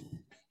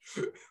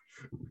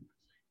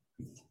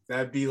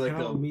 That'd be like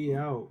Count me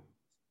out.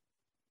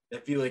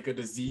 That'd be like a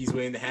disease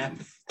waiting to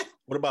happen.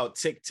 What about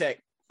tic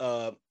tac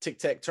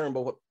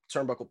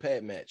turnbuckle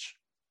pad match?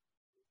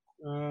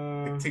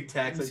 Tic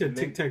tac. You said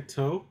tic tac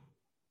toe.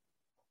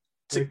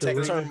 Tic tac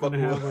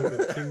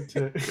turnbuckle.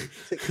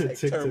 Tic tac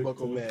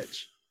turnbuckle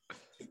match.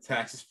 Tic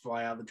tacs just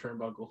fly out of the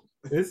turnbuckle.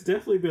 It's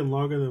definitely been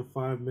longer than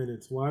 5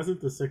 minutes. Why isn't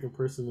the second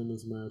person in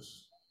this match?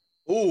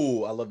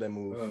 Ooh, I love that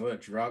move. Oh, what a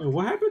drop. And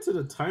what happened to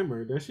the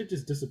timer? That shit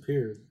just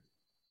disappeared.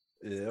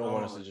 Yeah, they don't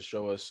want us to just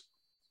show us,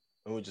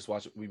 and we just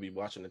watch. We be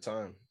watching the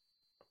time.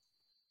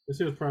 This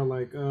shit was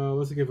probably like,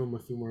 let's give him a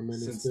few more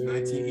minutes. Since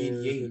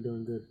 1988. They're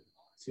doing good.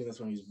 See, that's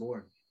when he was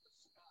born.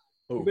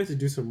 He basically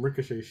do some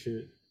ricochet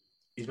shit.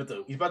 He's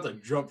about to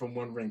jump from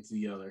one ring to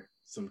the other.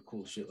 Some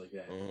cool shit like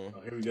that. Mm-hmm.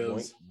 Oh, here he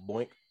goes.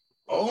 Boink.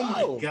 Oh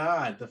my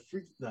God,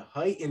 the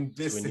height and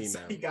distance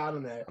he got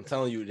on that. I'm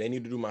telling you, they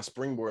need to do my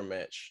springboard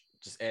match.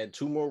 Just add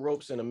 2 more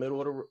ropes in the middle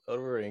of the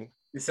ring.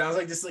 It sounds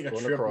like just like a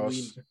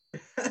trampoline.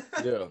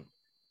 Yeah.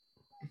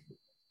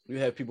 You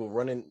have people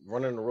running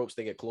the ropes,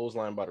 they get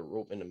clotheslined by the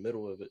rope in the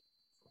middle of it.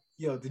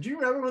 Yo, did you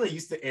remember when they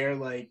used to air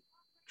like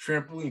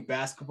trampoline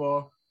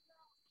basketball?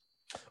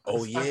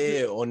 Oh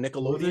yeah, on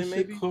Nickelodeon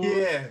maybe?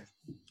 Yeah.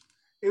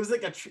 It was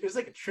like a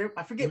trip.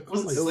 I forget.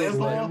 Was it slam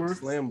ball?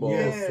 Slam ball.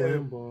 Yeah,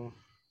 slam ball.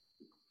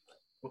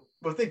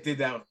 But if they did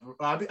that,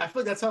 I feel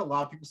like that's how a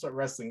lot of people start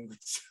wrestling,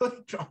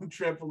 like drawing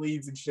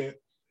trampolines and shit.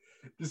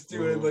 Just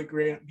doing like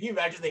random. Can you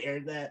imagine they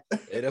aired that?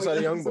 Yeah, that's how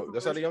the Young Bucks.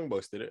 That's how the Young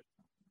Bucks did it.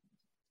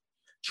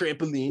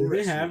 Trampoline. Did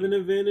they have an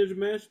advantage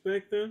match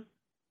back then?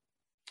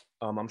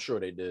 I'm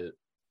sure they did.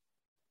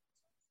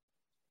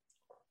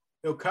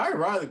 Yo, Kyle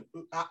Riley,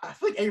 I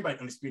feel like everybody on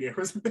Undisputed Era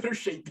was in better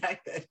shape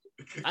back then.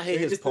 I hate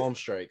his palm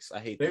strikes. I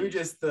hate maybe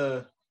just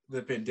the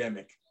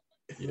pandemic.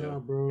 Yeah,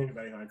 bro.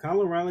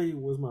 Kyle O'Reilly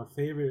was my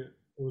favorite.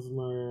 Was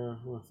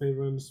my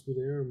favorite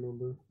Undisputed Era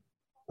member.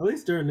 At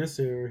least during this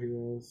era, he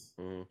was.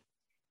 Mm-hmm.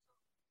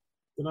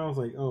 Then I was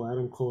like, oh,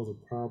 Adam Cole's a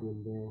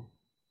problem, bro.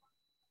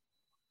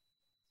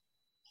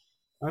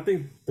 I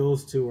think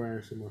those two are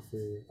actually my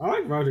favorite. I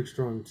like Roderick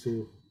Strong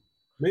too.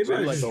 Maybe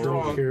I just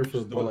don't care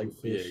for Bobby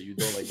Fish. Yeah, you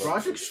don't like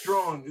Roderick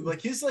Strong.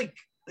 Like his like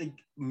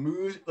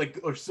moves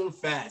are so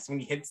fast when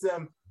he hits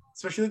them,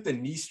 especially like the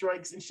knee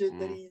strikes and shit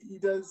that he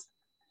does.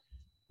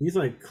 He's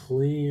like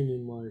clean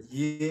and like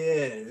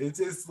it's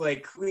just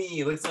like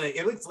clean. It looks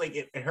like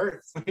it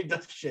hurts when he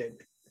does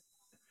shit.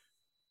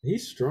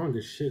 He's strong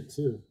as shit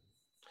too.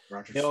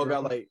 They all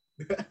got like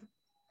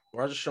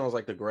Roderick Strong's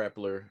like the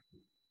grappler.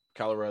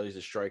 Kyle O'Reilly's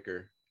the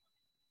striker.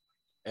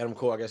 Adam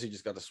Cole, I guess he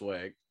just got the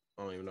swag.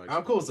 I don't even know.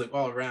 Adam Cole's like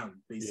all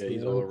around, basically. Yeah,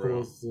 he's all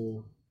around.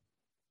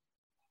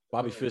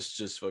 Bobby Fish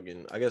just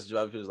fucking. I guess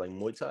Bobby Fish is like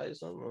Muay Thai or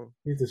something.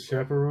 He's a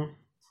chaperone.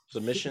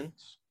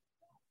 Submissions.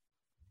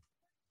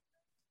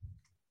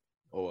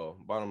 Oh well.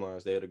 Bottom line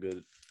is they had a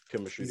good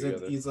chemistry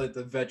together. He's like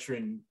the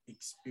veteran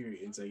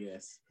experience, I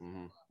guess.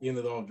 Mm-hmm. Even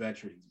though they're all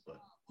veterans, but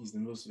he's the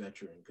most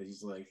veteran because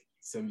he's like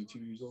 72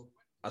 years old.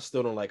 I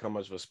still don't like how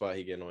much of a spot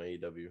he getting on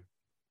AEW.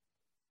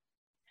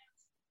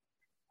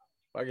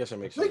 I guess that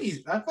makes sense.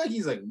 I feel like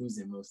he's like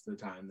losing most of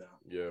the time now.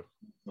 Yeah.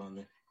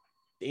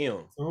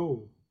 Damn.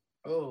 Oh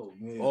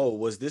man. Oh,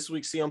 was this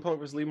week CM Punk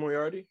versus Lee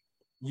Moriarty?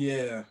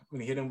 Yeah,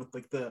 when he hit him with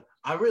like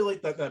I really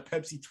like that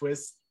Pepsi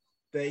twist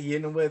that he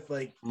hit him with,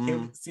 like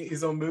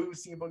his own move,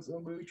 CM Punk's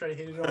own move. He tried to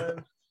hit it on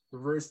him,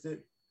 reversed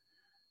it.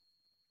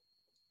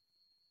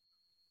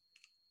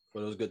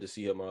 But it was good to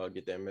see him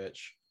get that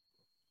match.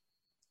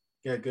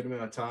 Yeah, a good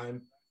amount of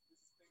time.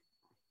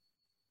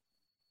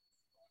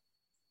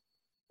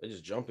 They're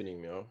just jumping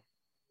him, yo.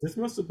 This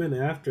must have been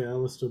after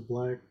Aleister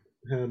Black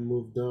had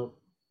moved up,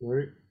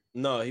 right?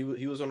 No,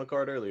 he was on the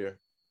card earlier.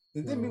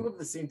 Did they move up at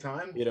the same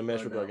time? He had a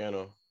match with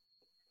Gargano.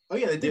 Oh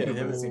yeah, they did do it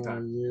at the same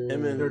time. Yeah.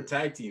 Him and their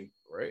tag team,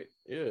 right?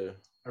 Yeah.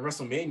 At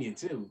WrestleMania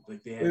too.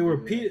 Like they had. They were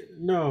Pete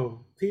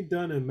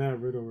Dunne and Matt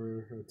Riddle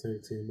were a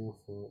tag team. My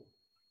fault.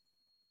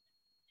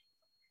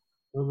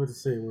 I was about to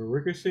say, were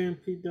Ricochet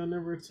and Pete Dunne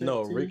ever a tag team?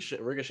 No,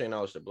 Ricochet and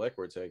Aleister Black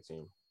were a tag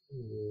team.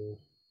 Yeah.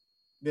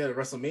 They had a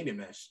WrestleMania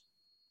match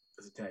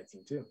as a tag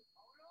team too.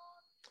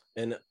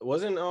 And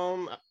wasn't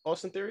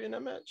Austin Theory in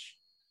that match?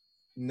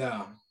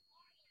 No.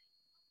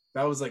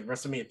 That was like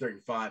WrestleMania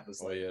 35.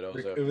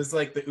 It was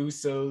like the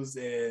Usos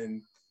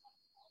and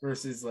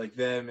versus like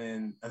them,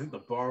 and I think the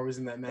Bar was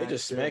in that match. They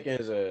just smacking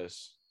his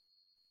ass.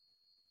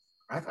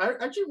 I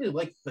actually really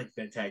like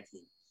that tag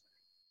team.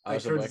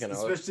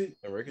 Especially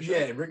Ricochet.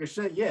 Yeah,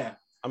 Ricochet. Yeah.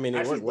 I mean,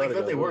 they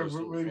worked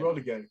really well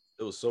together.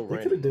 It was so They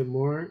random. could have did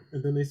more,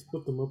 and then they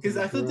split them up. Because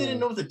I thought they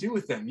didn't know what to do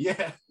with them.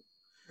 Yeah.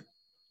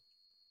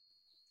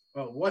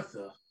 Oh, what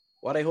the?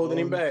 Why they holding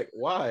him back?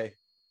 Why?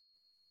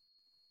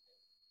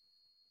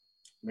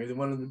 Maybe they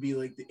wanted to be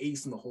like the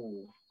ace in the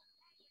hole.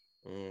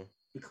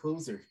 The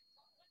closer.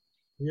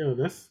 Yo,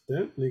 that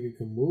nigga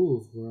can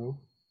move, bro.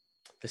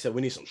 They said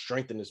we need some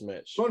strength in this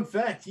match. Fun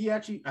fact, he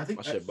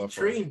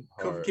trained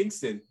Kofi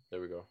Kingston.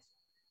 There we go.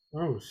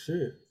 Oh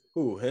shit.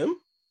 Who, him?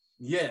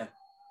 Yeah.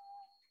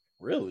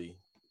 Really?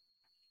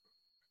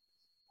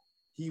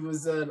 He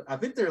was I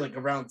think they're like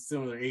around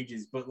similar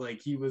ages, but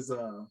like he was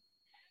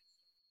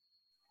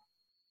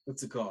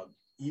what's it called?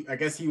 I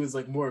guess he was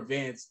like more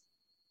advanced.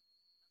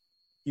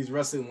 He's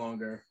wrestling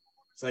longer.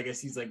 So I guess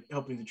he's like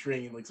helping to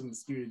train like some of the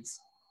students.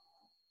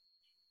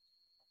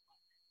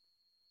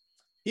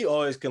 He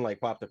always can like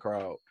pop the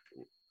crowd.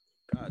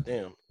 God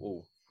damn.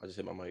 Oh, I just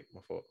hit my mic.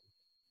 My fault.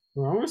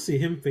 Bro, I want to see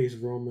him face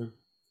Roman.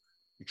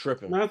 You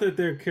tripping. Not that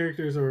their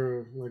characters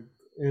are like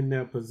in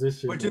that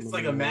position. Or just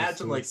like a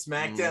match on like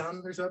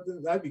SmackDown or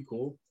something. That'd be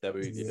cool.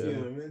 That'd be yeah,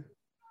 man.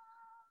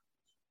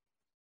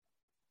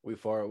 We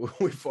far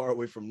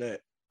away from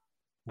that.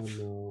 I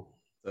know.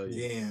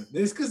 Damn.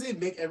 This because they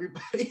make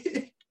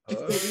everybody they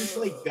just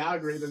like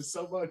downgrade them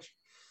so much.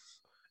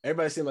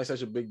 Everybody seems like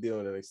such a big deal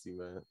in NXT,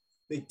 man.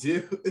 They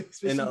do.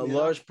 And a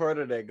large part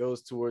of that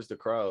goes towards the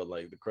crowd,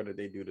 like the credit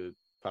they do to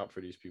pop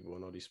for these people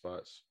in all these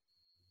spots.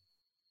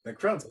 The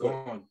crowd's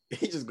gone.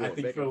 He just going. I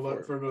think for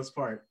the most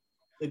part,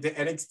 like the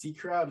NXT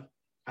crowd,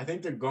 I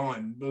think they're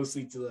gone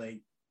mostly to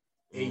like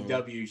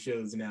AEW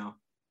shows now.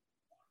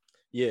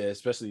 Yeah,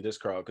 especially this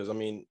crowd, because I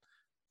mean,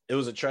 it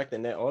was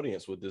attracting that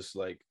audience with this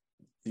like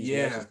these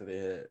matches that they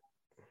had.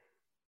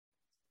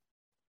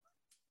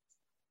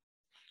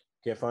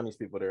 Can't find these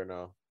people there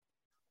now.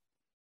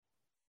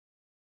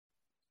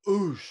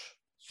 Oosh,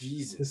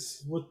 Jesus!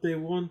 It's what they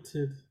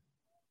wanted.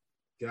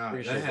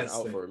 God, that has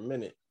out for a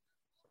minute.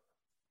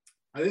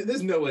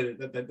 There's no way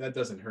that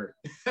doesn't hurt.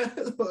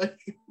 Like,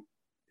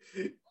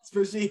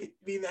 especially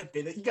being that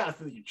big, you gotta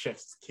feel your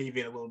chest cave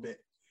in a little bit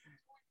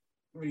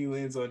when he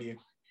lands on you.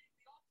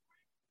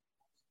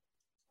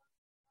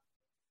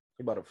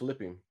 He about to flip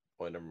him.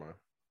 Oh, never mind.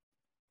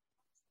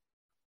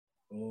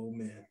 Oh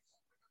man.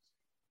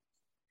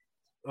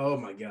 Oh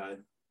my God.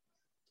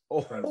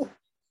 Oh,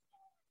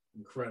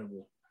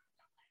 incredible.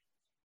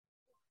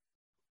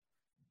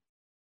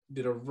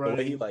 Did a run.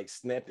 He like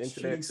snapped into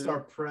that star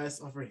press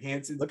off her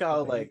Hanson. Look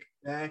how like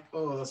back.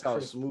 Oh, that's how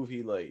smooth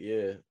he like.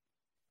 Yeah.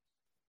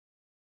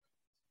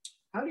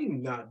 How do you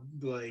not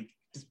like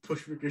just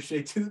push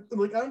Ricochet to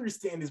like? I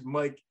understand his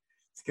mic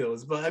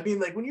skills, but I mean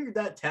like when you're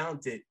that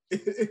talented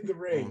in the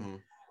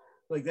ring,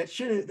 like that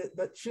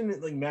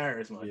shouldn't like matter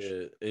as much.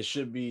 Yeah, it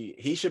should be.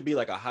 He should be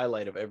like a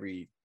highlight of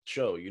every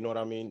show. You know what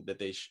I mean? That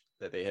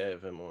they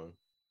have him on.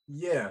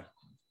 Yeah.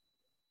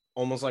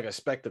 Almost like a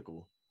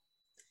spectacle.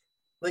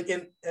 Like,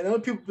 and other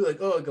people be like,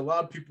 oh, like a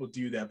lot of people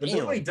do that, but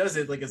nobody does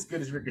it like as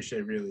good as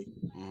Ricochet, really.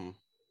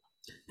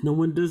 No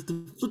one does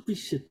the flippy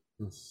shit.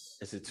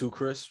 Is it too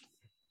crisp?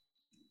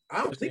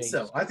 I don't think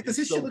so. I think because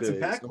his shit looks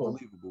impactful.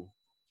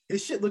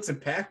 His shit looks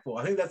impactful.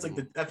 I think that's like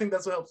I think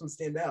that's what helps him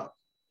stand out.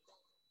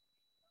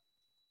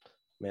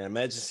 Man,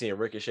 imagine seeing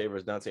Ricochet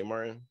versus Dante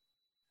Martin.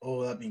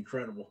 Oh, that'd be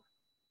incredible.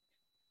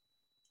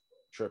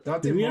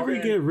 Did we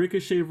ever get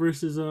Ricochet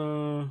versus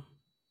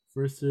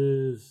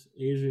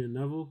Adrian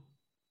Neville?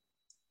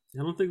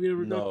 I don't think we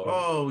ever got.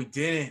 Oh, we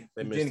didn't.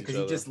 We didn't because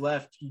he just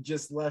left. He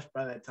just left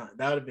by that time.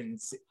 That would have been.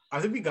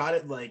 I think we got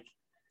it like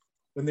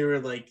when they were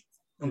like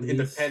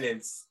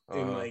independents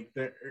in like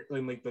the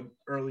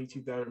early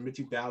 2000s, mid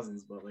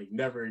 2000s, but like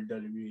never in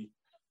WWE.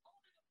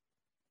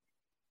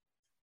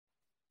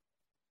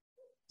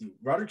 Dude,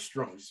 Roderick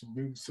Strong just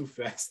moves so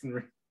fast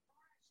and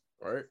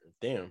right.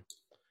 Damn,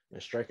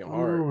 and striking hard.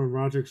 I remember when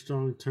Roderick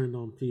Strong turned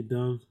on Pete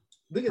Dunne.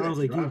 Look at that! I was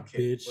like, you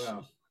bitch.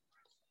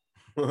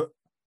 Wow.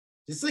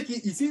 Just like he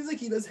seems like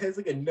he has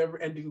like a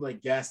never-ending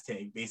like gas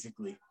tank,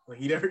 basically. Like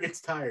he never gets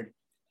tired.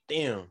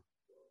 Damn,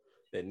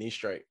 that knee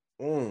strike.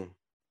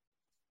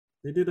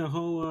 They did a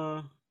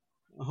whole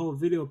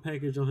video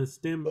package on his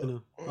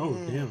stamina. Oh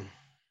damn!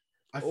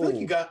 I feel like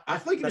he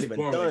just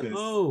born like this.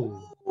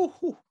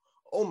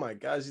 Oh my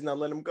gosh, he's not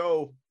letting him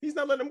go. He's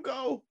not letting him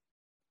go.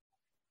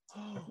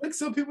 I feel like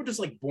some people just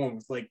like born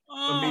with like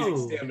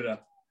amazing stamina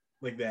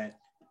like that.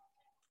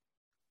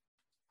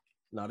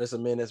 No, this is a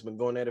man that's been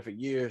going at it for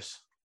years.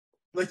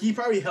 Like he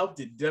probably helped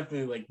it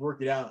definitely like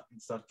work it out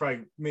and stuff,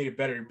 probably made it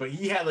better, but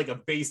he had like a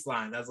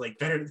baseline that's like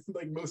better than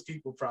like most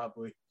people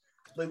probably.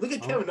 Like look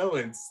at Kevin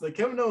Owens. Like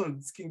Kevin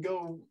Owens can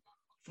go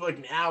for like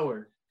an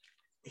hour.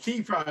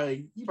 He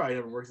probably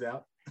never works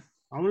out.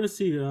 I want to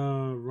see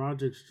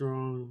Roderick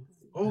Strong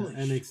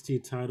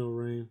NXT title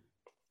reign.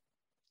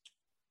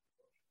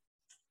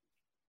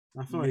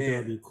 I feel like that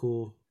would be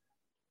cool.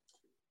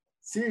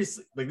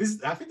 Seriously, like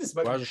this, I think this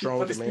might be the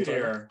Undisputed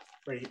Era,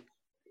 right?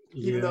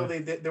 Even though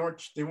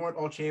they weren't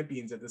all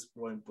champions at this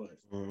point, but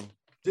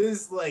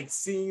just like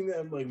seeing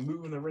them like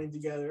moving the ring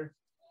together.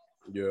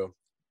 Yeah.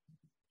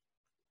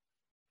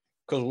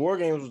 Because War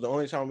Games was the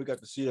only time we got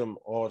to see them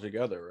all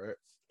together, right?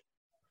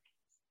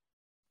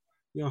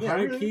 Yo,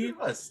 high key, it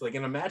was like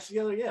in a match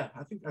together. Yeah,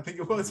 I think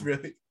it was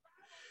really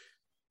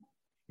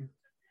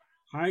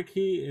high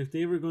key. If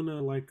they were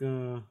gonna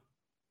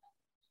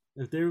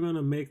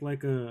make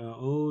like a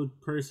old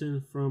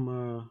person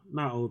from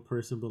not old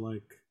person, but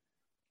like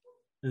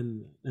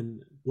an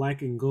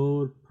black and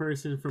gold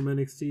person from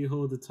NXT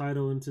hold the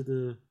title into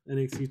the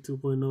NXT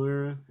 2.0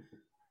 era,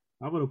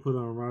 I would have put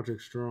on Roderick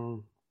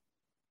Strong.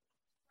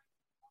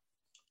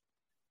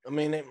 I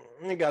mean,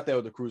 they got that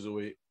with the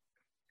cruiserweight,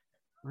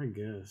 I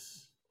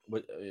guess.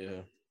 But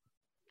yeah,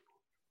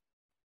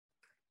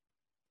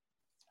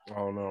 I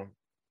don't know.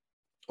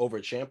 Over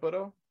Ciampa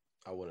though,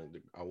 I wouldn't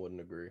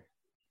agree.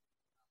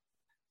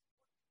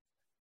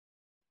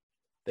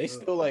 They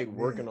still like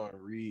working on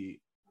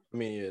I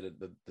mean, yeah,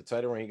 the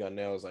title reign he got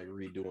now is like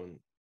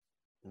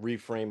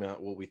reframing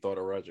what we thought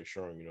of Roderick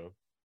Strong, you know.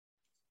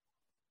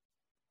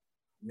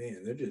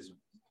 Man, they're just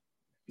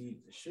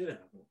beating the shit out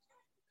of him.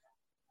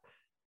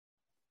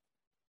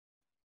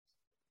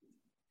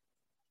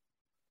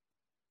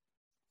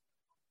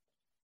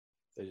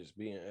 They're just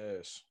beating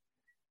ass.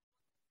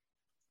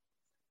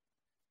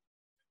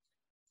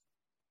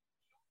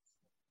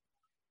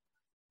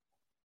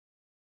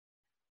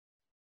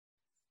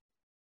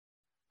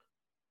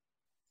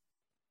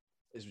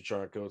 Is we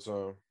trying to kill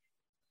time?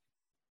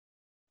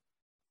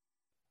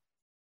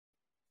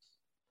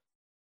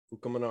 Who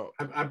coming out?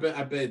 I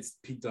bet it's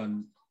Pete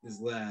Dunne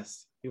is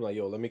last. He like,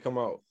 yo, let me come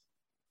out.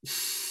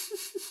 It's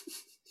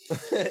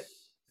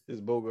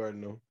Bogart,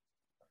 no.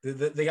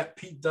 They got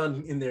Pete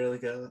Dunne in there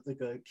like a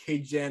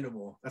caged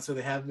animal. That's why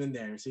they have him in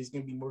there. So he's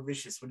gonna be more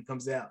vicious when he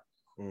comes out.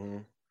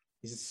 Mm-hmm.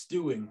 He's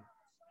stewing.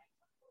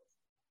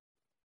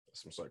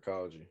 That's some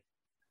psychology.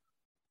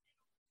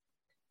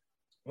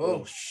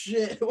 Oh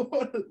shit!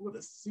 What a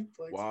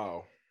suplex!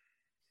 Wow.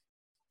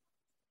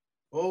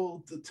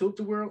 Oh, the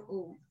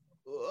tilt-a-whirl.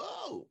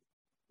 Oh,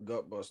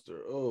 gutbuster.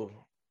 Oh.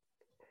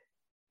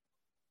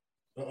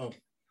 Uh-oh.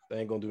 They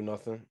ain't gonna do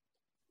nothing.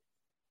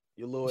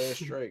 Your little ass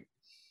strike.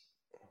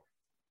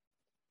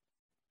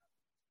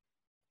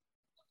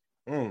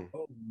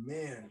 Oh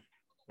man.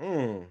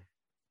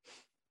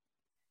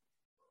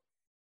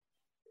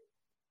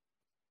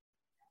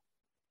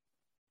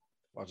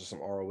 Watching some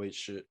ROH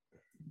shit.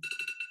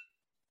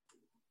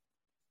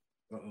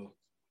 Uh-oh.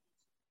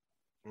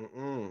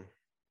 Mm-mm.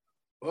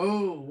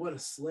 Oh, what a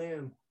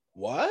slam.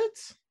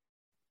 What?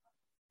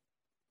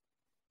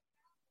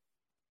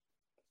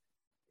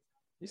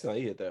 He's not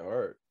hit that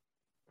hard.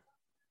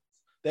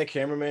 That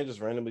cameraman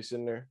just randomly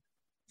sitting there.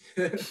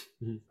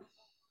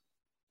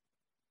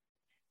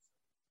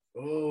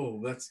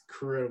 Oh, that's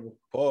incredible.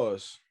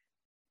 Pause.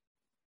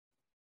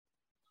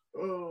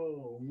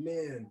 Oh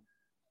man.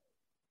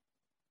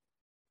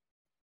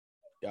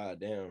 God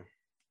damn.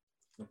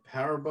 The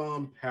power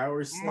bomb,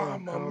 power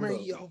slam. Mamma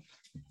mia.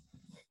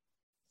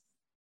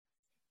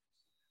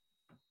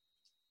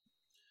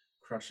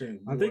 Crushing.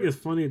 I think it's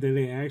funny that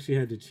they actually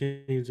had to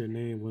change their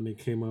name when they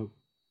came up.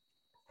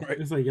 Right.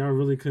 It's like y'all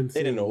really couldn't.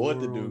 They didn't know what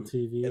to do. On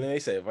TV. And then they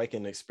said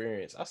Viking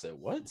Experience. I said,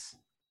 what?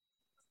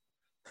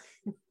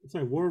 It's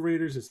like War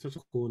Raiders is such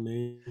a cool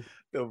name.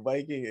 The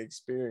Viking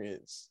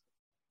Experience.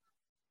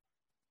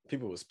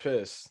 People was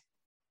pissed.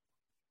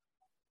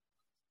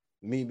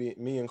 Me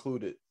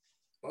included.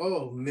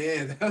 Oh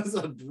man, that was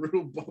a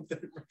brutal bump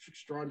that Roderick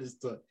Strong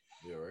just took.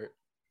 Yeah, right.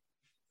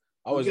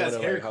 I was got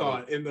his hair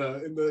caught in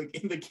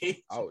the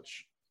cage.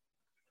 Ouch.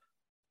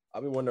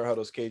 I've been wondering how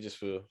those cages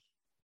feel.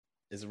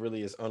 It's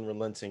really as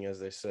unrelenting as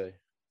they say.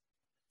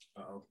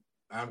 Uh-oh.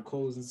 I'm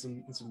closing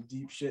some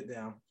deep shit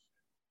down.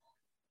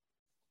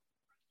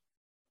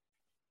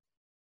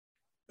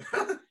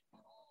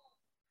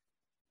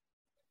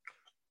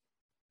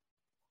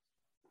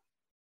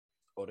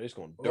 Oh, they're just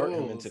gonna dart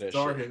him into that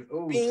shit.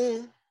 Oh.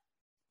 Bing.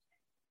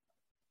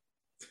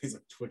 He's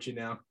like twitching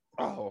now.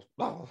 Oh.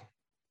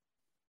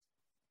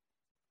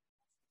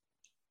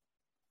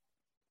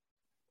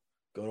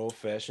 Good old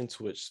fashioned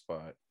Twitch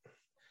spot.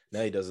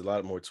 Now he does a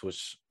lot more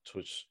Twitch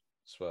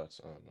spots.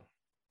 I don't know.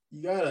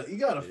 You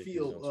gotta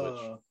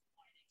feel.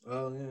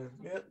 Oh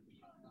yeah.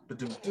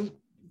 But you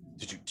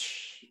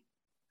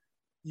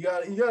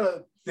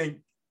gotta think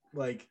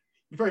like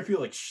you probably feel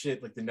like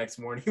shit like the next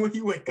morning when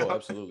you wake up.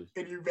 Absolutely.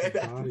 And you're bed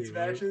after these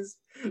matches.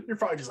 You're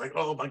probably just like,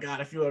 oh my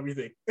god, I feel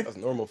everything. That's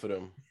normal for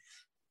them.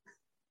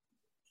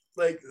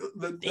 Like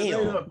the night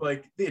of,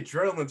 like the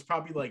adrenaline's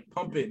probably like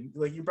pumping.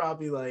 Like you're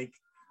probably like,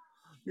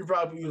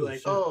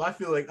 oh, I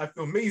feel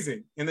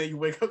amazing, and then you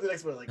wake up the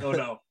next morning like, oh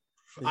no,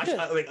 I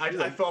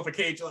fell off a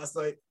cage last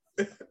night.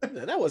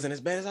 That wasn't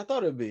as bad as I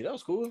thought it'd be. That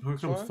was cool. Here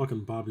comes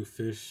fucking Bobby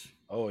Fish.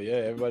 Oh yeah,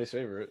 everybody's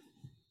favorite.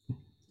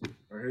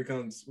 Or here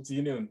comes. What's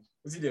he doing?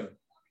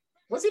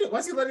 Why's he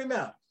letting him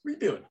out? What are you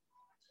doing?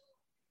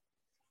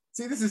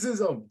 See, this is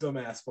his own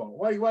dumbass fault.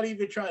 Why do you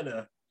even try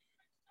to?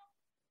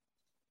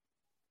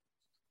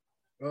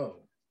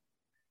 Oh,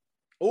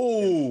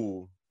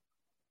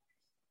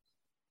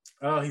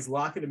 he's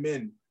locking him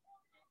in.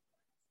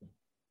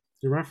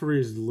 The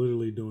referee is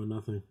literally doing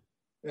nothing.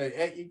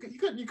 Hey, you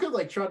could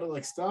like try to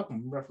like stop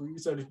him, referee.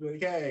 So just be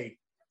like, hey,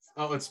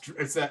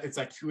 it's that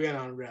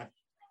QAnon ref.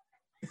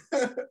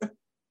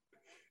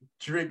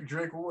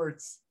 Drake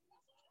Warts.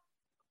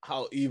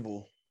 How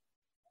evil.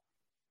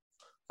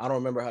 I don't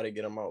remember how they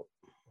get him out.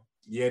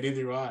 Yeah,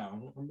 neither do I.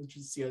 I'm gonna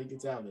just see how he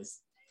gets out of this.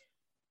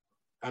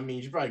 I mean,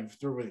 you should probably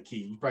throw away the key.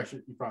 You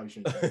probably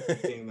shouldn't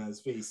hang on his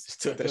face.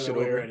 Just took that shit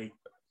away already.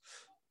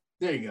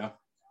 There you go.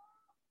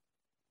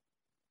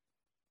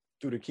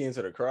 Threw the key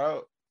into the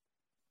crowd.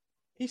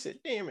 He said,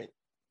 "Damn it."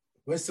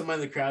 When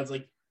somebody in the crowd's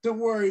like, Don't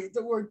worry,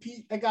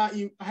 Pete. I got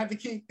you. I have the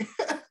key."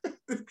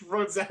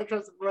 Runs out,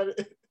 tries to run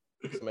it.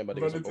 Somebody about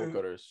to get some bolt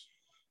cutters.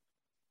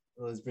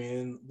 Let's bring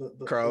in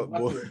the crowd.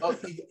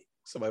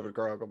 Somebody for the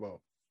crowd, come on.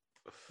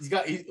 He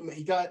got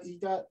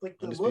like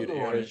the logo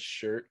on his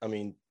shirt. I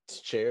mean,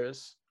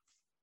 chairs.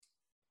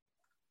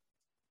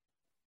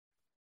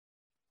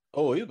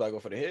 Oh, he was about to go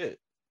for the head.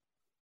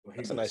 Well,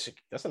 that's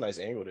a nice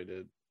angle they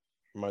did.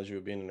 Reminds you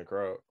of being in the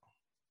crowd.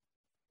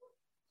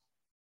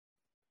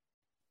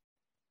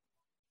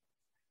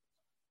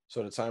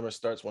 So the timer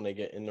starts when they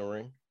get in the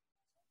ring.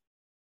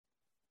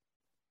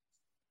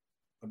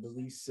 I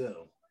believe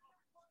so.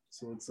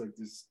 So it's like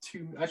there's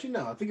two. Actually,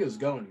 no, I think it was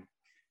going.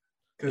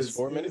 Because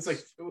 4 minutes.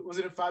 It's like, was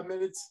it in 5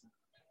 minutes?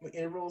 Like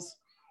intervals?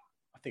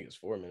 I think it's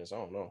 4 minutes. I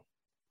don't know.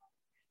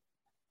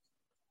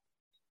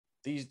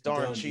 These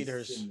darn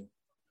cheaters.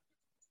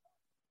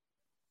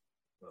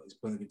 Oh, he's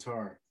playing the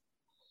guitar.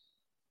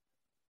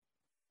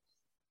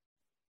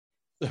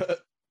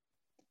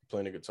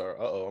 Playing the guitar.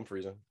 Uh-oh, I'm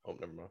freezing. Oh,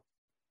 never mind.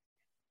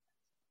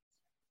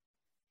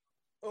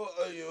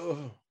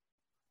 Oh,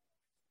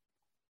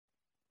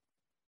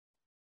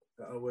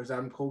 where's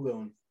Adam Cole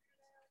going?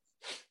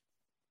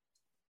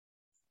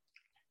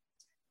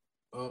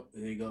 Oh,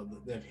 there you go.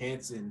 They have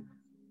Hanson.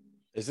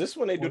 Is this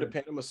when they do the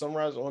Panama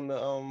Sunrise on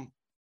the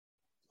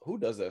who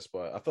does that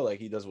spot? I feel like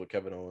he does with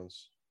Kevin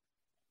Owens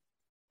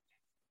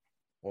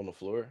on the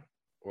floor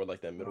or like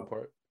that middle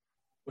part.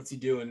 What's he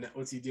doing?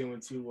 What's he doing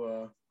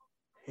to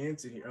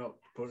Hanson here? Oh,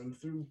 put him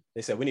through.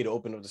 They said we need to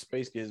open up the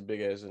space, get his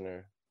big ass in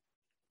there.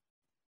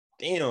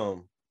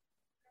 Damn.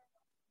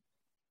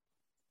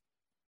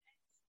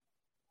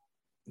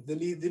 They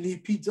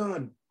need Pete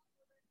Dunne.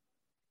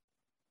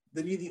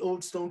 They need the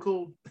old Stone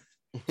Cold.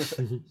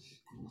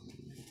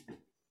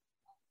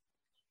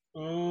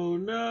 Oh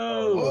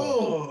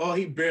no! Oh,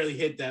 he barely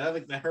hit that. I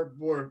think that hurt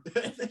more.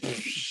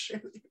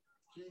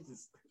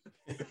 Jesus.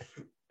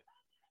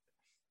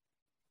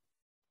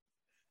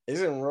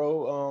 Isn't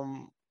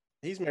Rowe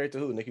he's married to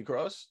who? Nikki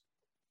Cross?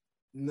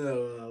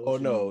 No.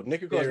 No.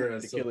 Nikki Cross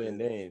married to Killian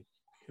Dane.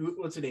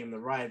 What's her name? The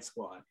Riot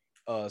Squad.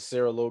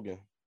 Sarah Logan.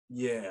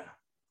 Yeah.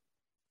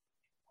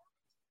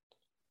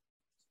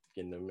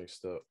 Getting them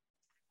mixed up.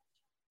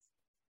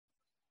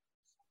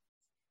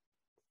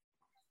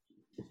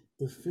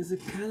 The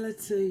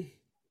physicality.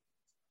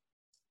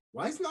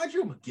 Why is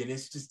Nigel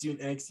McGuinness just doing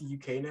NXT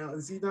UK now?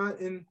 Is he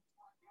not in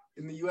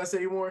the US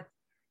anymore?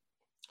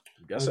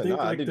 I think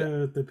like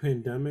the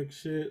pandemic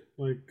shit,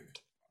 like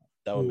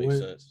that would make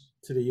sense.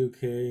 To the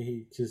UK,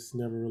 he just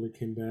never really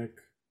came back.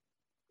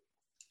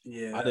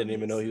 Yeah, I didn't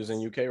even know he was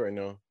in UK right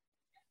now.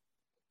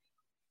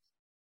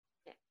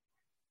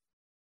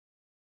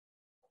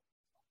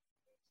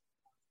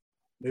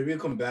 Maybe he'll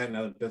come back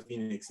now that Beth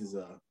Phoenix is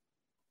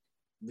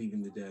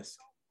leaving the desk.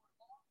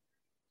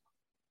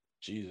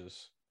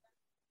 Jesus.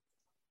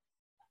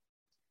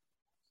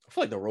 I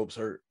feel like the ropes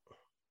hurt.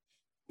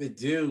 They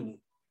do.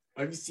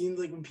 Have you seen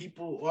like when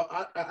people? Well,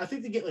 I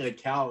think they get like a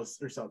callus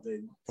or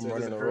something. So it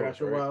doesn't hurt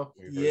after a while.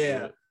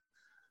 Yeah,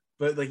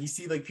 but like you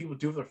see like people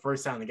do it for the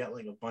first time, they got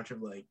like a bunch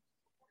of like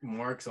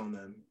marks on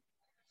them.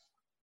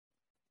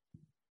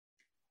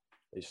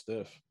 They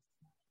stiff.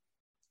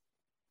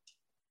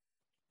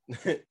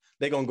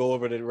 They gonna go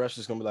over to the rest.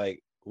 Just gonna be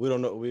like, we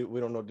don't know. We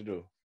don't know what to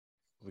do.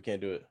 We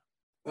can't do it.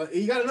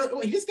 He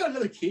just got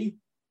another key.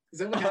 Is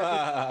that what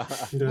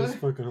happened? That's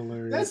fucking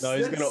hilarious.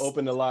 He's gonna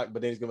open the lock,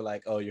 but then he's gonna be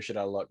like, "Oh, you're shit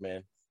out of luck,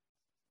 man."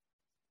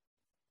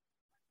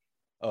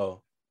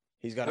 Oh,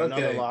 he's got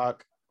another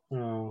lock.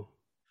 Oh,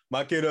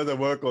 my kid doesn't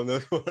work on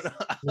this one.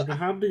 Like,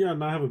 how do y'all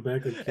not have a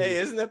backup key? Hey,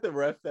 isn't that the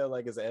ref that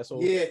like his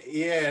asshole? Yeah,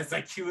 it's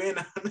like QN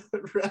on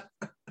the ref.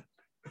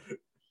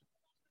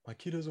 My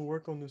key doesn't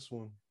work on this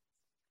one.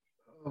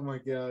 Oh my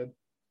god.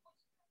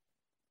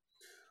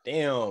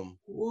 Damn.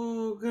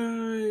 Whoa,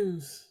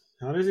 guys.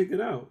 How does he get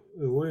out?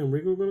 Is William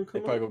Regal gonna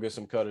come? They probably go get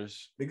some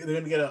cutters.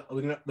 They're gonna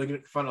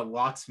find a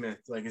locksmith.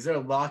 Like, is there a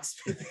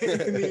locksmith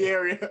in the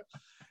area?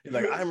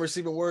 Like, I'm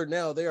receiving word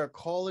now. They are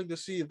calling to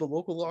see if the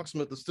local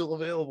locksmith is still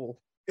available.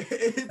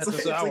 It's at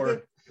this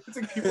hour. It's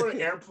like people on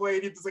an airplane.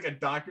 It's like a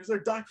doctor. Is there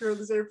a doctor on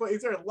this airplane?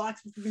 Is there a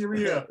locksmith in the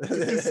arena?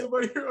 Is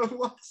somebody here on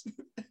locksmith?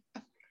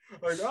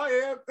 Like, I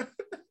am.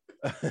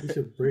 You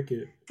should break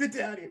it. Get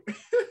down here.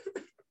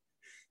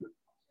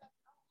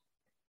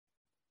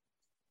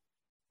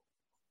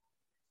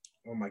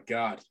 Oh my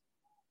God.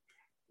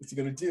 What's he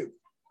gonna do?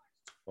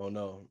 Oh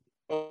no.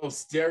 Oh,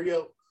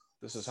 stereo.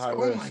 This is high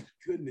risk. Oh my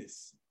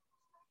goodness.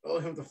 Oh,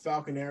 him with the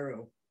Falcon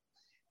Arrow.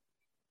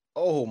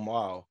 Oh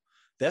wow.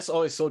 That's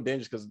always so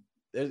dangerous because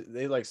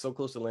they like so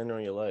close to landing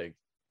on your leg.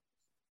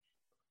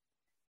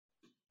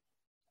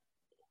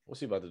 What's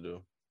he about to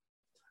do?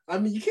 I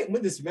mean, you can't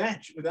win this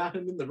match without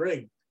him in the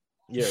ring.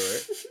 Yeah,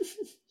 right.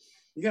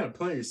 You gotta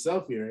play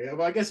yourself here. Right?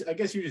 Well, I guess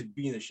you're just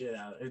beating the shit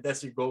out. If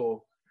that's your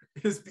goal,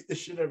 just beat the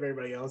shit out of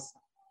everybody else.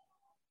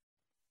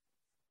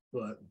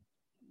 But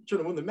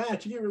trying to win the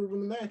match, you can't really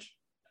win the match.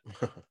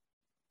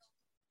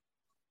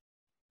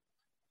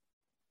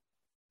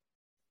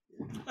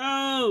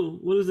 Oh,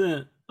 what is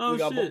that? Oh, we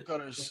got shit. bolt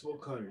cutters.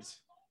 Bolt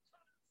cutters.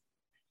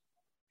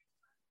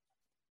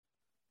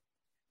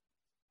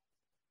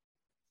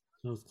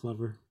 That was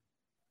clever.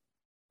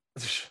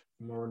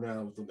 More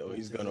now. No,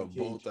 he's gonna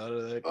bolt out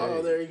of that.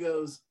 Oh, there he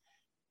goes.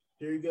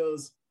 Here he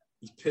goes.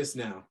 He's pissed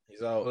now.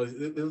 He's out. Oh,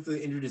 they look like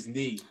they injured his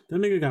knee.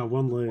 That nigga got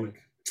one leg.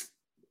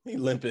 He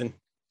limping.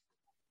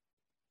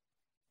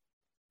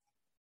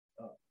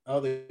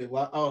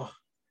 Oh,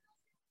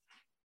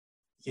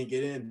 can't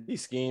get in. He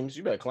schemes.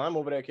 You better climb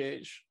over that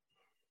cage.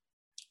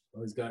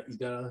 Oh, he's got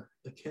a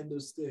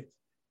kendo stick.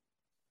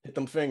 Hit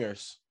them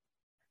fingers.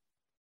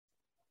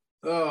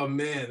 Oh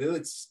man, they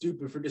look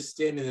stupid for just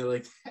standing there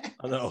like that.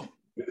 I know.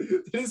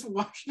 They just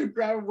watch him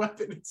grab a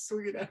weapon and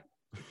swing it out.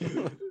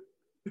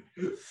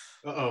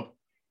 Uh-oh.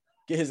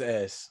 Get his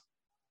ass.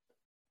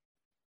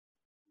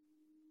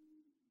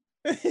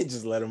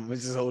 Just let him.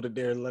 Just hold it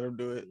there and let him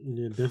do it.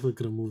 Yeah, definitely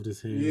could have moved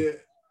his hand. Yeah.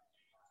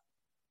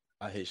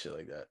 I hate shit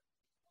like that.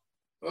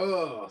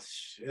 Oh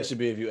shit. It should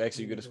be if you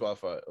actually get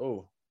disqualified.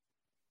 Oh,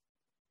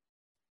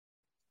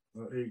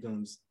 here he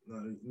comes.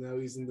 Now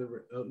he's in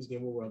the. Oh, he's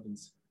getting more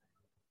weapons.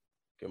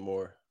 Get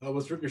more. Oh,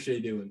 what's Ricochet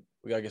doing?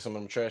 We gotta get some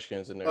of them trash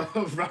cans in there.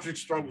 Oh, Roderick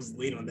Strong was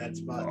late on that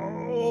spot.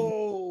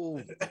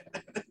 Oh,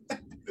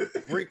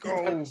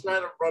 Rico! I'm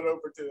trying to run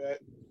over to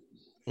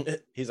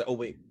that. He's like, oh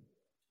wait.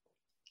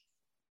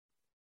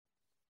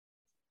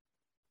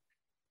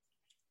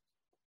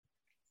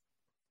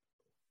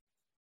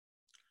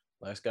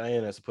 Last guy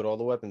in has to put all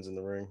the weapons in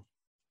the ring.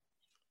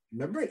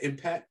 Remember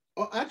Impact?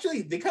 Oh,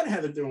 actually, they kind of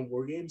had their own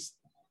War Games,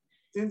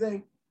 didn't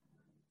they?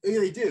 Yeah,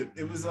 they did.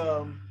 It was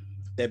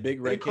that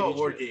big red cage.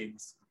 War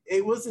Games.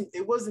 It wasn't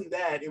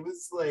that. It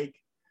was like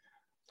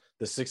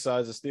the 6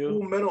 sides of steel.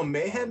 Full Metal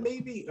Mayhem,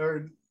 maybe,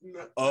 or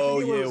oh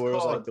yeah, where it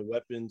was like the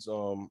weapons,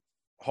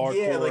 hardcore.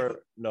 Yeah, like,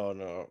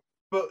 no.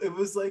 But it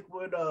was like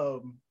what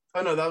oh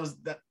no, that was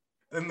that.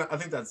 I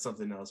think that's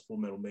something else. Full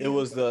Metal Mayhem. It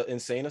was the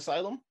Insane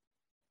Asylum.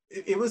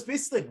 It was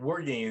basically like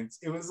War Games.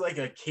 It was like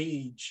a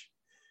cage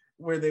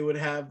where they would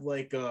have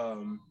like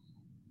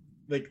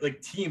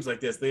teams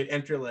like this. They'd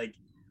enter like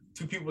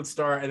 2 people would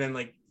start, and then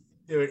like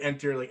they would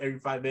enter like every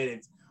 5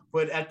 minutes.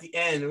 But at the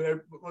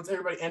end, once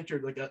everybody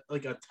entered,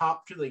 like a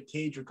top to the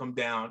cage would come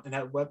down and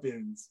have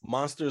weapons.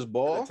 Monsters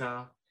Ball?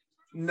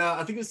 No,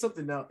 I think it was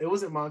something else. It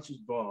wasn't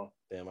Monsters Ball.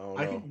 Damn, I don't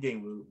know. I can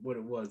game what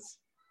it was.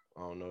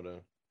 I don't know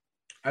that.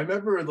 I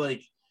remember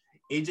like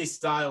AJ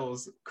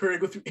Styles, Curry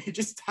go through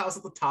AJ Styles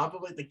at the top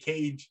of like the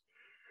cage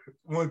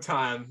one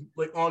time,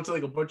 like onto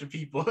like a bunch of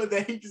people. And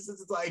then he's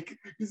just like,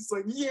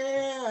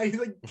 yeah. He's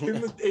like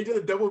giving AJ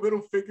the double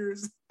middle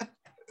fingers.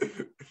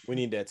 We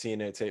need that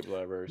TNA tape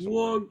library.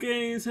 War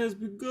Games has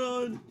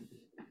begun.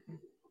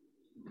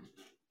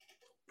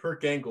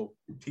 Perk Angle.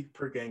 Peak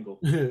Perk Angle.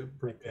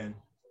 Perk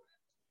Angle.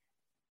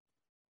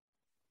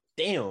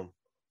 Damn.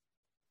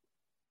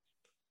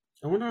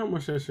 I wonder how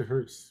much that shit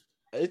hurts.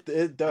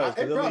 It does.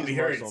 It probably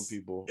hurts on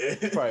people.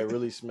 It probably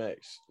really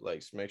smacks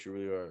you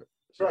really hard.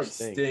 So probably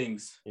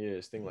stings. Yeah,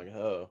 it sting like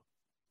hell.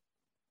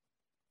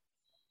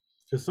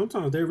 Because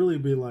sometimes they really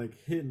be like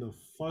hitting the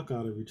fuck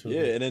out of each other.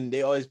 Yeah, and then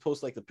they always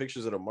post like the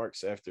pictures of the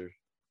marks after.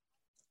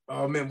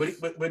 Oh man, but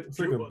it's like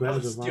a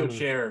badge of steel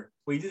chair.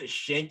 When he did a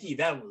shanky,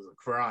 that was a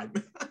crime.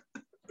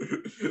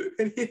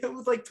 And he hit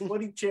with like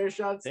 20 chair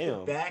shots.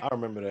 Damn, back. I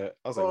remember that.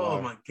 I was like, oh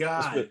wow, my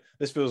god,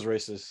 this feels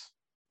racist.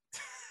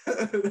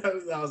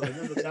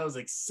 that was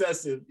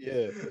excessive.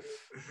 Yeah,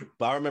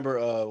 but I remember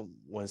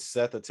when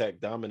Seth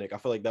attacked Dominic, I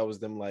feel like that was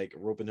them like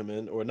roping him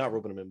in, or not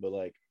roping him in, but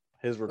like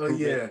his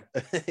recruitment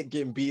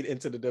getting beat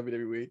into the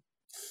WWE.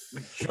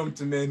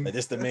 Jumped him in. Like,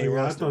 this the main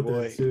roster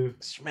boy.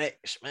 Smack.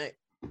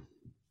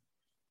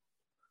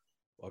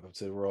 Welcome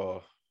to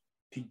Raw.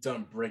 Pete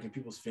Dunne breaking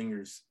people's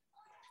fingers.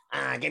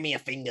 Give me a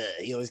finger.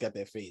 He always got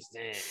that face.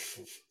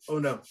 Oh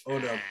no. Oh,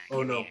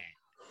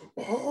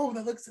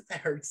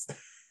 that hurts.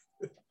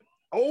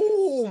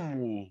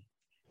 Oh,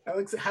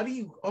 Alex, how do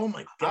you? Oh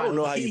my god! I don't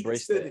know how you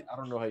brace that. I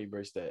don't know how you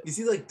brace that. Is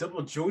he like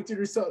double jointed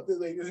or something?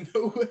 Like there's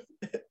no way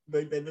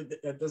like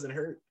that doesn't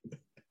hurt.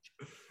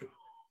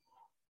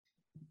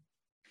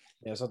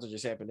 Yeah, something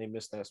just happened. They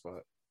missed that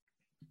spot.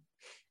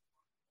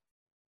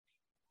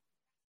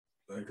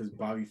 Because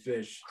Bobby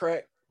Fish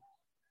crack.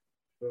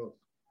 Oh,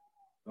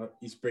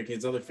 he's breaking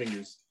his other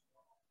fingers.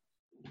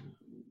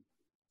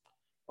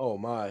 Oh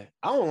my!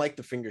 I don't like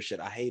the finger shit.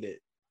 I hate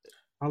it.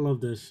 I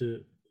love that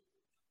shit,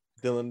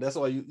 Dylan. That's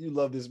why you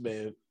love this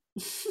man.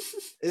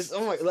 It's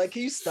oh my! Like,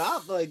 can you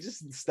stop? Like,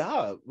 just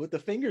stop with the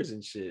fingers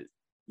and shit.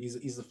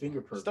 He's a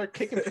finger pervert. Start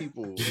kicking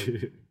people,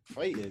 like,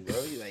 fighting,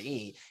 bro. He's like,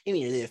 he ain't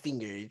your little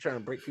finger. You're trying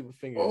to break people's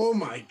fingers. Oh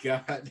my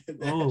god,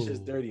 that shit's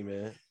dirty,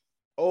 man.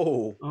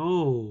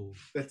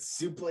 That's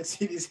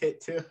suplexing his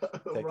head to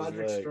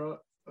Roderick Strong.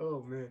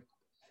 Oh man.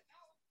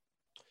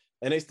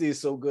 NXT is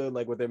so good,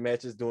 like with their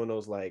matches, doing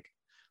those like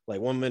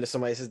 1 minute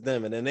somebody says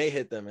them, and then they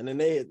hit them, and then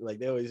they hit. Like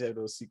they always have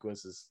those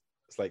sequences.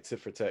 It's like tit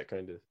for tat,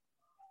 kind of.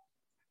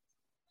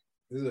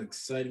 This is an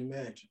exciting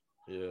match.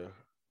 Yeah.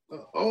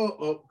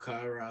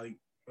 Kyle O'Reilly.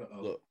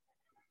 Look,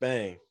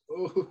 bang.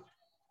 Oh,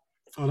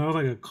 that was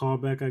like a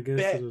callback, I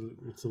guess,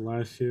 to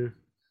last year,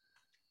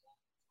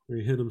 where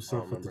he hit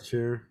himself with the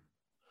chair.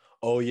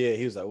 Oh yeah,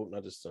 he was like, "Oh,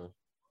 not this time."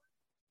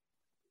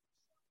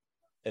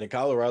 And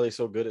Kyle O'Reilly's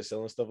so good at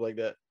selling stuff like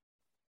that.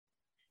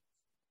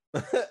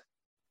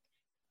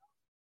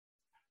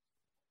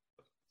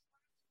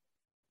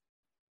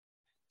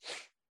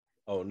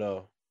 Oh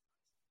no!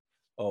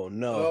 Oh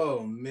no!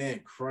 Oh man,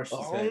 crushed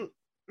his head.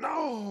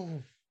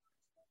 No!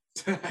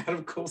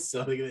 Adam Cole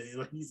selling it.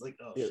 Like he's like,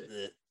 oh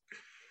shit.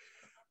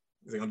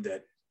 He's like, I'm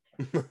dead.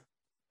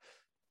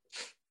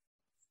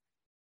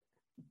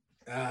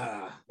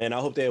 And I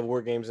hope they have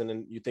war games, and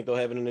then you think they'll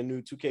have it in the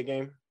new 2K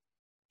game?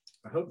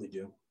 I hope they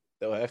do.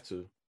 They'll have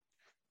to.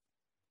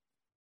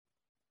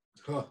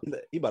 Huh.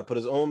 He about to put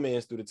his own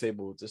mans through the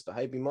table just to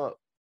hype him up.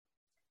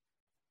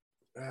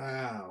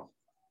 Wow.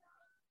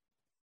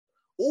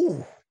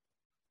 Ooh.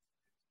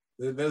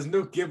 There's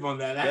no give on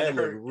that. That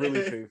hurt.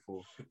 Really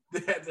painful.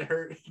 That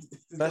hurt.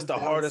 That's the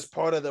hardest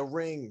part of the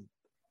ring.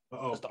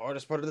 Uh-oh. That's the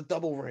hardest part of the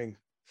double ring.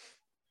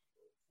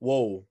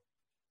 Whoa.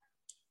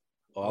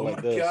 Oh, I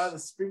like this. Oh my god, the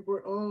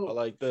springboard. Oh, I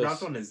like this.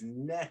 Dropped on his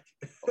neck.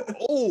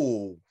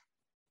 Oh.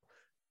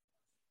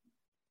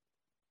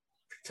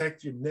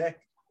 Protect your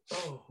neck.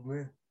 Oh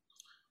man.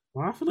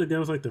 Well, I feel like that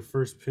was like the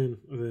first pin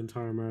of the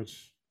entire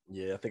match.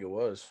 Yeah, I think it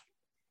was.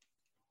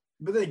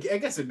 But then I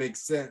guess it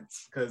makes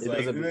sense because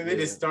like they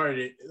just started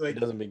it. Like it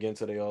doesn't begin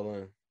till they all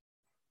in.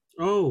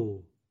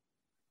 Oh.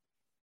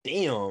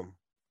 Damn.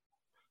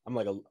 I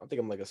think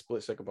I'm like a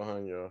split second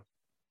behind y'all.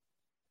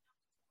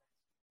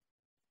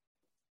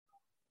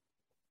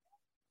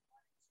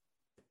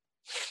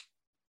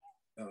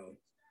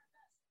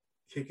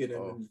 Kicking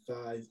him in the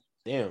thighs.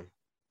 Damn.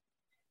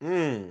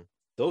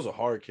 Those are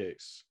hard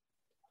kicks.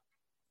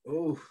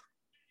 Oh.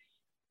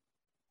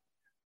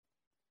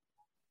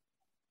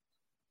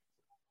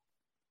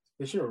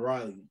 Especially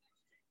O'Reilly.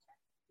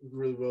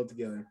 Really well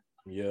together.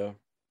 Yeah.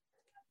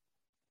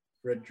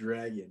 Red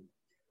Dragon.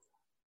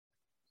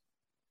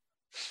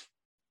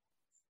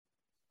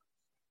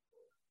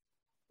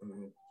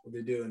 What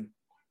they doing?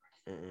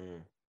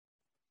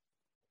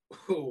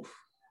 Oh.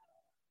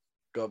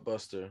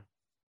 Gutbuster.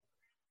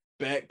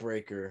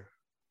 Backbreaker.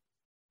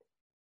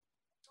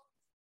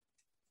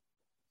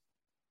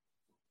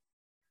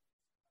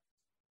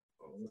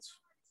 Oh, let's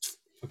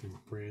fucking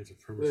brands of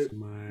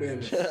my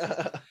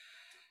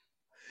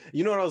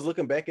You know what I was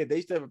looking back at? They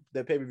used to have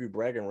that pay-per-view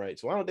bragging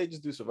rights. Why don't they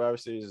just do Survivor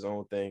Series'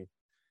 own thing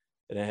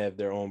and then have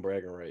their own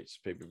bragging rights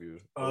pay-per-view?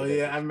 Oh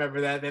yeah, I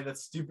remember that. They had that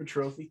stupid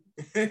trophy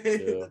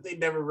that they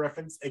never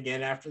referenced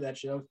again after that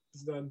show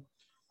was done.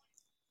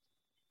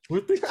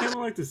 Weren't they kind of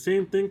like the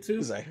same thing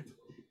too?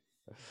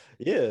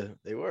 Yeah,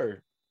 they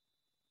were.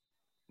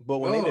 But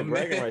when they did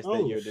bragging rights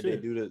that year, did they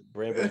do the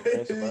brand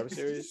Survivor Series?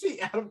 Did you see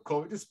Adam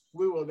Cole just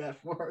flew on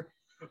that far?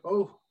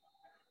 Oh,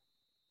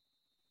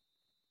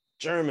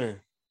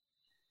 German.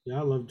 Yeah,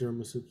 I love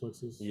German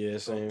suplexes. Yeah,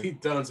 same. Pete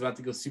Dunne's about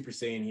to go Super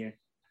Saiyan here.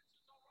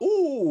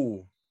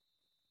 Ooh.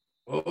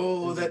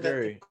 Oh,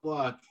 that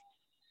block.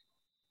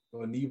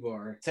 Oh, knee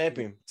bar. Tap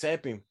him.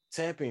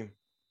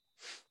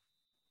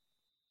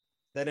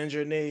 That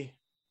injured knee.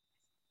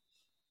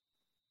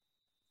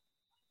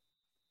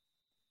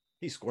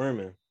 He's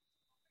squirming.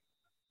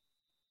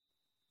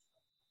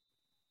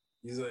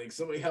 He's like,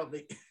 somebody help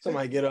me.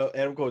 Somebody get up.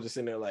 Adam Cole just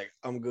sitting there like,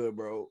 I'm good,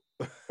 bro.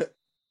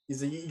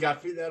 He's like, you got to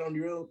figure that on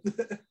your own.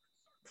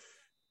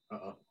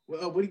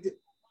 Well, what he did?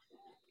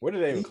 Where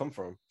did they even come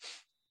from?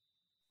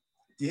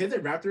 Do you have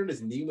that wrapped around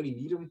his knee when he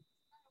need him?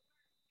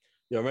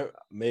 Yeah,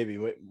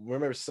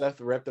 remember Seth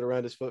wrapped it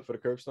around his foot for the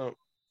curb stomp?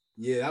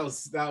 Yeah, that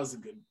was a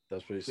good.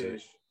 That's pretty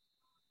sick.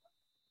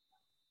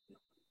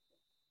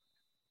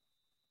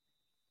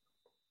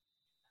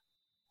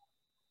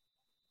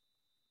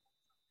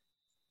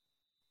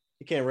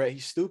 He can't rap.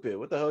 He's stupid.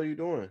 What the hell are you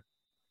doing?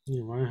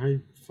 Yeah, why are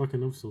you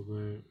fucking up so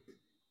bad?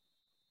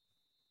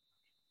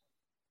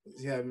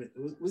 Yeah,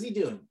 what was he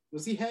doing?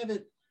 Was he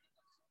having?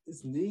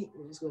 It's neat.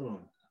 What's going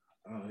on?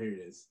 Oh, here it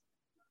is.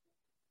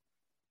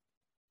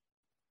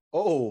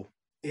 Oh.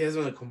 He has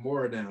on a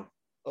Kimura now.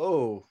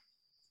 Oh.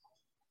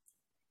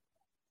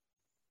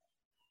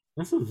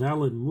 That's a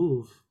valid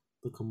move.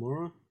 The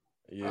Kimura.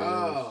 Yeah.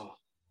 Oh.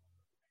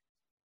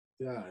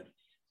 God.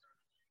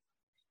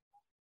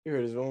 He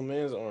hurt his own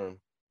man's arm.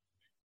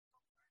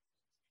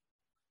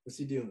 What's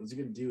he doing? What's he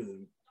gonna do with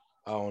him?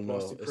 I don't know.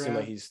 It seems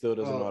like he still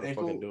doesn't know how to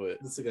fucking do it.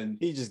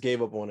 He just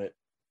gave up on it.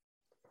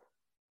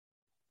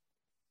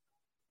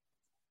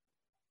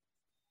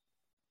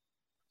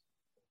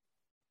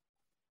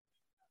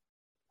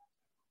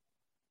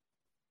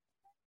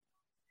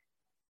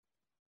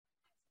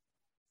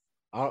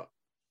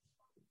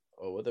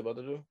 What they about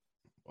to do?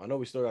 I know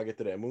we still gotta get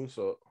to that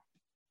moonsault.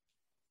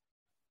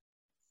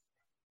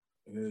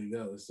 There you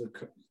go. It's still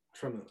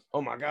trying to.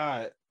 Oh my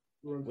god!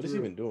 What is he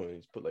even doing?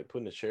 He's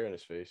putting a chair in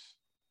his face.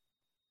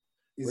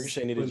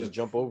 Ricochet need to just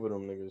jump over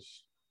them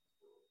niggas.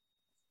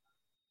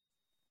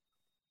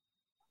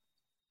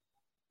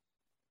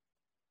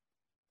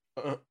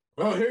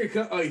 Oh, here he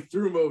comes! Oh, he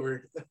threw him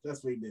over.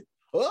 That's what he did.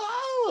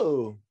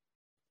 Oh!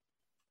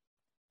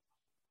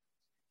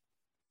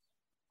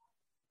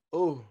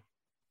 Oh!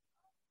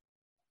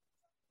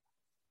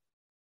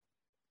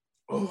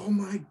 Oh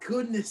my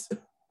goodness!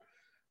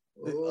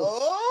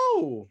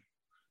 Oh!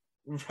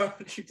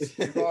 Roderick's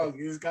dog.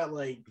 He's got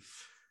like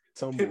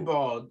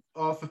pinball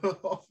off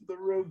the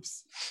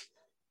ropes.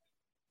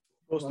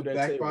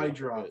 Back body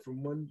drop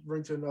from one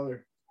ring to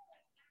another.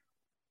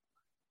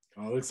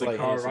 Oh, it looks like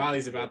Kyle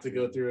O'Reilly's about to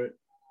go through it.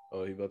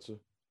 Oh, he about to?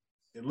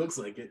 It looks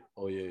like it.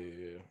 Oh,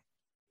 yeah.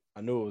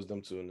 I knew it was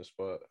them two in the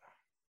spot.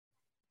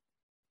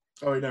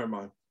 Oh, never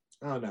mind.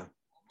 I don't know.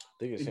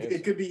 I think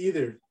it could be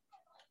either.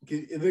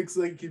 It looks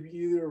like it could be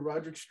either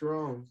Roderick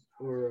Strong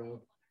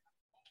or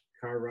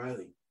Kyle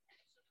O'Reilly.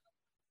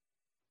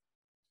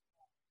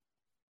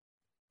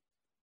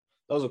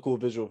 That was a cool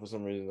visual for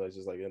some reason, like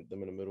just like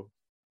them in the middle.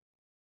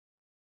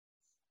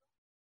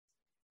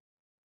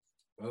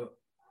 Oh,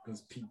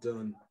 because Pete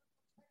Dunne.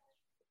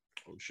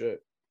 Oh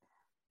shit!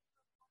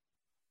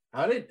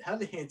 How did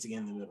Hanson get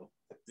in the middle?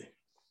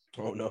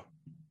 Oh no.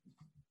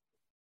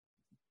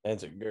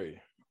 Enziguri.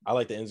 I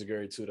like the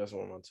Enziguri too. That's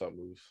one of my top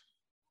moves.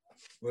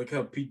 Like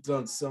how Pete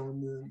Dunne's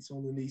selling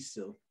the knee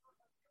still.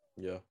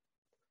 Yeah,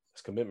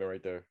 it's commitment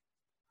right there.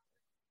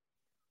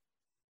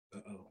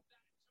 Uh-oh.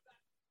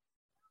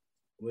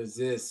 What is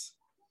this?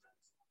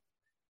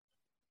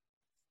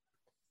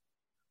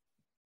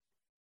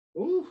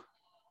 Ooh.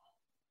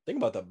 Think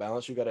about the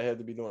balance you gotta have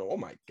to be doing. Oh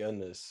my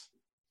goodness.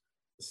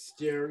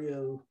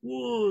 Stereo.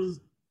 One.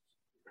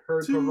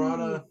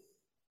 Hurricanrana.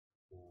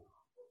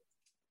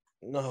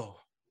 No.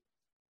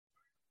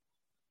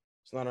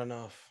 It's not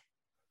enough.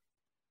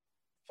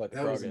 Like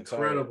that was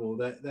incredible.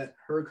 That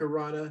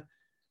Hurricanrana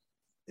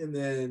and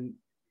then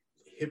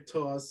hip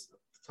toss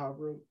top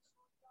rope.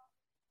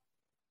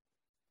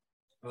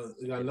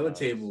 We got another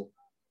table.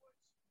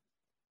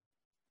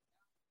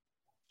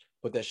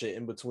 Put that shit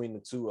in between the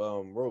two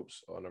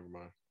ropes. Oh, never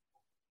mind.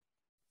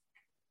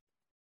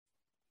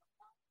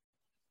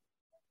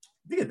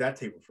 Where did that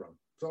table from?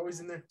 It's always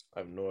in there. I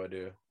have no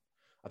idea.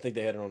 I think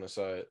they had it on the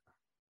side,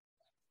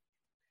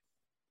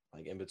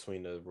 like in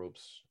between the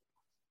ropes.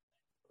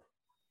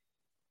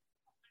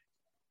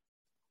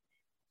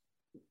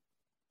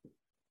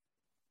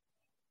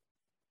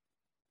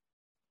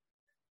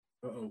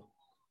 Uh-oh.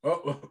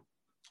 Uh-oh.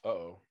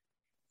 Uh-oh.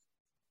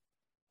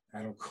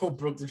 Adam Cole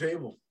broke the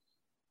table.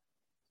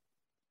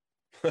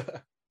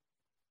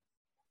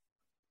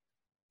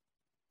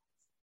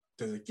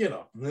 Does it get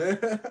up?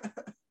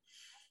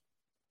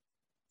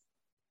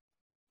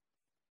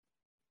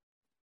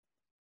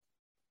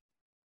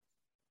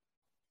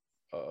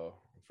 Uh-oh.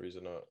 I'm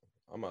freezing up.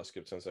 I might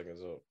skip 10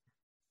 seconds up.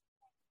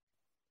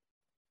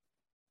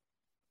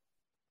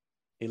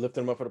 He lifted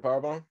him up for the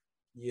powerbomb?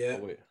 Yeah.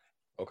 Oh, wait.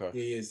 Okay.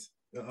 He is.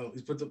 Uh-oh.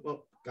 He's put the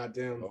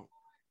goddamn. Oh,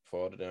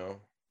 fall down.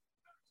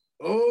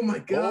 Oh my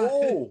god.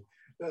 Oh.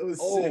 That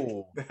was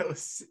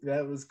sick.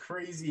 That was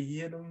crazy. He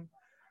hit him.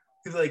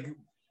 He like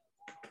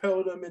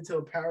propelled him into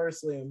a power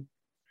slam.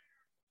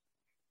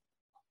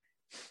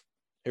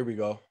 Here we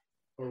go.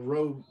 A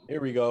robe. Here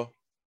we go.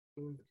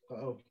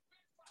 Uh-oh.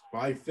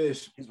 Body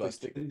fish. He's about to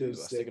stick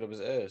it up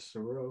his ass.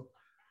 Oh,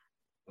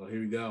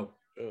 here we go.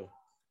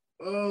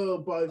 Oh,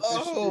 body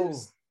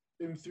fish.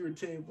 Him through a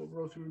table.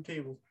 Roll through a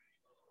table.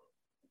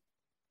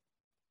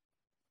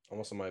 I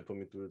want somebody to put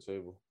me through the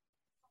table.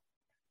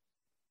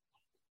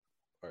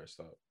 All right,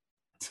 stop.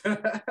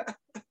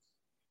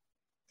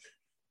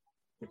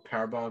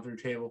 Powerbomb through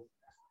table.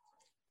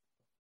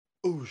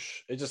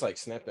 Oosh. It just like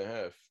snapped in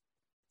half.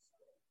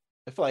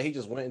 I feel like he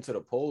just went into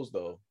the poles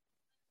though.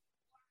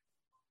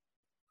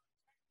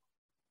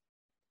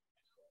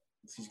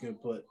 He's gonna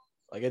put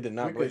like it did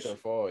not break their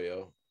fall,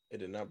 yo. It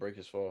did not break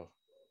his fall.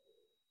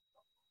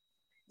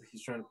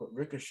 He's trying to put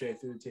Ricochet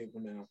through the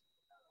table now.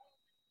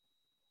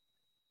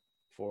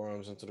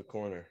 Forearms into the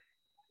corner.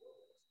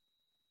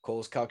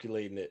 Cole's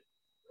calculating it.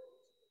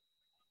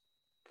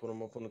 Put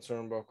him up on the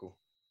turnbuckle.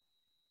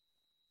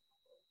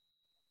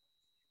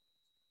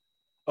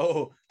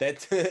 Oh, that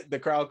the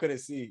crowd couldn't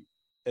see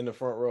in the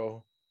front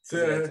row to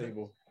that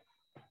table.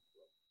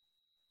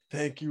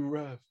 Thank you,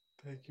 ref.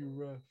 Thank you,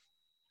 ref.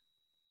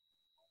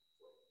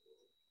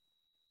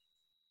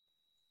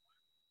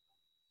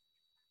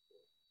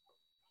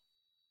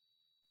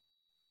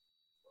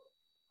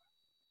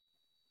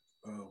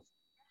 Oh.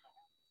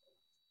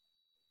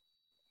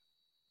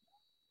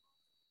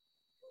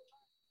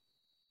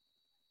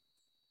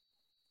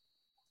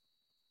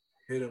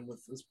 Hit him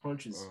with those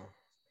punches.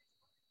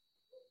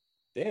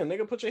 Damn,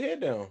 nigga, put your head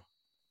down.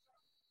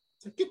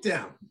 Get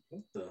down.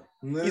 What the?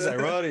 He's like,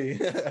 Roddy.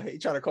 He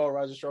trying to call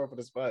Roger Strong for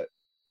the spot.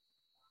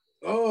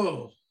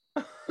 Oh.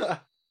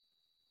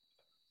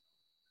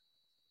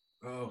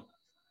 Oh.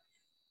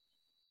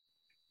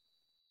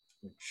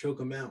 Choke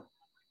him out.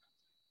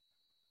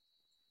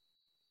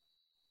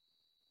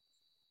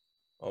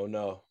 Oh,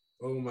 no.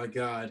 Oh, my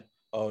God.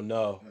 Oh,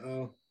 no.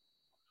 Oh.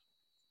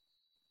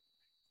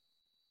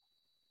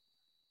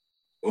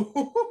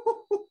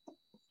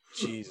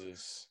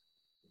 Jesus.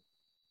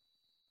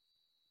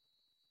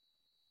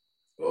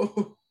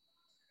 Oh.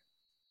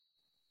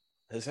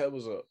 His head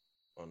was up.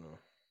 Oh, no.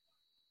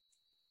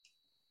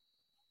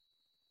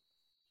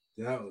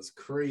 That was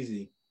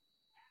crazy.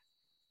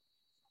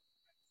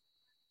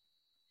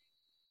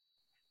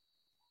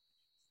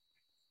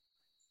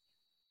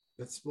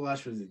 That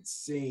splash was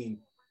insane.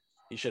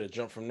 He should have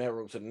jumped from that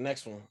rope to the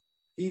next one.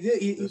 He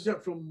did. He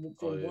jumped from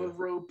one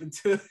rope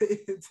into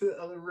the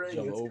other ring.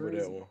 Jump over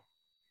crazy. That one.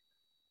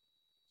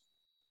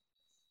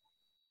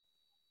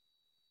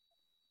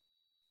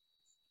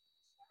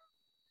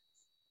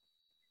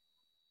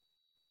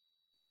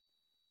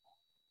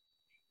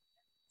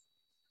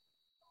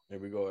 Here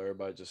we go.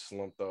 Everybody just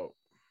slumped out.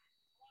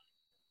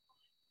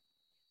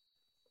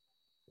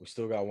 We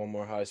still got one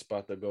more high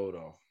spot to go,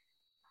 though.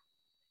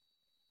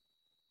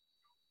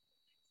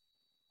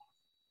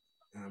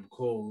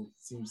 Cole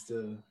seems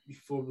to be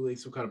formulating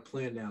some kind of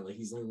plan now. Like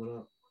he's leveling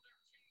up.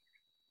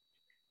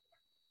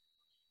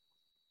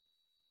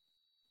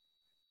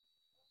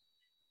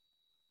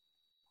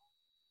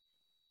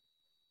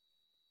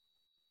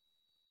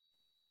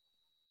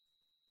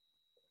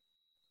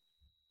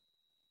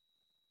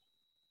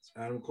 What's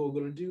Adam Cole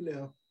gonna do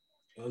now?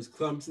 Oh, he's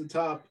climbing to the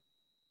top.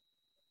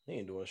 He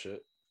ain't doing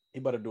shit. He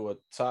about to do a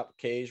top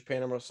cage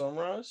Panama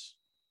Sunrise.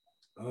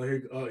 Here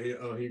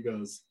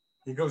goes.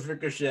 Here goes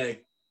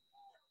Ricochet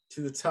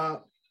to the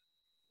top.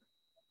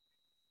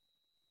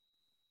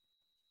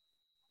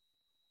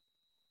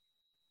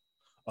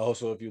 Oh,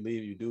 so if you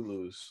leave, you do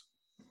lose.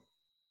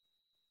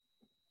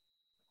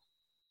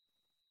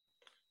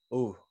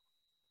 Ooh.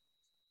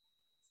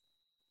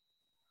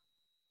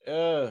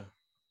 Yeah.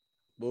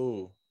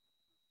 Boo.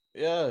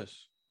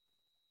 Yes.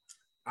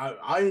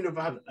 I don't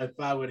know if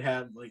I would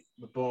have like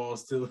the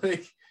balls to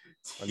like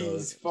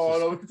tease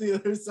fall over to the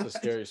other side. It's a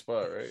scary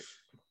spot, right?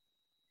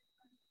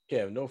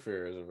 Can't have no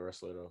fear as a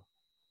wrestler though.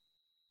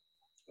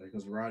 Like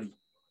goes Roddy.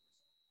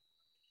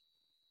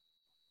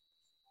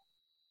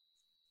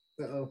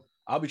 Uh-oh.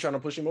 I'll be trying to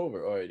push him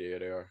over. Oh, yeah,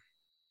 they are.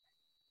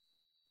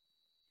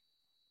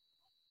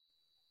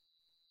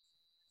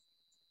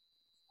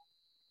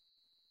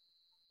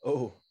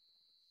 Oh.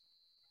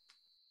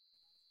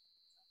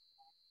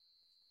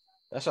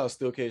 That's how a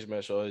steel cage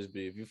match always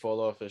be. If you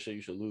fall off that shit,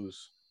 you should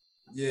lose.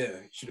 Yeah,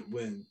 you should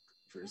win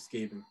for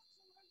escaping.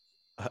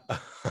 Look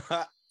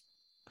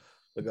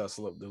how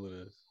Slump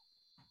Dylan is.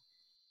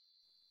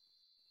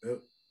 Yep.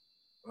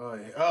 Oh,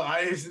 yeah. Oh,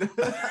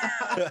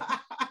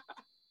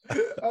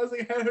 I was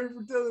like, I heard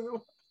from Dylan.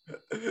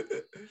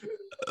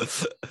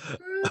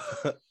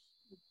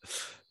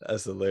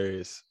 That's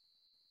hilarious.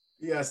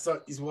 Yeah,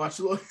 he's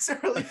watching Logan's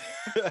early.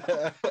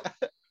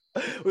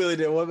 We only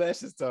did one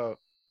match this time.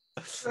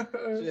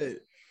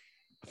 Shit.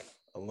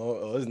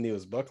 His knee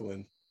was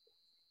buckling.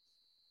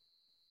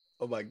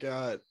 Oh my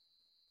god.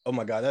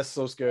 That's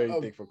so scary.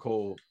 You think for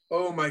Cole.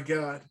 Oh my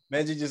god.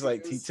 Imagine just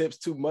like he tips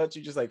too much,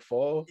 you just like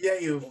fall. Yeah,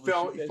 you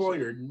fall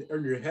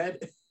on your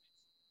head.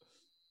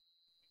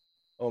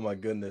 Oh my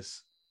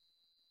goodness.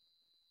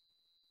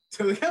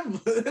 So look at him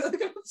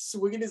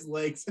swinging his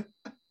legs,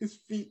 his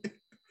feet.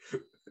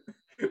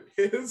 Look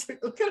at him.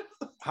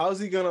 How's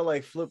he gonna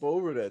like flip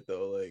over that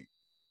though? Like,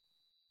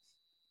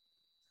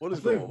 what is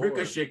going on?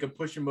 Ricochet could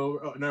push him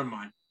over. Oh, never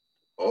mind.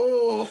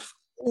 Oh,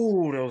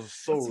 that was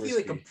so risky. He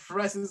like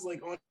compresses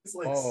like on his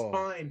like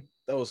spine.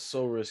 That was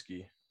so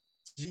risky.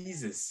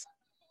 Jesus.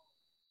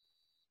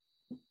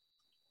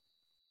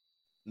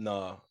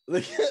 Nah.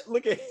 Look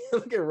at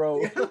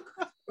Ro. He's just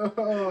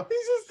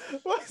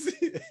why is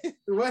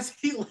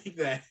he like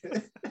that?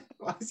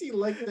 Why is he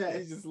like that?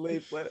 He just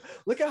laid flat.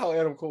 Look at how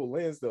Adam Cole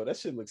lands though. That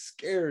shit looks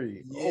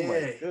scary. Yeah. Oh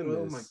my goodness.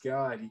 Oh my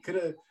god. He could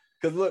have.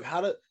 Because look,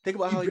 think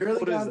about how he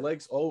put his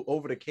legs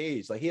over the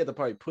cage. Like he had to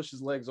probably push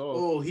his legs off.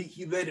 Oh,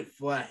 he laid it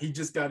flat. He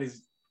just got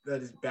his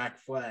back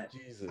flat.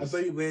 Jesus. I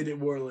thought he landed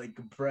more like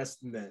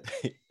compressed than that.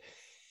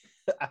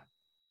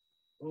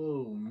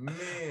 Oh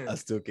man. I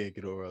still can't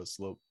get over how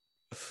slope.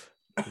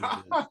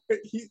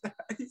 he's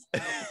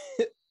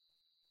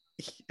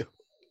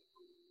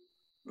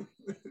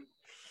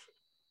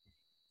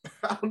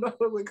don't know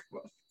how to come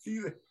up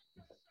either.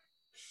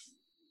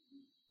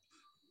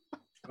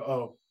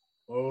 Oh,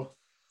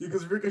 here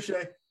goes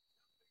Ricochet.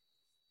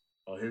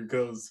 Oh, here it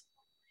goes.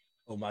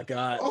 Oh my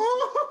God.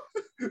 Oh,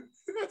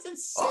 that's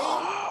insane.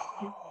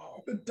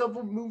 Oh. The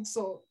double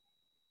moonsault.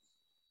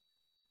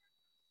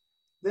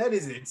 That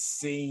is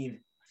insane.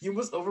 He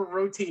almost over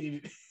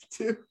rotated it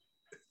too.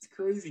 It's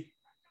crazy.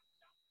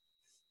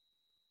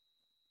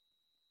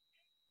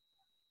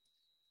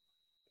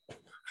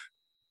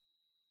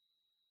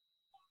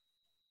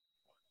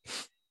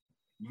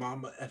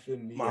 Mama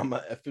effing Mia.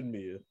 Mama effing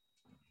Mia.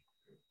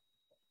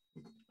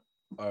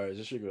 All right,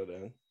 this should go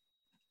down.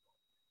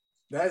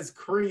 That is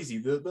crazy.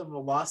 The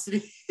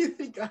velocity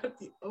they got at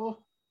the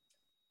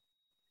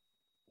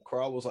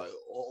Crowd was like,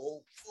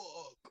 oh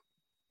fuck.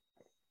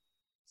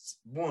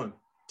 1,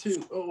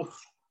 2, oh.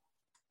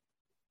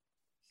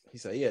 He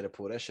said he had to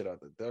pull that shit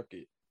out the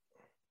ducket.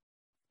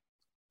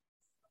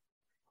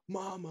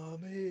 Mama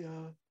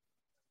Mia.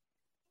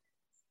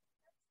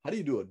 How do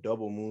you do a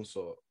double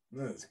moonsault?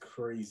 That's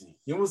crazy.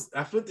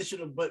 I feel like they should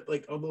have put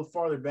like a little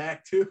farther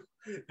back too.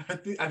 I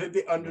think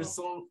they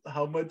undersold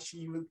how much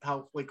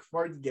how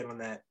far to get on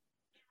that.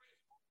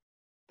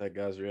 That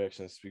guy's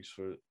reaction speaks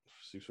for it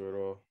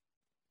all.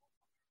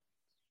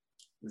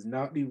 Does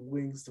not need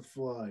wings to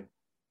fly.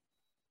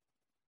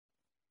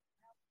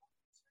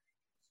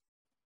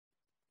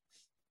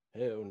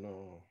 Hell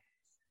no.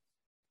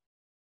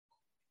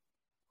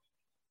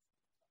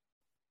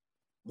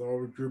 They're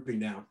all regrouping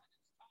now.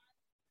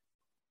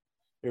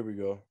 Here we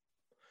go.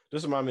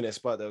 This reminds me of that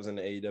spot that was in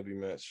the AEW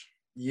match.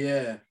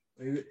 Yeah.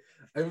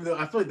 I feel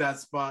like the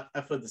spot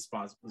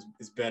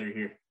is better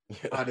here.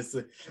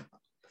 Honestly.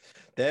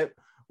 That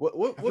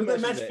what that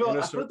match felt?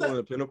 Inner Circle and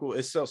the Pinnacle?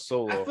 It felt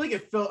so long. I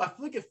feel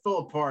like it fell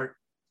apart.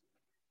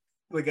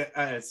 Like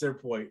at a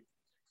certain point.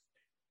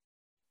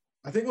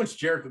 I think once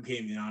Jericho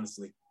came in,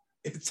 honestly,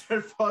 it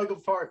started falling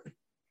apart.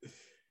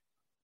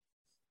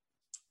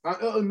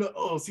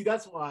 See,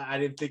 that's why I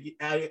didn't think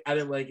I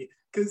didn't like it,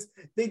 because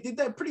they did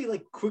that pretty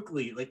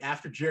quickly,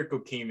 after Jericho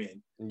came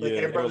in.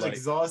 Everybody was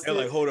exhausted. They're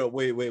like, hold up,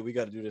 wait, we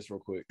got to do this real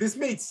quick. This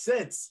made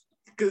sense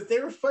because they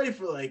were fighting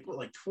for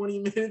 20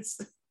 minutes.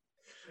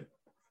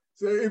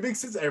 So it makes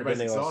sense that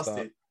everybody's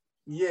exhausted.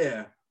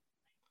 Yeah.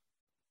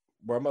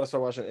 Bro, I'm about to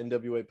start watching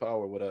NWA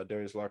Power with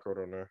Darius Lockhart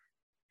on there.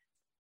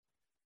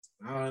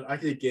 I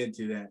could get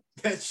into that.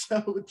 That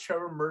show with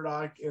Trevor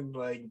Murdoch and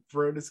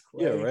Brodus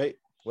Clay. Yeah, right.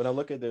 When I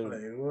look at the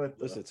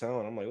list of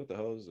talent, I'm like, what the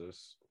hell is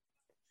this?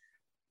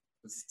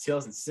 It's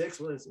 2006.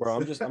 What is this? Bro,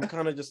 I'm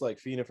kind of just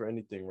feeding for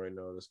anything right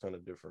now. That's kind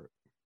of different.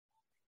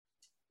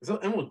 So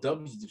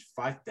MLW did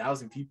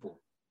 5,000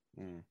 people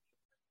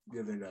the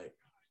other night,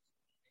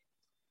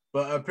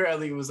 but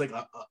apparently it was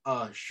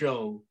a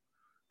show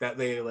that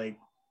they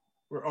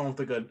were on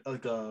with I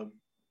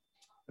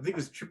think it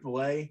was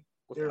AAA.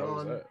 They're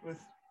on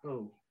with.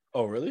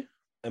 Oh, really?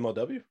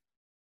 MLW?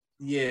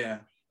 Yeah.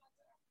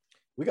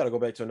 We got to go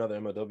back to another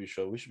MLW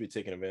show. We should be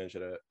taking advantage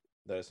of that.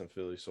 That is in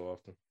Philly so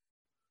often.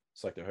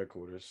 It's like their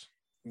headquarters.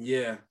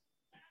 Yeah.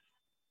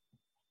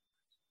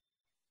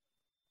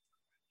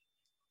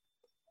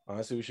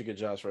 Honestly, we should get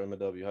jobs for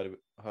MLW.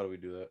 How do we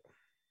do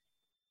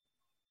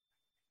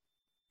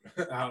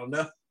that? I don't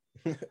know.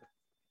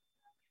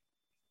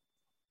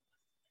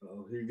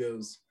 Oh, here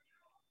goes.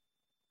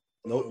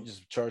 Nope,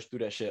 just charge through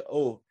that shit.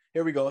 Oh,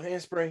 here we go.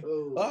 Handspring.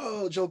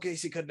 Oh, Joe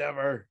Casey could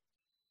never.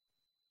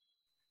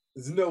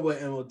 There's no way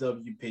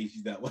MLW pays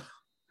you that well.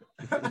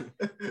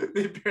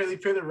 They barely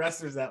pay the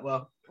wrestlers that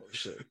well. Oh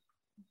shit.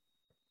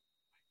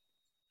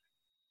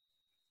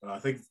 I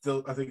think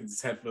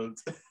it's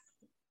headphones.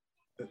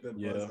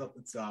 Yeah. Up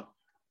the top.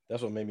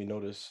 That's what made me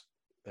notice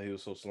that he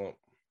was so slumped.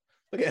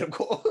 Look at him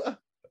go.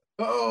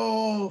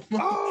 Oh my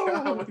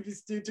god! What if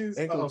he's too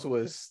ankle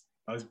twist.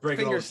 I was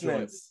breaking finger all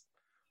snaps.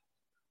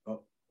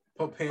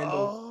 Pump handle.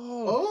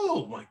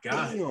 Oh my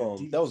god!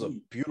 Damn. That was a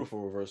beautiful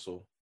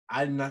reversal.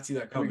 I did not see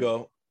that coming. Here we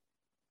go.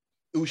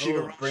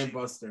 Ushigurashi.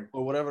 Brainbuster.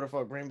 Or whatever the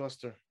fuck,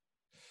 Brainbuster.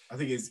 I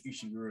think it's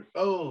Ushigurashi.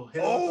 Oh,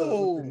 hit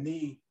with the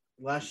knee.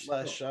 Last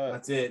shot.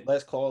 That's it.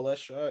 Last call,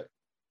 last shot.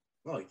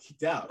 Oh, he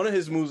kicked out. One of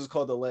his moves is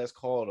called the last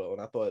call, though,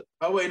 and I thought.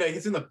 Oh wait, no,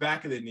 he's in the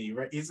back of the knee,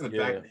 right? He's in the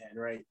back of the head,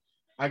 right?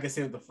 I can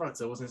see him at the front,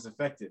 so it wasn't as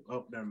effective.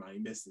 Oh, never mind, he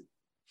missed it.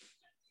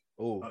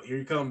 Oh, here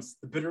he comes,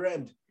 the bitter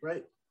end,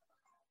 right?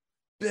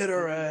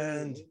 Bitter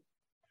end.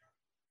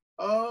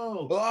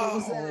 Oh, what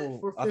was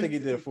that? I think he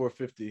did a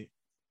 450.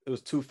 It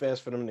was too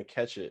fast for them to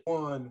catch it.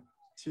 1,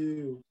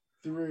 2,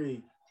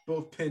 3,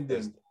 both pinned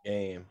him.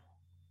 Game.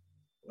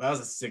 Well, that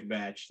was a sick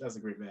match. That was a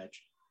great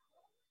match.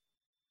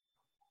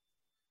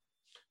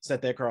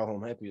 Set that crowd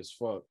home happy as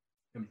fuck.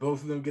 And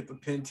both of them get the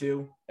pin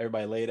too.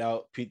 Everybody laid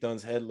out. Pete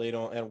Dunne's head laid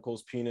on Adam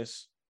Cole's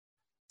penis.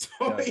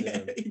 Oh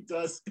yeah, he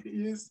does. He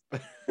is.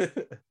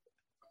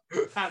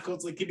 Adam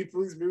Cole's like, can you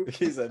please move?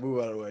 He's like, move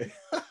out of the way.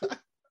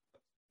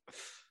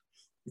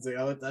 He's like,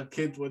 I'll let that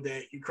kid one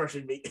day. You're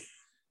crushing me.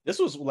 This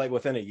was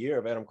within a year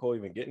of Adam Cole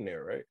even getting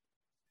there, right?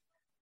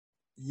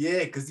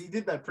 Yeah, because he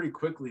did that pretty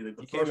quickly. Like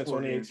the first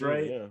 4 games,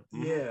 right? Yeah.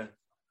 Yeah.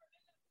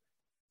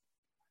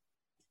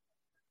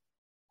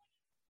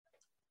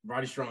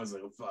 Roddy Strong was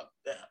like, oh, fuck.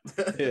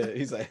 Yeah,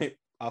 he's like,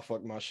 I'll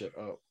fuck my shit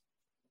up.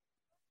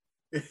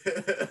 He's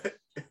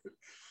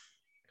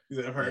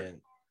like, I'm hurt.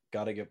 Man,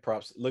 gotta give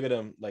props. Look at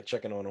them, like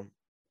checking on him.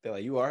 They're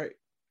like, you all right?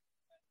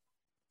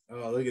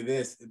 Oh, look at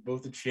this.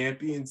 Both the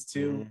champions,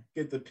 too,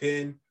 get the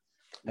pin.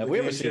 Have we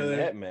ever seen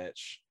that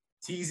match?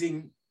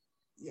 Teasing.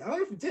 Yeah, I don't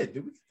know if we did.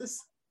 Did we get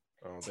this?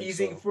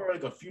 Teasing for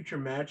like a future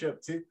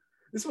matchup, too.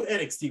 This one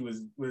NXT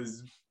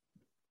was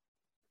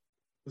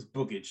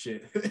booking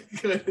shit.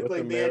 With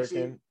like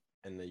American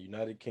and the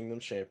United Kingdom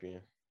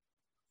champion.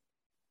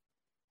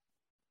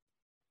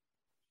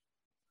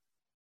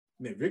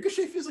 Man,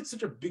 Ricochet feels like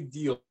such a big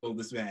deal in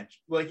this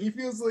match. Like he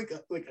feels like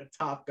a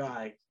top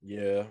guy.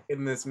 Yeah.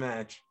 In this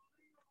match.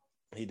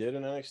 He did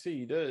in NXT.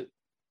 He did.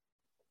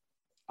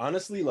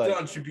 Honestly, like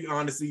John should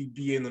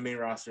be in the main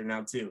roster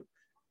now too.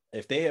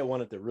 If they had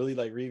wanted to really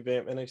like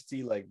revamp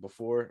NXT like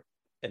before,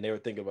 and they were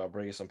thinking about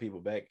bringing some people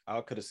back, I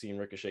could have seen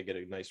Ricochet get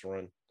a nice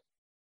run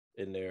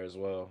in there as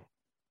well.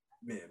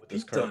 Man,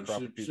 Pete Dunne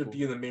should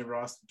be in the main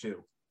roster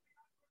too.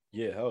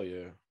 Yeah, hell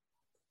yeah.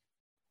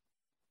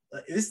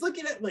 Just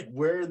looking at like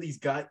where these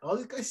guys, all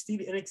these guys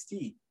stayed at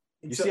NXT.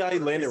 You see how he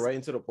landed right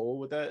into the pole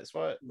with that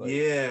spot? Like,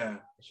 yeah,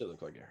 it should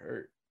look like it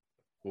hurt.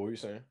 What were you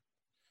saying?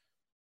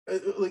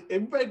 Like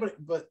everybody,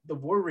 but the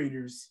War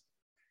Raiders,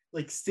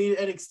 like stayed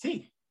at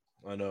NXT.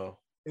 I know.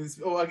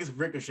 I guess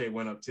Ricochet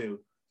went up too,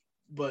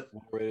 but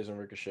War Raiders and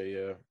Ricochet,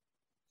 yeah.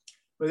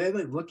 But then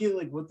like look at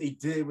like what they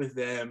did with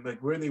them,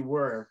 like where they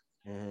were.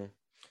 Mm-hmm.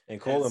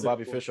 And Cole and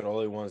Bobby Fish are the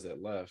only ones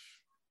that left.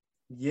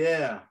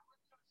 Yeah,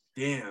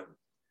 damn.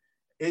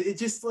 It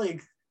just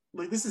like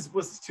this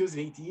was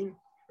 2018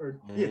 or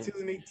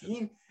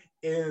 2018,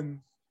 and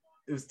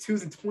it was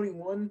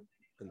 2021.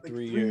 And like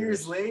 3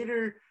 years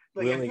later,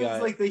 like we only got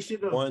like they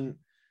should have one.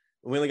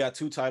 We only got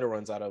 2 title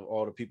runs out of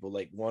all the people.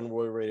 Like one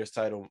Royal Raiders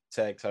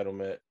tag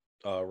title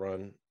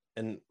run,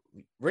 and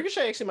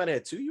Ricochet actually might have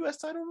had 2 U.S.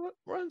 title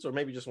runs, or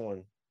maybe just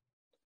 1.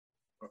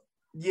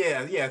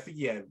 Yeah, I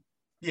think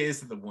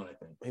this is the one. I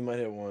think he might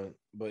have 1,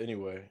 but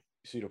anyway,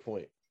 you see the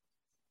point.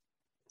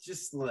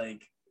 Just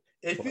like.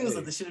 It feels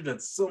like they should have done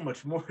so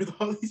much more with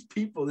all these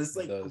people. This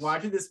like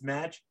watching this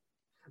match,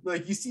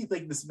 like you see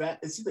like this match,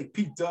 it seems like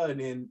Pete Dunne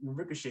and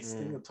Ricochet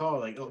standing up tall,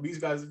 like, oh, these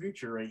guys are the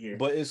future right here.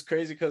 But it's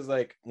crazy because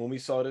like when we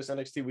saw this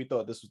NXT, we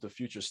thought this was the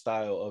future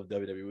style of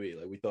WWE.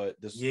 Like we thought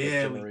this was the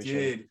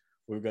generation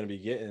we were gonna be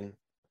getting.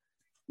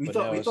 We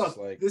thought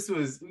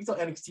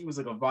NXT was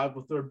like a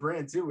viable third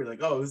brand too. We're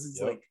like, oh, this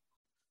is like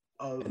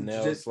and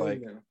now it's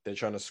like they're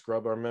trying to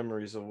scrub our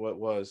memories of what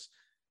was.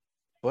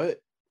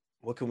 But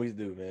what can we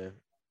do, man?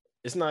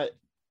 It's not,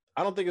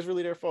 I don't think it's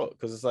really their fault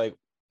because it's like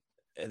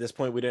at this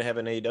point we didn't have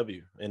an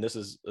AEW, and this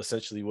is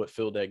essentially what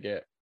filled that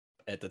gap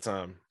at the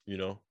time, you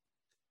know.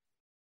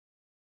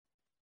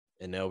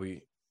 And now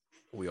we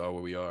are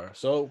where we are.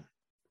 So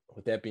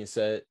with that being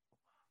said,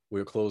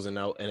 we're closing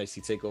out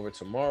NXT TakeOver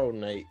tomorrow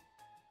night,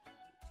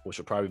 which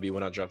will probably be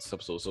when I drop this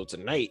episode. So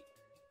tonight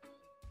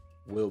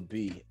will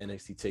be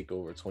NXT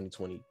TakeOver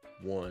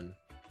 2021.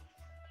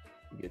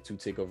 We get 2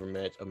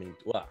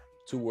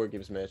 2 War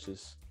Games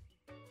matches.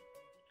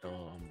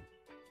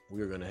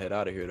 We are gonna head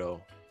out of here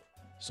though.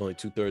 It's only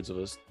 2/3 of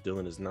us.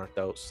 Dylan is knocked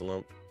out,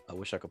 slump. I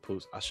wish I could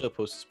post. I should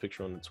post this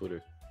picture on the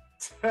Twitter.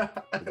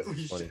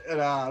 we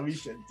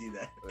shouldn't do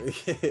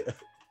that.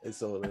 It's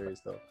so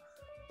hilarious though.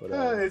 But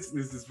this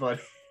is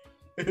funny.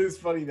 It is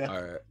funny now.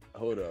 All right,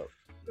 hold up.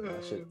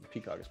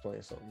 Peacock is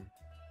playing something.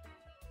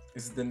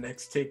 Is it the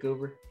next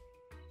takeover?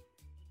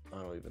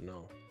 I don't even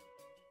know.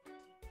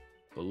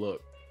 But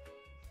look,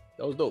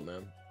 that was dope,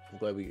 man. I'm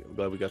glad we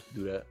got to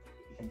do that.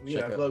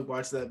 Yeah, I love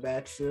watch that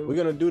match too. We're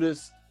gonna do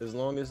this as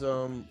long as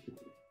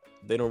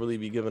they don't really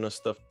be giving us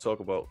stuff to talk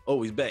about.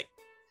 Oh, he's back.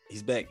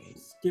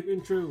 Skip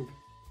intro.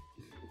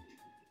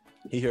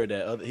 He heard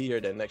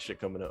that next shit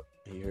coming up.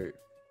 He heard.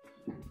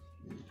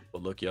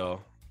 But look,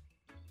 y'all.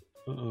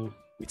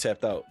 We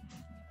tapped out.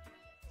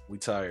 We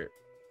tired.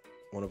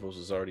 One of us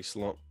was already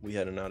slumped. We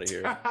heading out of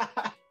here.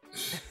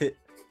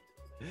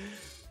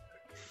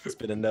 It's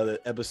been another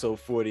episode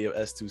 40 of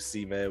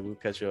S2C, man. We'll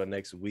catch you all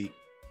next week.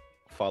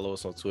 Follow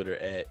us on Twitter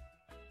at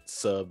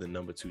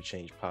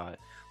 @2ChangePod.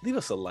 Leave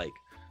us a like.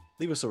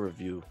 Leave us a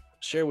review.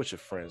 Share with your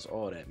friends.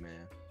 All that,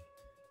 man.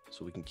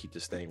 So we can keep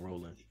this thing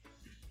rolling.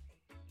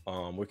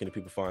 Where can the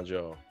people find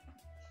y'all?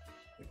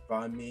 You can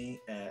find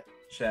me at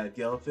Chad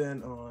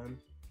Gelfin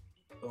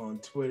on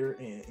Twitter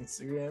and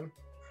Instagram,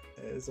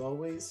 as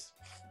always.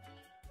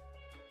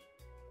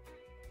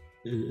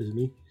 It's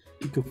me.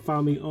 You can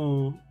find me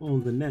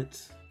on the net.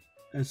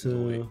 That's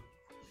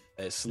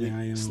at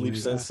Sleep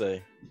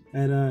Sensei.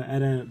 At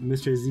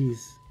Mr.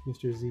 Z's.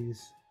 Mr.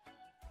 Z's.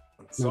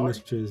 No,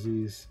 Mr.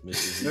 Z's. Mr.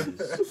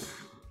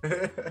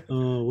 Z's.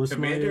 What's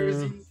Commander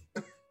Aziz?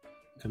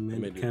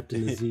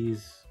 Captain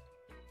Aziz.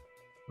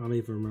 I don't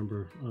even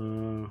remember.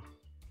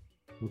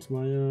 What's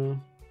my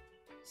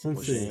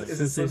Sensei?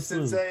 Is it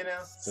Sensei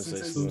now?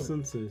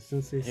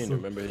 Sensei. He didn't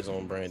remember his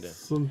own branding.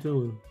 Slim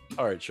Dylan.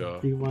 All right, y'all.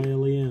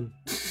 BYLEN.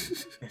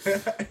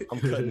 I'm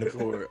cutting the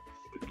cord.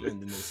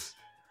 Ending this.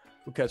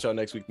 We'll catch y'all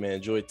next week, man.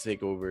 Enjoy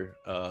TakeOver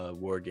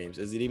War Games.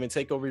 Is it even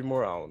TakeOver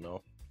anymore? I don't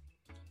know.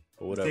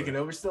 But whatever. It's taking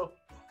over still?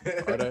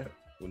 Are they?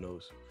 Who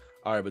knows?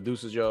 All right, but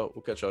deuces, y'all.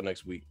 We'll catch y'all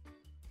next week.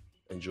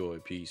 Enjoy.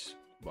 Peace.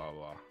 Blah,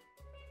 blah.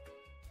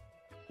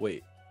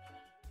 Wait.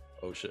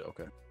 Oh, shit.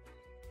 Okay.